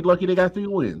they should be lucky they got 3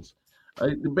 wins.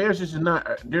 The Bears is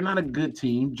they're not a good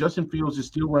team. Justin Fields is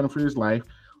still running for his life.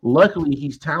 Luckily,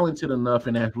 he's talented enough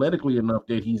and athletically enough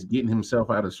that he's getting himself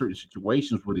out of certain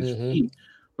situations with his feet,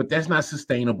 but that's not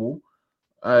sustainable.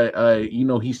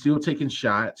 He's still taking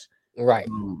shots. Right.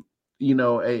 And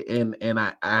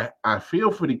I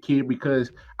feel for the kid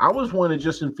because I was one of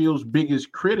Justin Fields'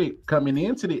 biggest critic coming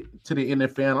into the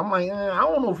NFL. I'm like, I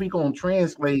don't know if he's going to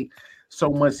translate so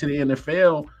much to the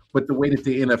NFL. But the way that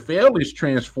the NFL is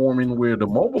transforming, where the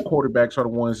mobile quarterbacks are the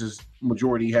ones that's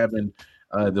majority having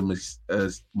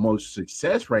the most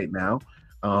success right now,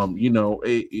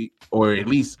 or at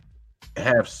least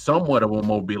have somewhat of a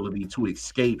mobility to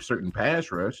escape certain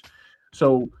pass rush.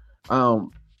 So I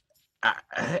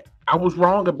was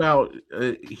wrong about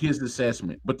his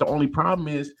assessment, but the only problem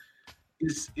is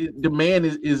the man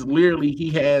is literally, he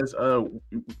has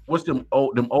what's them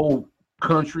old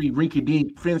country rinky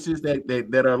dink fences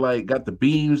that are like got the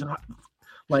beams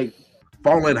like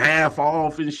falling half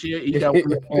off and shit. He got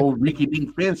old rinky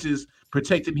dink fences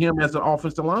protecting him as an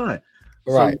offensive line.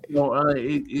 Right. So,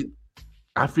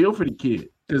 I feel for the kid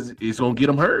because it's gonna get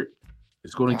him hurt.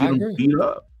 It's gonna get him beat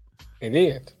up. It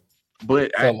is.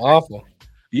 But something awful.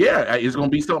 Yeah, it's gonna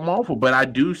be something awful. But I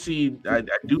do see.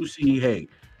 Hey,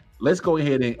 let's go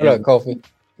ahead and. What up, Kofi?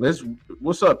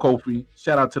 What's up, Kofi?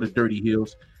 Shout out to the Dirty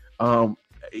Hills.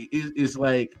 It's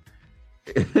like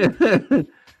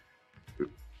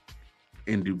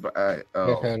in Dubai.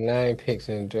 They have 9 picks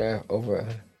in the draft over.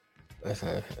 That's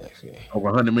actually over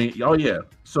 100 million. Oh yeah.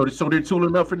 So they're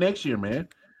tooling up for next year, man.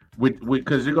 With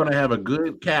because they're gonna have a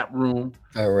good cap room.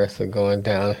 The rest are going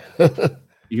down. They're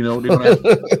gonna have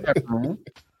a good cap room.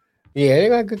 Yeah, they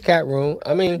got a good cap room.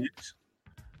 I mean,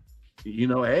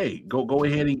 hey, go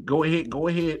ahead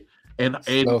and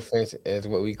no offense is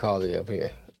what we call it up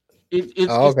here.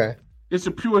 Okay. It's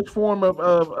a purest form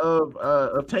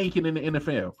of tanking in the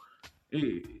NFL.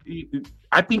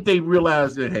 I think they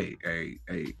realize that hey,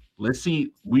 let's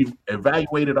see. We've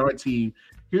evaluated our team.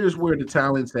 Here's where the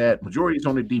talent's at. Majority is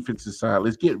on the defensive side.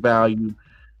 Let's get value,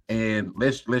 and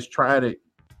let's try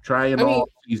all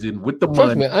season with the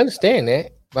money. I understand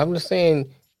that, but I'm just saying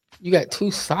you got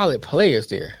 2 solid players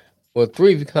there. Well,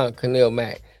 3 if you count Khalil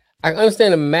Mack. I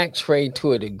understand the Mack trade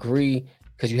to a degree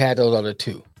because you had those other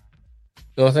 2. You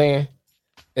know what I'm saying?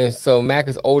 And so Mack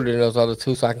is older than those other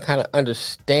 2, so I can kind of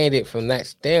understand it from that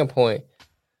standpoint.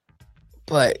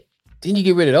 But then you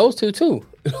get rid of those 2 too.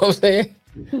 You know what I'm saying?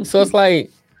 So it's like,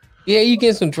 yeah, you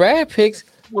get some draft picks.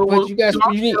 But you guys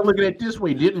need to look at it this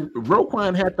way. Didn't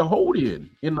Roquan had to hold in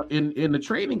the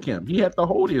training camp? He had to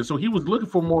hold in, so he was looking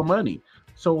for more money.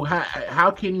 So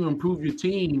how can you improve your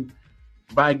team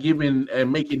by giving and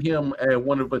making him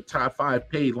one of the top 5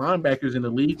 paid linebackers in the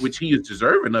league, which he is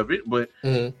deserving of it, but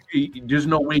there's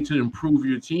no way to improve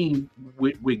your team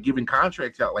with giving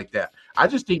contracts out like that. I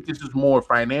just think this is more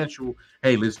financial.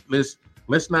 Hey, let's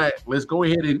go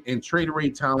ahead and trade away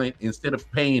talent instead of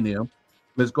paying them.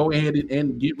 Let's go ahead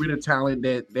and get rid of talent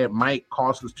that might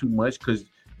cost us too much because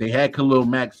they had Khalil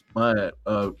Mack's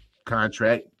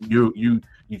contract. You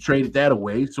traded that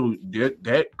away, so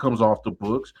that comes off the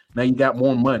books. Now you got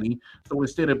more money. So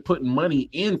instead of putting money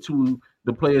into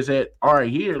the players that are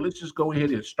here, let's just go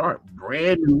ahead and start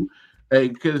brand new.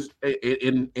 Because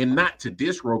and not to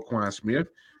diss Roquan Smith,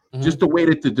 just the way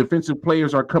that the defensive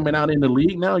players are coming out in the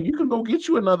league now, you can go get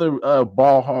you another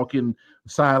ball hawking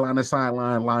sideline to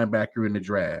sideline linebacker in the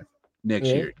draft next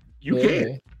year. You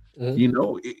can.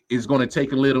 It's going to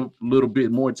take a little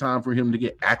bit more time for him to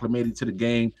get acclimated to the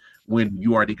game when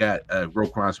you already got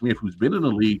Roquan Smith, who's been in the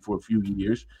league for a few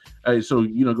years. So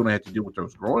you're going to have to deal with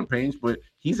those growing pains, but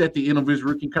he's at the end of his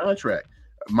rookie contract.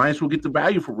 Might as well get the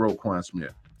value for Roquan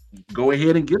Smith. Go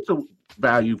ahead and get the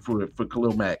value for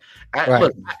Khalil Mack.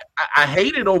 I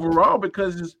hate it overall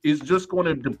because it's just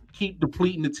going to keep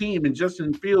depleting the team, and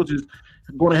Justin Fields is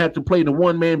going to have to play the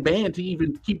one-man band to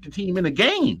even keep the team in the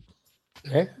game.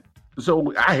 Yeah.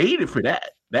 So I hate it for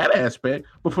that aspect.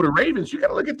 But for the Ravens, you got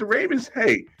to look at the Ravens.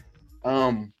 Hey,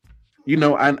 I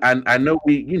know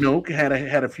we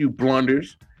had a few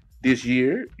blunders this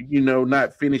year,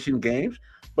 not finishing games,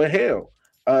 but hell,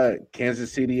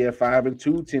 Kansas City at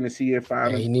 5-2, Tennessee at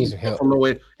 5-2, he needs some help. Buffalo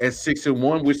at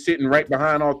 6-1. We're sitting right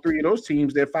behind all 3 of those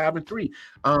teams. They're 5-3.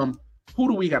 Who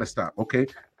do we got to stop? Okay,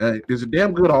 there's a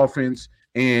damn good offense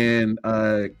in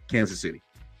Kansas City.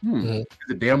 There's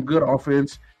a damn good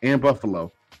offense in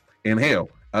Buffalo, and hell,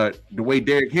 the way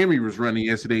Derrick Henry was running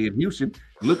yesterday in Houston,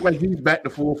 looked like he's back to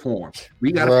full form.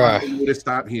 We got to find a way to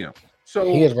stop him.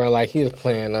 So he was running like he was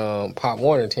playing Pop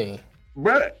Warner team.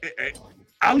 Bro,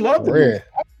 I love it.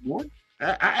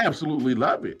 I absolutely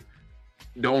love it.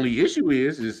 The only issue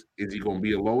is he going to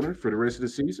be a loner for the rest of the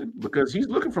season? Because he's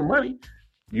looking for money.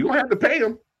 You don't have to pay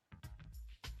him.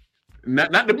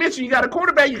 Not to mention you got a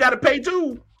quarterback you got to pay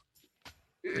too.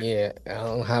 Yeah, I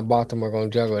don't know how Baltimore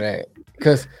going to juggle that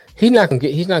because he's not gonna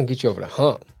get you over the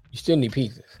hump. You still need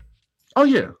pieces. Oh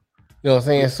yeah, you know what I'm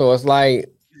saying. So it's like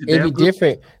it'd be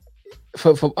different.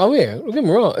 For don't get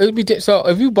me wrong. It'd be so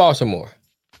if you Baltimore,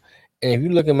 and if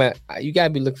you're looking at, you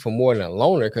gotta be looking for more than a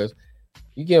loner because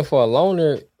you getting for a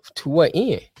loner to what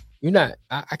end? You're not.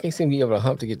 I can't see him be able to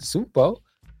hump to get the Super Bowl.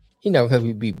 He never because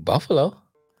we beat Buffalo.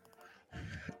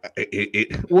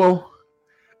 Well,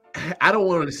 I don't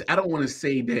want to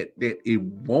say that it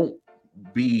won't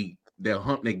be the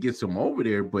hump that gets them over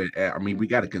there, but I mean, we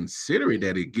got to consider it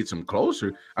that it gets them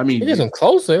closer. I mean, it gets them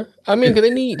closer. I mean, because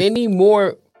they need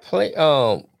more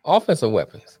offensive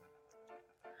weapons.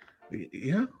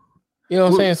 Yeah, you know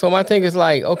what I'm saying. So my thing is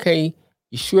like, okay,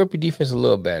 you shore up your defense a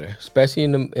little better, especially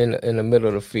in the middle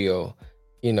of the field.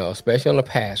 You know, especially on the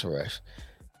pass rush,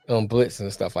 on blitz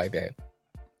and stuff like that.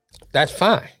 That's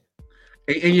fine,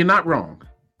 and you're not wrong.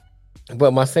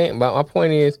 But my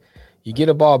point is, you get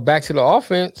a ball back to the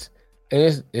offense,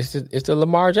 and it's the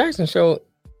Lamar Jackson show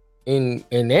in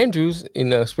Andrews,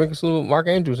 in sprinkle Mark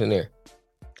Andrews in there.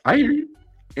 I hear you,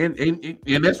 and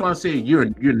that's why I'm saying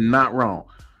you're not wrong.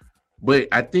 But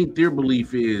I think their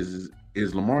belief is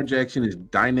Lamar Jackson is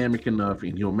dynamic enough,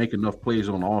 and he'll make enough plays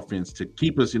on offense to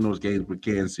keep us in those games with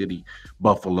Kansas City,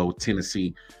 Buffalo,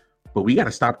 Tennessee. But we got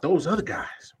to stop those other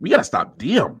guys. We got to stop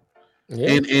them.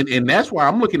 Yeah. And that's why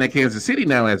I'm looking at Kansas City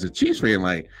now as a Chiefs fan.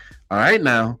 Like, all right,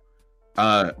 now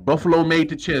Buffalo made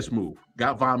the chess move,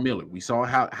 got Von Miller. We saw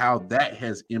how that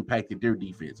has impacted their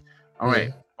defense. All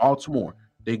right, Baltimore,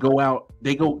 they go out,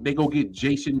 they go get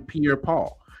Jason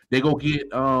Pierre-Paul. They go get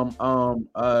Deshaun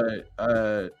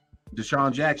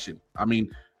Jackson. I mean,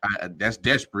 that's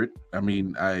desperate. I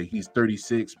mean, he's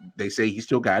 36. They say he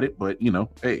still got it, but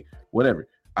hey, whatever.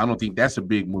 I don't think that's a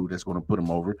big move that's going to put him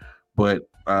over. But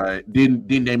didn't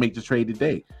they make the trade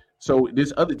today? So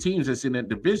there's other teams that's in that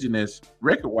division that's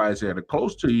record-wise that are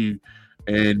close to you,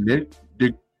 and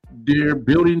they're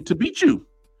building to beat you.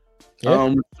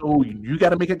 Yeah. So you got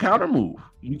to make a counter move.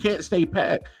 You can't stay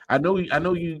pat. I know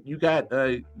you got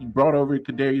you brought over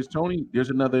Kadarius Toney. There's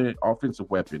another offensive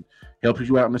weapon, helps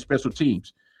you out in the special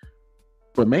teams.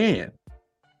 But man,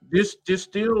 there's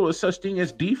still a such thing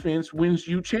as defense wins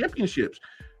you championships.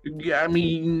 I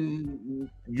mean,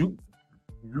 you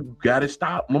got to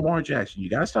stop Lamar Jackson. You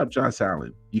got to stop Josh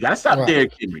Allen. You got to stop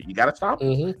Derrick Henry. You got to stop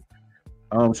him.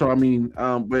 So I mean,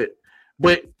 but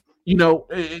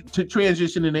to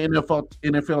transition in the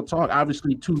NFL talk,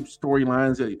 obviously two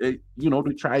storylines.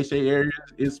 The tri-state area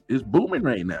is booming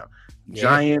right now.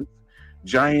 Yeah.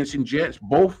 Giants and Jets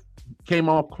both came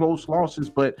off close losses,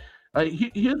 but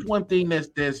here's one thing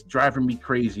that's driving me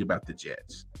crazy about the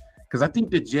Jets, because I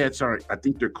think the Jets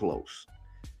they're close.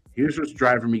 Here's what's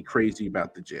driving me crazy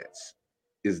about the Jets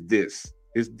is this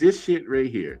shit right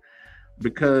here,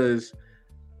 because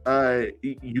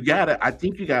you got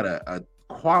a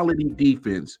quality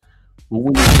defense.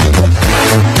 But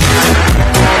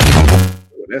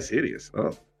that's hideous.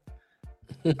 Oh.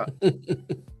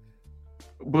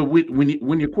 But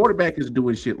when your quarterback is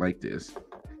doing shit like this,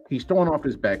 he's throwing off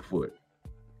his back foot.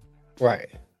 Right.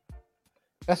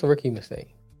 That's a rookie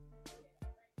mistake.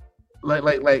 Like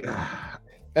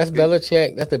that's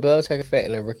Belichick. That's the Belichick effect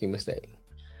and a rookie mistake.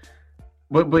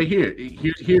 But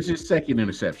here's his second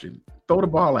interception. Throw the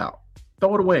ball out.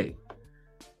 Throw it away.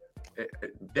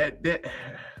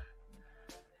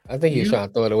 I think he was trying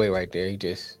to throw it away right there. He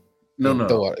just he should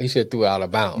have threw it out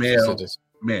of bounds.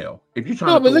 Mel, if you're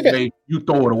trying to throw it away, you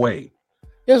throw it away.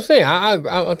 You know what I'm saying?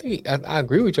 I think I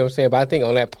agree with you. I'm saying, but I think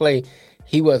on that play,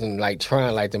 he wasn't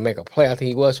trying to make a play. I think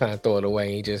he was trying to throw it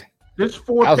away. He just that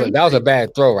was a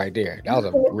bad throw right there. That was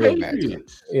a real bad throw.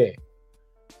 Yeah.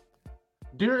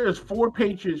 There is 4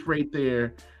 Patriots right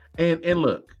there, and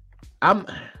look, I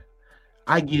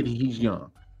get it, he's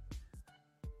young,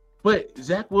 but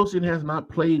Zach Wilson has not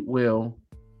played well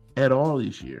at all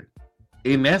this year,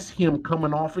 and that's him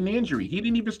coming off an injury. He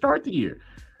didn't even start the year.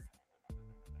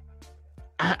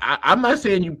 I'm not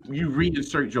saying you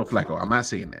reinsert Joe Flacco. I'm not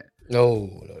saying that. No,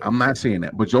 I'm not saying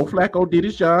that. But Joe Flacco did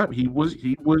his job. He was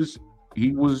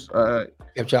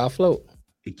kept y'all afloat.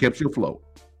 He kept you afloat.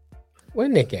 Where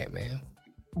Nick at, man?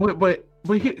 But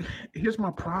here's my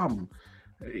problem.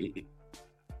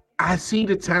 I see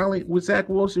the talent with Zach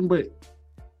Wilson, but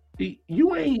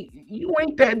you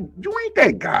ain't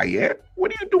that guy yet.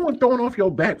 What are you doing throwing off your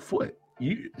back foot?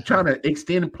 You trying to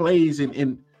extend plays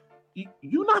and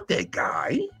you're not that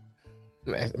guy.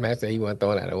 Matt said he wasn't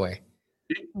throwing that away.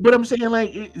 But I'm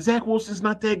saying Zach Wilson's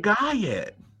not that guy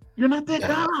yet. You're not that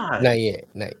guy. Not yet.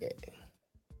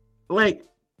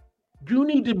 You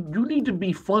need to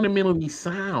be fundamentally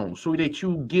sound so that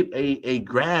you get a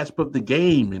grasp of the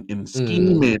game and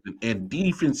scheming and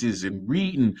defenses and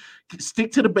reading.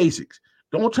 Stick to the basics.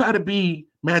 Don't try to be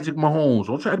Magic Mahomes.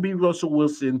 Don't try to be Russell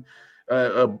Wilson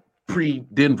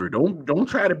pre-Denver. Don't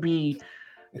try to be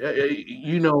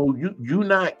you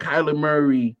not Kyler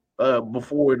Murray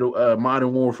before the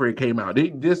Modern Warfare came out. You're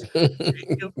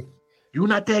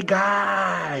not that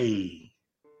guy.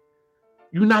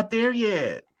 You're not there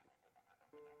yet.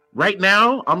 Right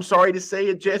now, I'm sorry to say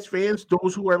it, Jets fans,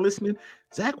 those who are listening,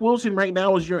 Zach Wilson right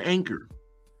now is your anchor.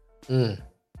 And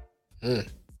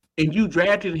you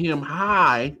drafted him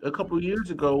high a couple of years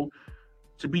ago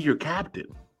to be your captain.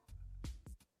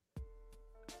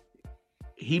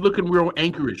 He looking real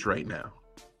anchorish right now.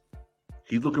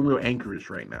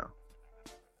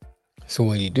 So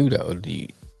what do you do though? Do you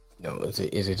know? Is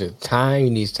it just time?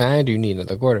 You need time? Do you need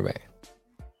another quarterback?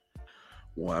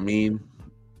 Well, I mean,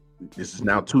 this is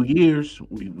now 2 years.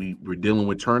 We're dealing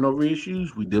with turnover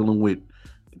issues. We're dealing with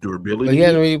durability. But he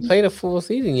hasn't really played a full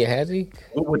season yet, has he?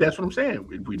 Well, that's what I'm saying.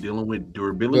 We're dealing with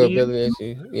durability issues.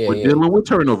 Yeah, we're dealing with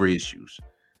turnover issues.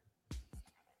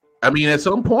 I mean, at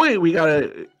some point we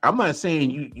gotta. I'm not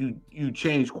saying you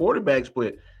change quarterbacks,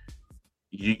 but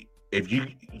if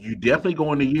you definitely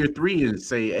go into year 3 and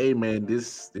say, hey man,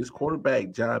 this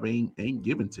quarterback job ain't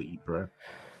given to you, bro.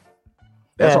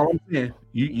 That's all I'm saying.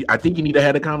 I think you need to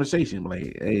have a conversation.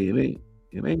 Like, hey,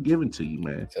 it ain't given to you,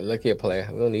 man. So look here, player.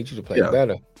 We don't need you to play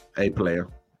better. Hey, player.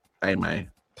 Hey, man.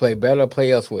 Play better,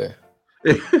 play elsewhere.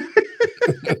 For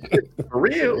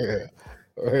real. Yeah.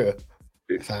 For real.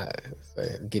 So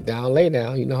get down, lay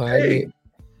down. You know how it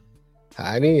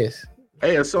is.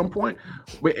 Hey, at some point,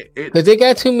 because they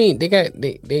got too many.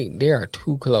 They are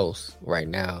too close right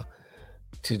now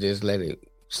to just let it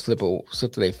slip through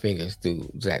their fingers through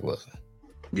Zach Wilson.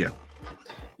 Yeah.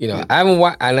 You know, I haven't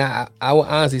watched, and I will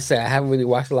honestly say I haven't really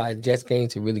watched a lot of Jets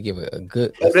games to really give a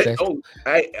good assessment.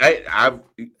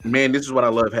 Man, this is what I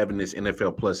love having this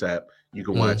NFL Plus app. You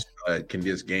can watch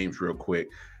condensed games real quick.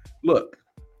 Look,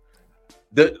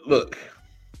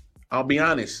 I'll be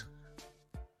honest.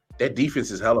 That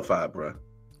defense is hellified, bro.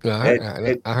 I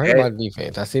heard about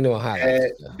defense. I seen it on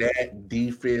highlights. That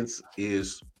defense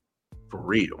is for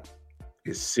real.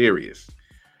 It's serious.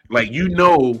 Like, you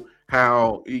know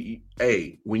how,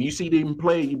 when you see them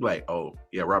play, you be like, oh,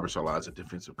 yeah, Robert Saleh is a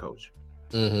defensive coach.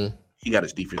 Mm-hmm. He got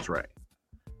his defense right.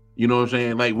 You know what I'm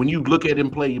saying? Like, when you look at him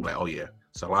play, you be like, oh, yeah,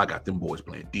 Saleh got them boys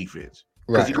playing defense.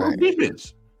 Because he calls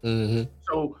defense. Mm-hmm.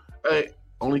 So,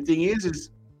 only thing is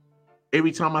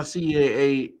every time I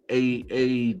see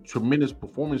a tremendous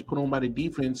performance put on by the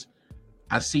defense,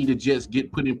 I see the Jets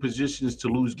get put in positions to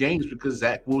lose games because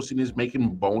Zach Wilson is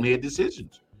making bonehead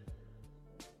decisions.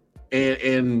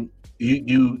 And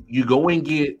you go and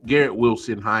get Garrett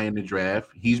Wilson high in the draft.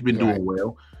 He's been doing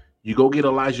well. You go get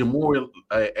Elijah Moore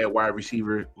at wide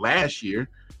receiver last year,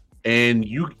 and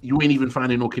you ain't even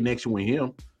finding no connection with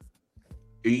him.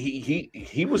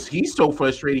 He's so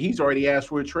frustrated. He's already asked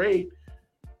for a trade.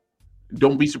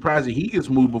 Don't be surprised if he gets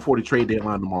moved before the trade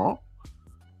deadline tomorrow.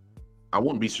 I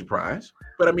wouldn't be surprised.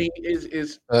 But I mean,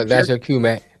 that's your cue,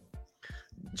 Matt.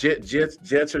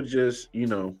 Jets are just, you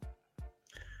know.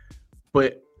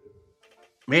 But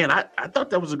man, I thought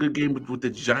that was a good game with the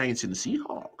Giants and the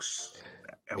Seahawks.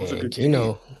 That was a good game.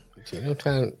 Gino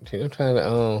trying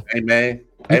to Hey man.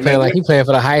 He playing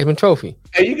for the Heisman Trophy.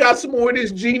 Hey, you got some more of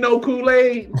this Gino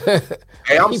Kool-Aid?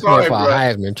 Hey, I'm sorry, for bro. a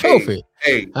Heisman Trophy.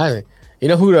 Hey. You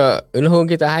know who will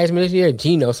get the Heisman this year?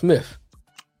 Geno Smith.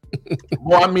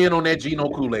 Boy, I'm in on that Gino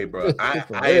Kool-Aid, bro.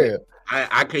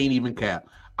 I can't even cap.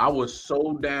 I was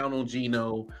so down on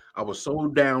Gino. I was so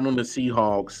down on the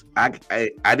Seahawks.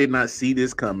 I did not see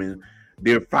this coming.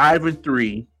 They're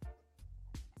 5-3.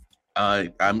 I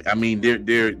mean, they're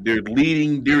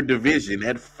leading their division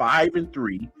at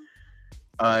 5-3.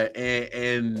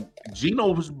 And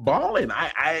Gino was balling.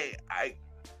 I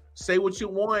say what you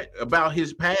want about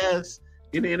his past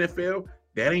in the NFL.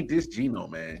 That ain't this Gino,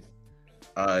 man.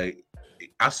 I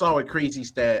saw a crazy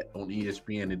stat on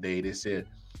ESPN today. They said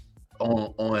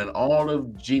on all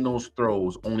of Gino's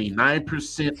throws, only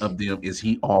 9% of them is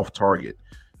he off target.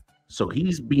 So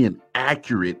he's being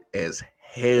accurate as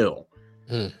hell.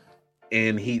 And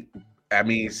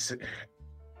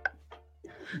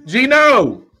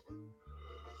Gino.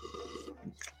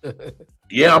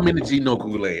 Yeah, I'm in the Gino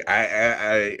Kool-Aid.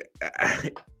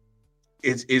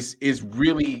 It's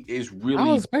really. I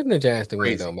was expecting the Giants to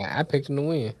win though, man. I picked them to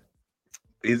win.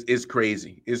 It's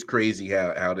crazy. It's crazy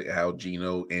how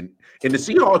Gino and the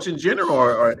Seahawks in general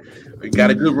are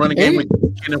got a good running game with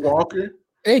Kenneth Walker.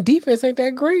 Their defense ain't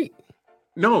that great.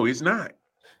 No, it's not.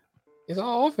 It's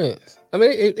all offense. I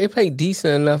mean, they played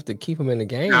decent enough to keep them in the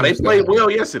game. Now they played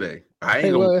well yesterday. I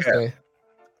ain't gonna cap.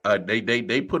 Yesterday.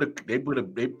 They put a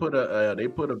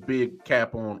big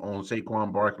cap on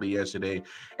Saquon Barkley yesterday,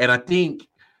 and I think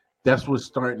that's what's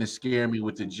starting to scare me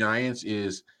with the Giants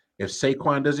is if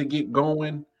Saquon doesn't get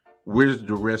going, where's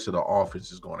the rest of the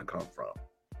offense is going to come from?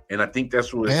 And I think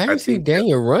that's what I didn't see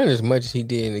Daniel run as much as he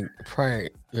did in the prior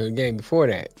game before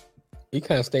that. He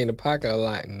kind of stayed in the pocket a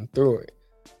lot and threw it.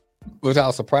 was I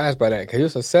was surprised by that because he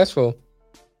was successful.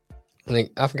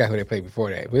 I forgot who they played before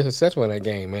that, but he was successful in that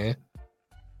game, man.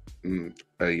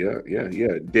 Yeah.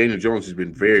 Daniel Jones has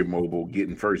been very mobile,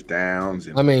 getting first downs.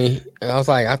 I was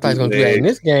like, I thought he was going to do that in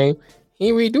this game. He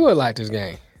didn't really do it like this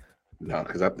game. No,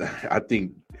 because I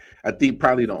think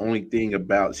probably the only thing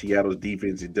about Seattle's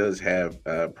defense, it does have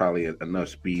probably enough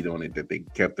speed on it that they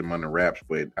kept them under wraps.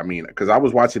 But I mean, because I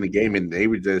was watching the game and they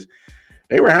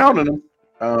were hounding him.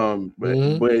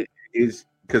 But it's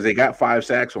because they got 5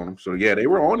 sacks on him. So yeah, they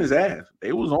were on his ass.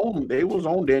 They was on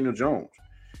Daniel Jones.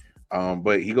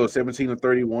 But he goes 17 of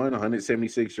 31,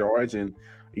 176 yards, and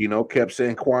kept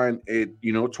Saquon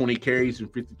at 20 carries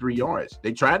and 53 yards.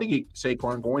 They tried to get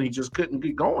Saquon going, he just couldn't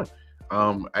get going.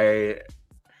 I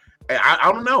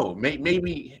don't know.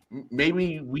 Maybe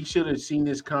we should have seen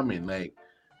this coming. Like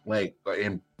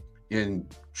in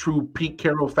true Pete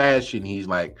Carroll fashion, he's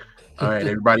like, all right,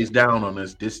 everybody's down on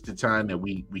us. This is the time that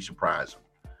we surprise them.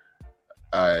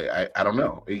 I don't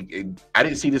know. I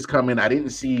didn't see this coming. I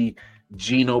didn't see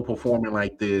Geno performing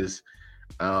like this.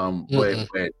 But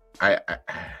I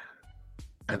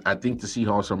think the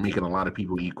Seahawks are making a lot of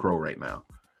people eat crow right now.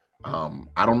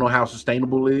 I don't know how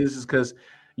sustainable it is because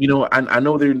I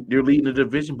know they're leading the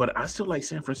division, but I still like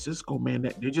San Francisco,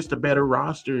 man. They're just a better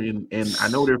roster, and I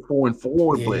know they're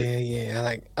 4-4.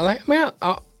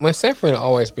 But when San Fran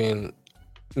always been,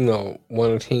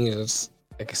 one of the teams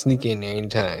that can sneak in there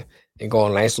anytime and go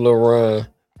on a nice little run,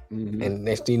 and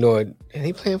next thing you know, and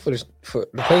they playing for the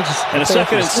Patriots. And a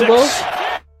second and 6.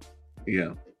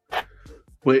 Yeah,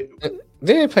 but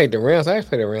they didn't play the Rams. I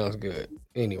played the Rams good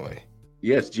anyway.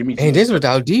 Yes, Jimmy. And this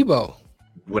without Debo.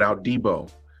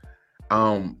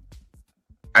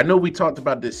 I know we talked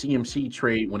about the CMC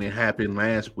trade when it happened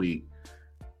last week,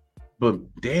 but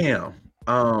damn,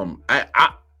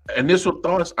 I initial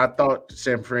thoughts, I thought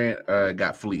San Fran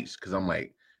got fleeced because I'm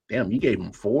like, damn, you gave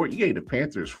the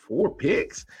Panthers 4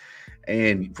 picks,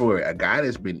 and for a guy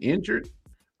that's been injured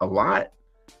a lot.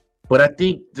 But I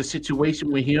think the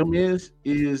situation with him is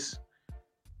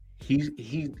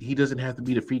he doesn't have to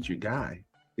be the featured guy.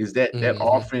 Is that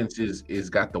offense is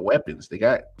got the weapons. They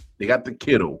got the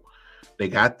Kittle, they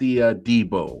got the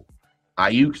Debo.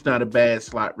 Ayuk's not a bad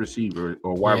slot receiver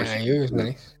or wide receiver. Ayuk's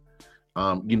nice.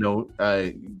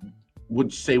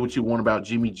 Would say what you want about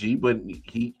Jimmy G, but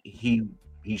he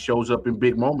shows up in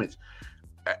big moments.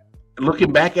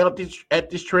 Looking back at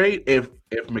this trade, if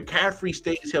McCaffrey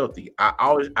stays healthy,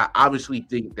 I obviously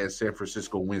think that San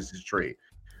Francisco wins this trade.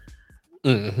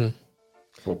 Mm-hmm.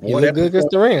 But boy, he looked good against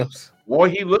the Rams. Boy,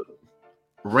 he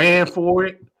ran for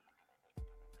it,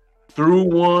 threw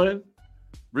one,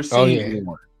 received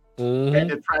one. Mm-hmm. And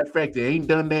the trifecta. Ain't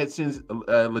done that since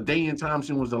LaDainian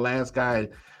Thompson was the last guy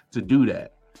to do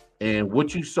that. And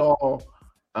what you saw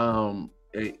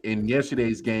in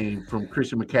yesterday's game from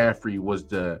Christian McCaffrey was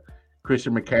the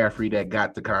Christian McCaffrey that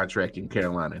got the contract in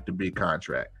Carolina, the big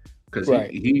contract, because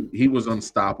he was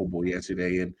unstoppable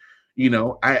yesterday. And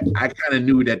I kind of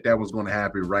knew that was going to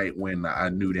happen right when I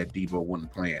knew that Debo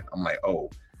wasn't playing. I'm like, oh,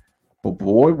 but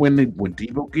boy, when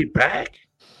Debo get back,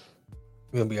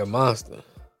 he'll be a monster.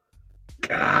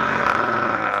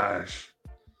 Gosh,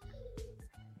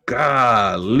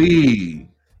 golly.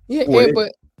 Yeah,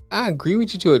 but I agree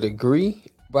with you to a degree.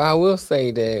 But I will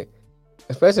say that,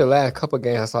 especially the last couple of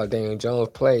games I saw Daniel Jones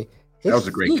play, that was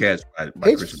a great catch by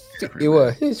Christian McCaffrey. It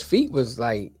was. His feet was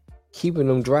like keeping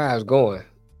them drives going.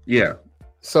 Yeah.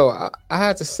 So I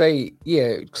have to say,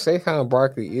 Saquon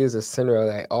Barkley is the center of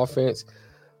that offense,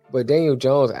 but Daniel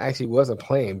Jones actually wasn't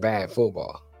playing bad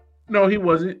football. No, he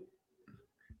wasn't.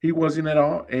 He wasn't at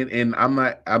all. And I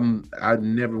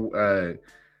never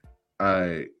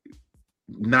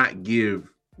not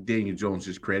give Daniel Jones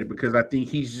his credit because I think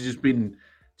he's just been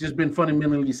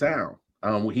fundamentally sound.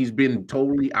 He's been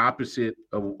totally opposite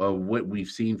of what we've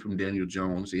seen from Daniel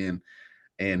Jones, and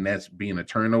that's being a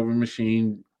turnover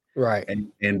machine. Right,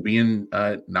 and being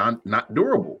not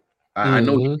durable. I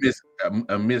know he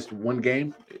missed one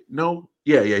game. No,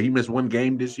 he missed one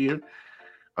game this year.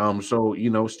 So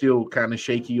still kind of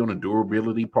shaky on the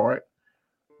durability part,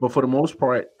 but for the most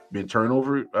part, been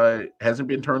hasn't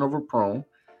been turnover prone,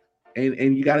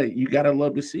 and you gotta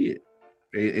love to see it.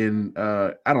 And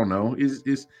I don't know,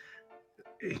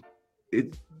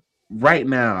 it right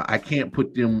now I can't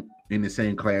put them in the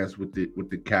same class with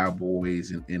the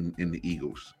Cowboys and the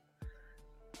Eagles.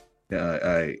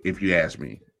 If you ask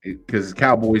me, because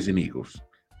Cowboys and Eagles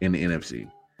in the NFC.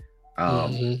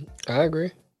 I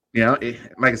agree. Like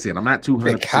I said, I'm not 200%.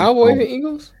 The Cowboys and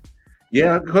Eagles?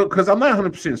 Yeah, because I'm not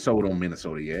 100% sold on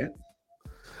Minnesota yet.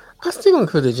 I'm still gonna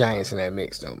put the Giants in that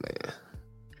mix, though, man.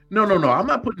 No. I'm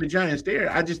not putting the Giants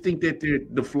there. I just think that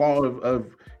the flaw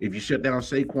of if you shut down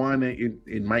Saquon,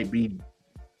 it might be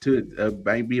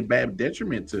a bad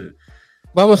detriment to.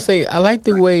 But I'm gonna say I like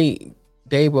the way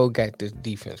Dabo got this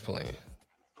defense playing.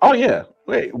 Oh yeah,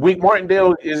 wait.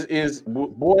 Martindale is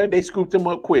boy. They scooped him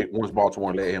up quick once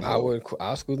Baltimore let him.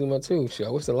 I'll scoop him up too.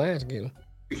 Sure, what's the Lions get him?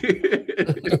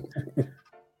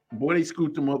 Boy, they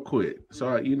scooped him up quick. So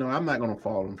I'm not gonna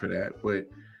fault him for that.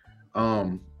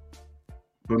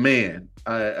 But man,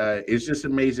 it's just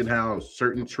amazing how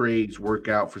certain trades work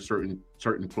out for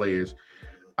certain players.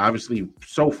 Obviously,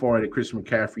 so far the Chris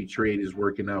McCaffrey trade is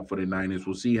working out for the Niners.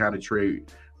 We'll see how the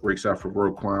trade works out for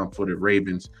Roquan for the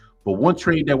Ravens. But one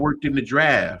trade that worked in the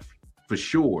draft for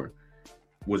sure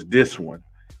was this one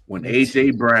when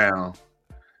AJ Brown.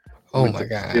 Oh my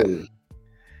God! Philly.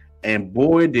 And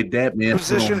boy, did that man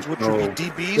positions which would be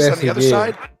DBs on the other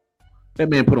side. That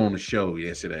man put on the show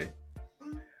yesterday.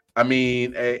 I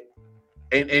mean, and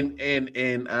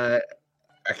I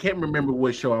can't remember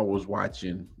what show I was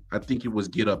watching. I think it was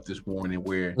Get Up this morning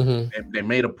where they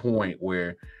made a point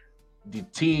where the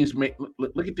teams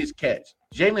look at this catch.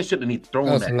 Jalen shouldn't have thrown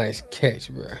that. That's a nice catch,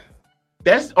 bro.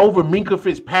 That's over Minkah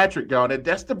Fitzpatrick, y'all.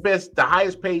 That's the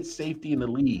highest paid safety in the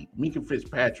league. Minkah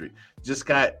Fitzpatrick just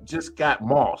got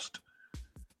mossed.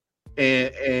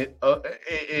 And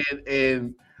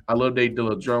I love they do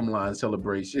a drumline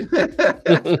celebration.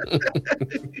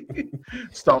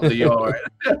 Stomp the yard.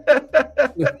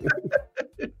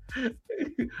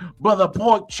 Brother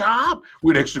pork chop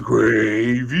with extra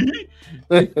gravy.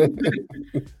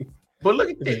 But look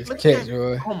at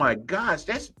that. Oh my gosh,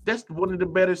 that's one of the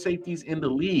better safeties in the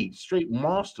league. Straight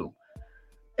monster.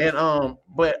 And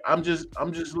but I'm just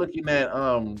looking at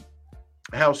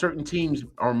how certain teams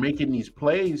are making these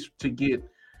plays to get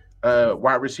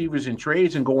wide receivers in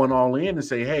trades and going all in and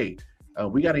say, hey,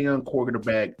 we got a young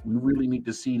quarterback. We really need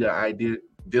to see the idea.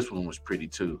 This one was pretty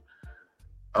too.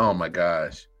 Oh my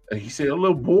gosh. He said, "A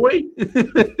little boy."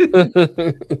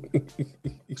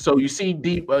 So you see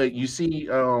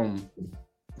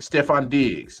Stephon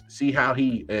Diggs. See how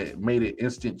he made an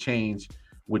instant change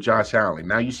with Josh Allen.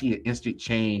 Now you see an instant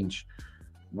change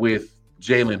with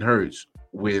Jalen Hurts,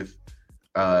 with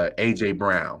AJ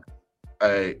Brown.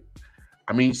 I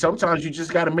mean, sometimes you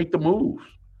just got to make the move.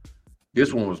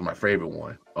 This one was my favorite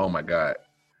one. Oh my God.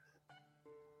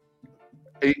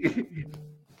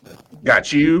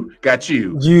 Got you.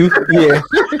 You, yeah.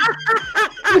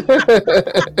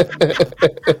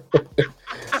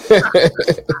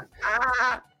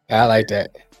 I like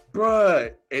that.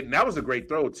 Bruh. And that was a great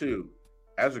throw, too.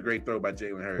 That was a great throw by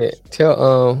Jalen Hurts. Yeah.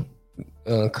 Tell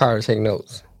Carter to take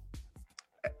notes.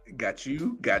 Got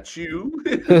you.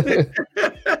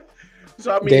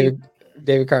 So, I mean,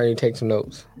 David Carter, you take some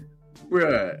notes.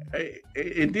 Bruh.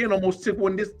 And then almost took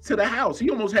one to the house. He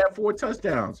almost had 4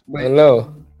 touchdowns. I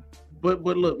know. But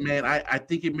look, man, I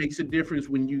think it makes a difference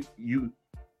when you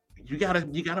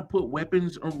gotta put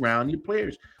weapons around your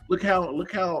players. Look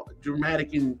how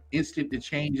dramatic and instant the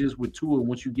change is with Tua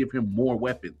once you give him more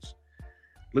weapons.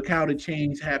 Look how the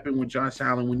change happened with Josh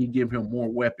Allen when you give him more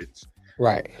weapons.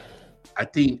 Right. I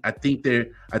think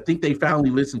they finally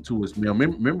listened to us, man.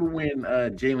 Remember when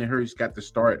Jalen Hurts got the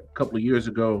start a couple of years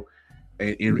ago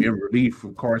in relief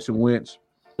from Carson Wentz?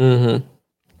 Mm-hmm.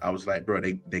 I was like, bro,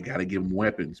 they got to give him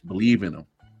weapons. Believe in them.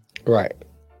 Right.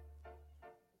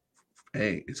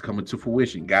 Hey, it's coming to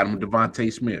fruition. Got him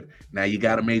Devontae Smith. Now you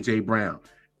got him A.J. Brown.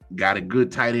 Got a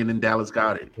good tight end in Dallas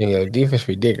Goedert. Yeah, defense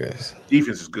ridiculous.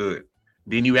 Defense is good.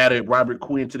 Then you added Robert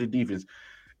Quinn to the defense.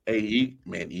 Hey,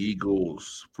 man,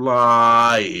 Eagles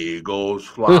fly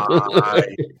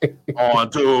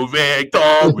on to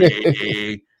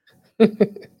victory.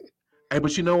 Hey,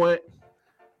 but you know what?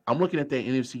 I'm looking at that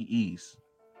NFC East.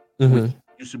 Which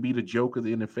used to be the joke of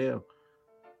the NFL.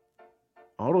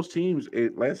 All those teams,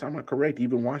 last time I'm correct,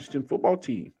 even Washington football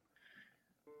team,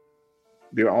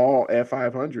 they're all at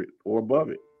 500 or above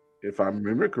it, if I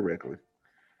remember correctly.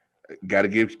 Got to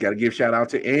give shout out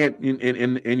to Ant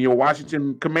in your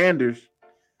Washington Commanders.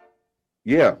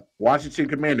 Yeah, Washington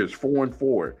Commanders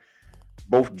 4-4.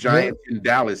 Both Giants and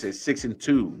Dallas at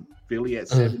 6-2. Philly at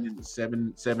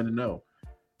 7-0.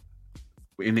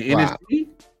 In the NFC,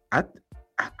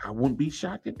 I wouldn't be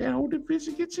shocked if that whole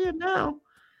division gets in now.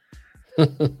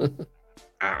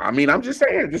 I mean, I'm just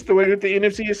saying, just the way that the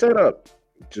NFC is set up.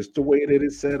 Just the way that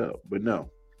it's set up. But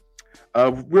no.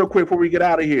 Real quick before we get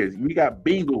out of here, we got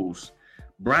Bengals,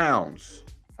 Browns.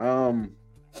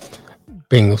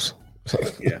 Bengals.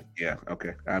 yeah,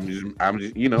 okay. I'm just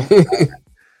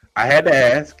I had to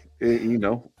ask. You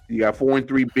got 4-3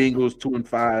 Bengals,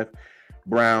 2-5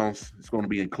 Browns. It's going to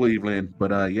be in Cleveland.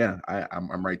 But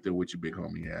I'm right there with you, big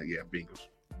homie. Yeah, Bengals.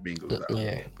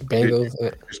 Yeah, Bengals.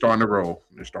 They're starting to roll.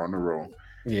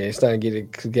 Yeah, it's starting to get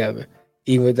it together,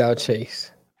 even without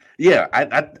Chase. Yeah,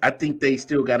 I think they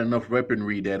still got enough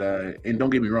weaponry that and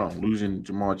don't get me wrong, losing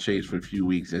Jamar Chase for a few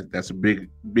weeks, that's a big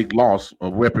loss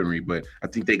of weaponry, but I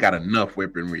think they got enough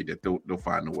weaponry that they'll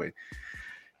find a way.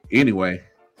 Anyway,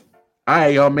 all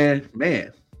right, y'all,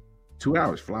 man, 2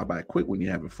 hours fly by quick when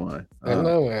you're having fun. I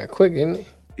know, man, quick, isn't it?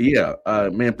 Yeah,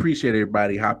 man, appreciate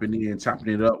everybody hopping in,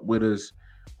 chopping it up with us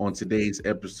on today's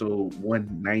episode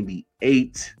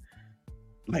 198.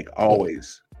 Like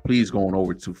always, please go on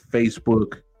over to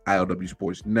Facebook, ILW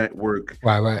Sports Network,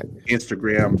 right,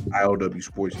 Instagram, ILW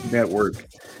Sports Network,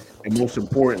 and most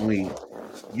importantly,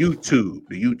 YouTube,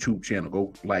 the YouTube channel.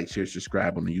 Go like, share,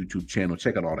 subscribe on the YouTube channel.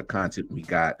 Check out all the content we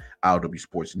got, ILW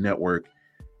Sports Network.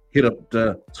 Hit up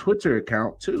the Twitter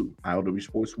account too, ILW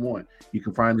Sports 1. You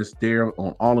can find us there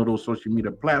on all of those social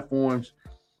media platforms.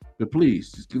 But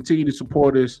please, just continue to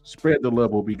support us, spread the love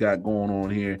what we got going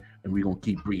on here, and we're going to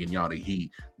keep bringing y'all the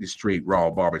heat, this straight raw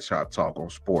barbershop talk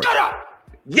on sports. Shut up!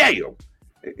 Yeah!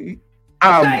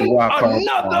 I'm the wild card.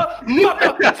 Another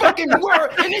motherfucking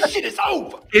word, and this shit is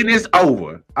over. It is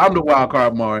over. I'm the wild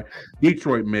card Mar,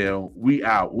 Detroit Mail. We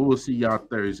out. We will see y'all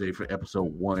Thursday for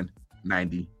episode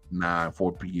 199,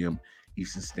 4 p.m.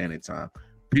 Eastern Standard Time.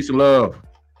 Peace and love.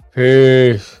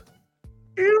 Peace.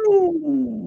 Ew.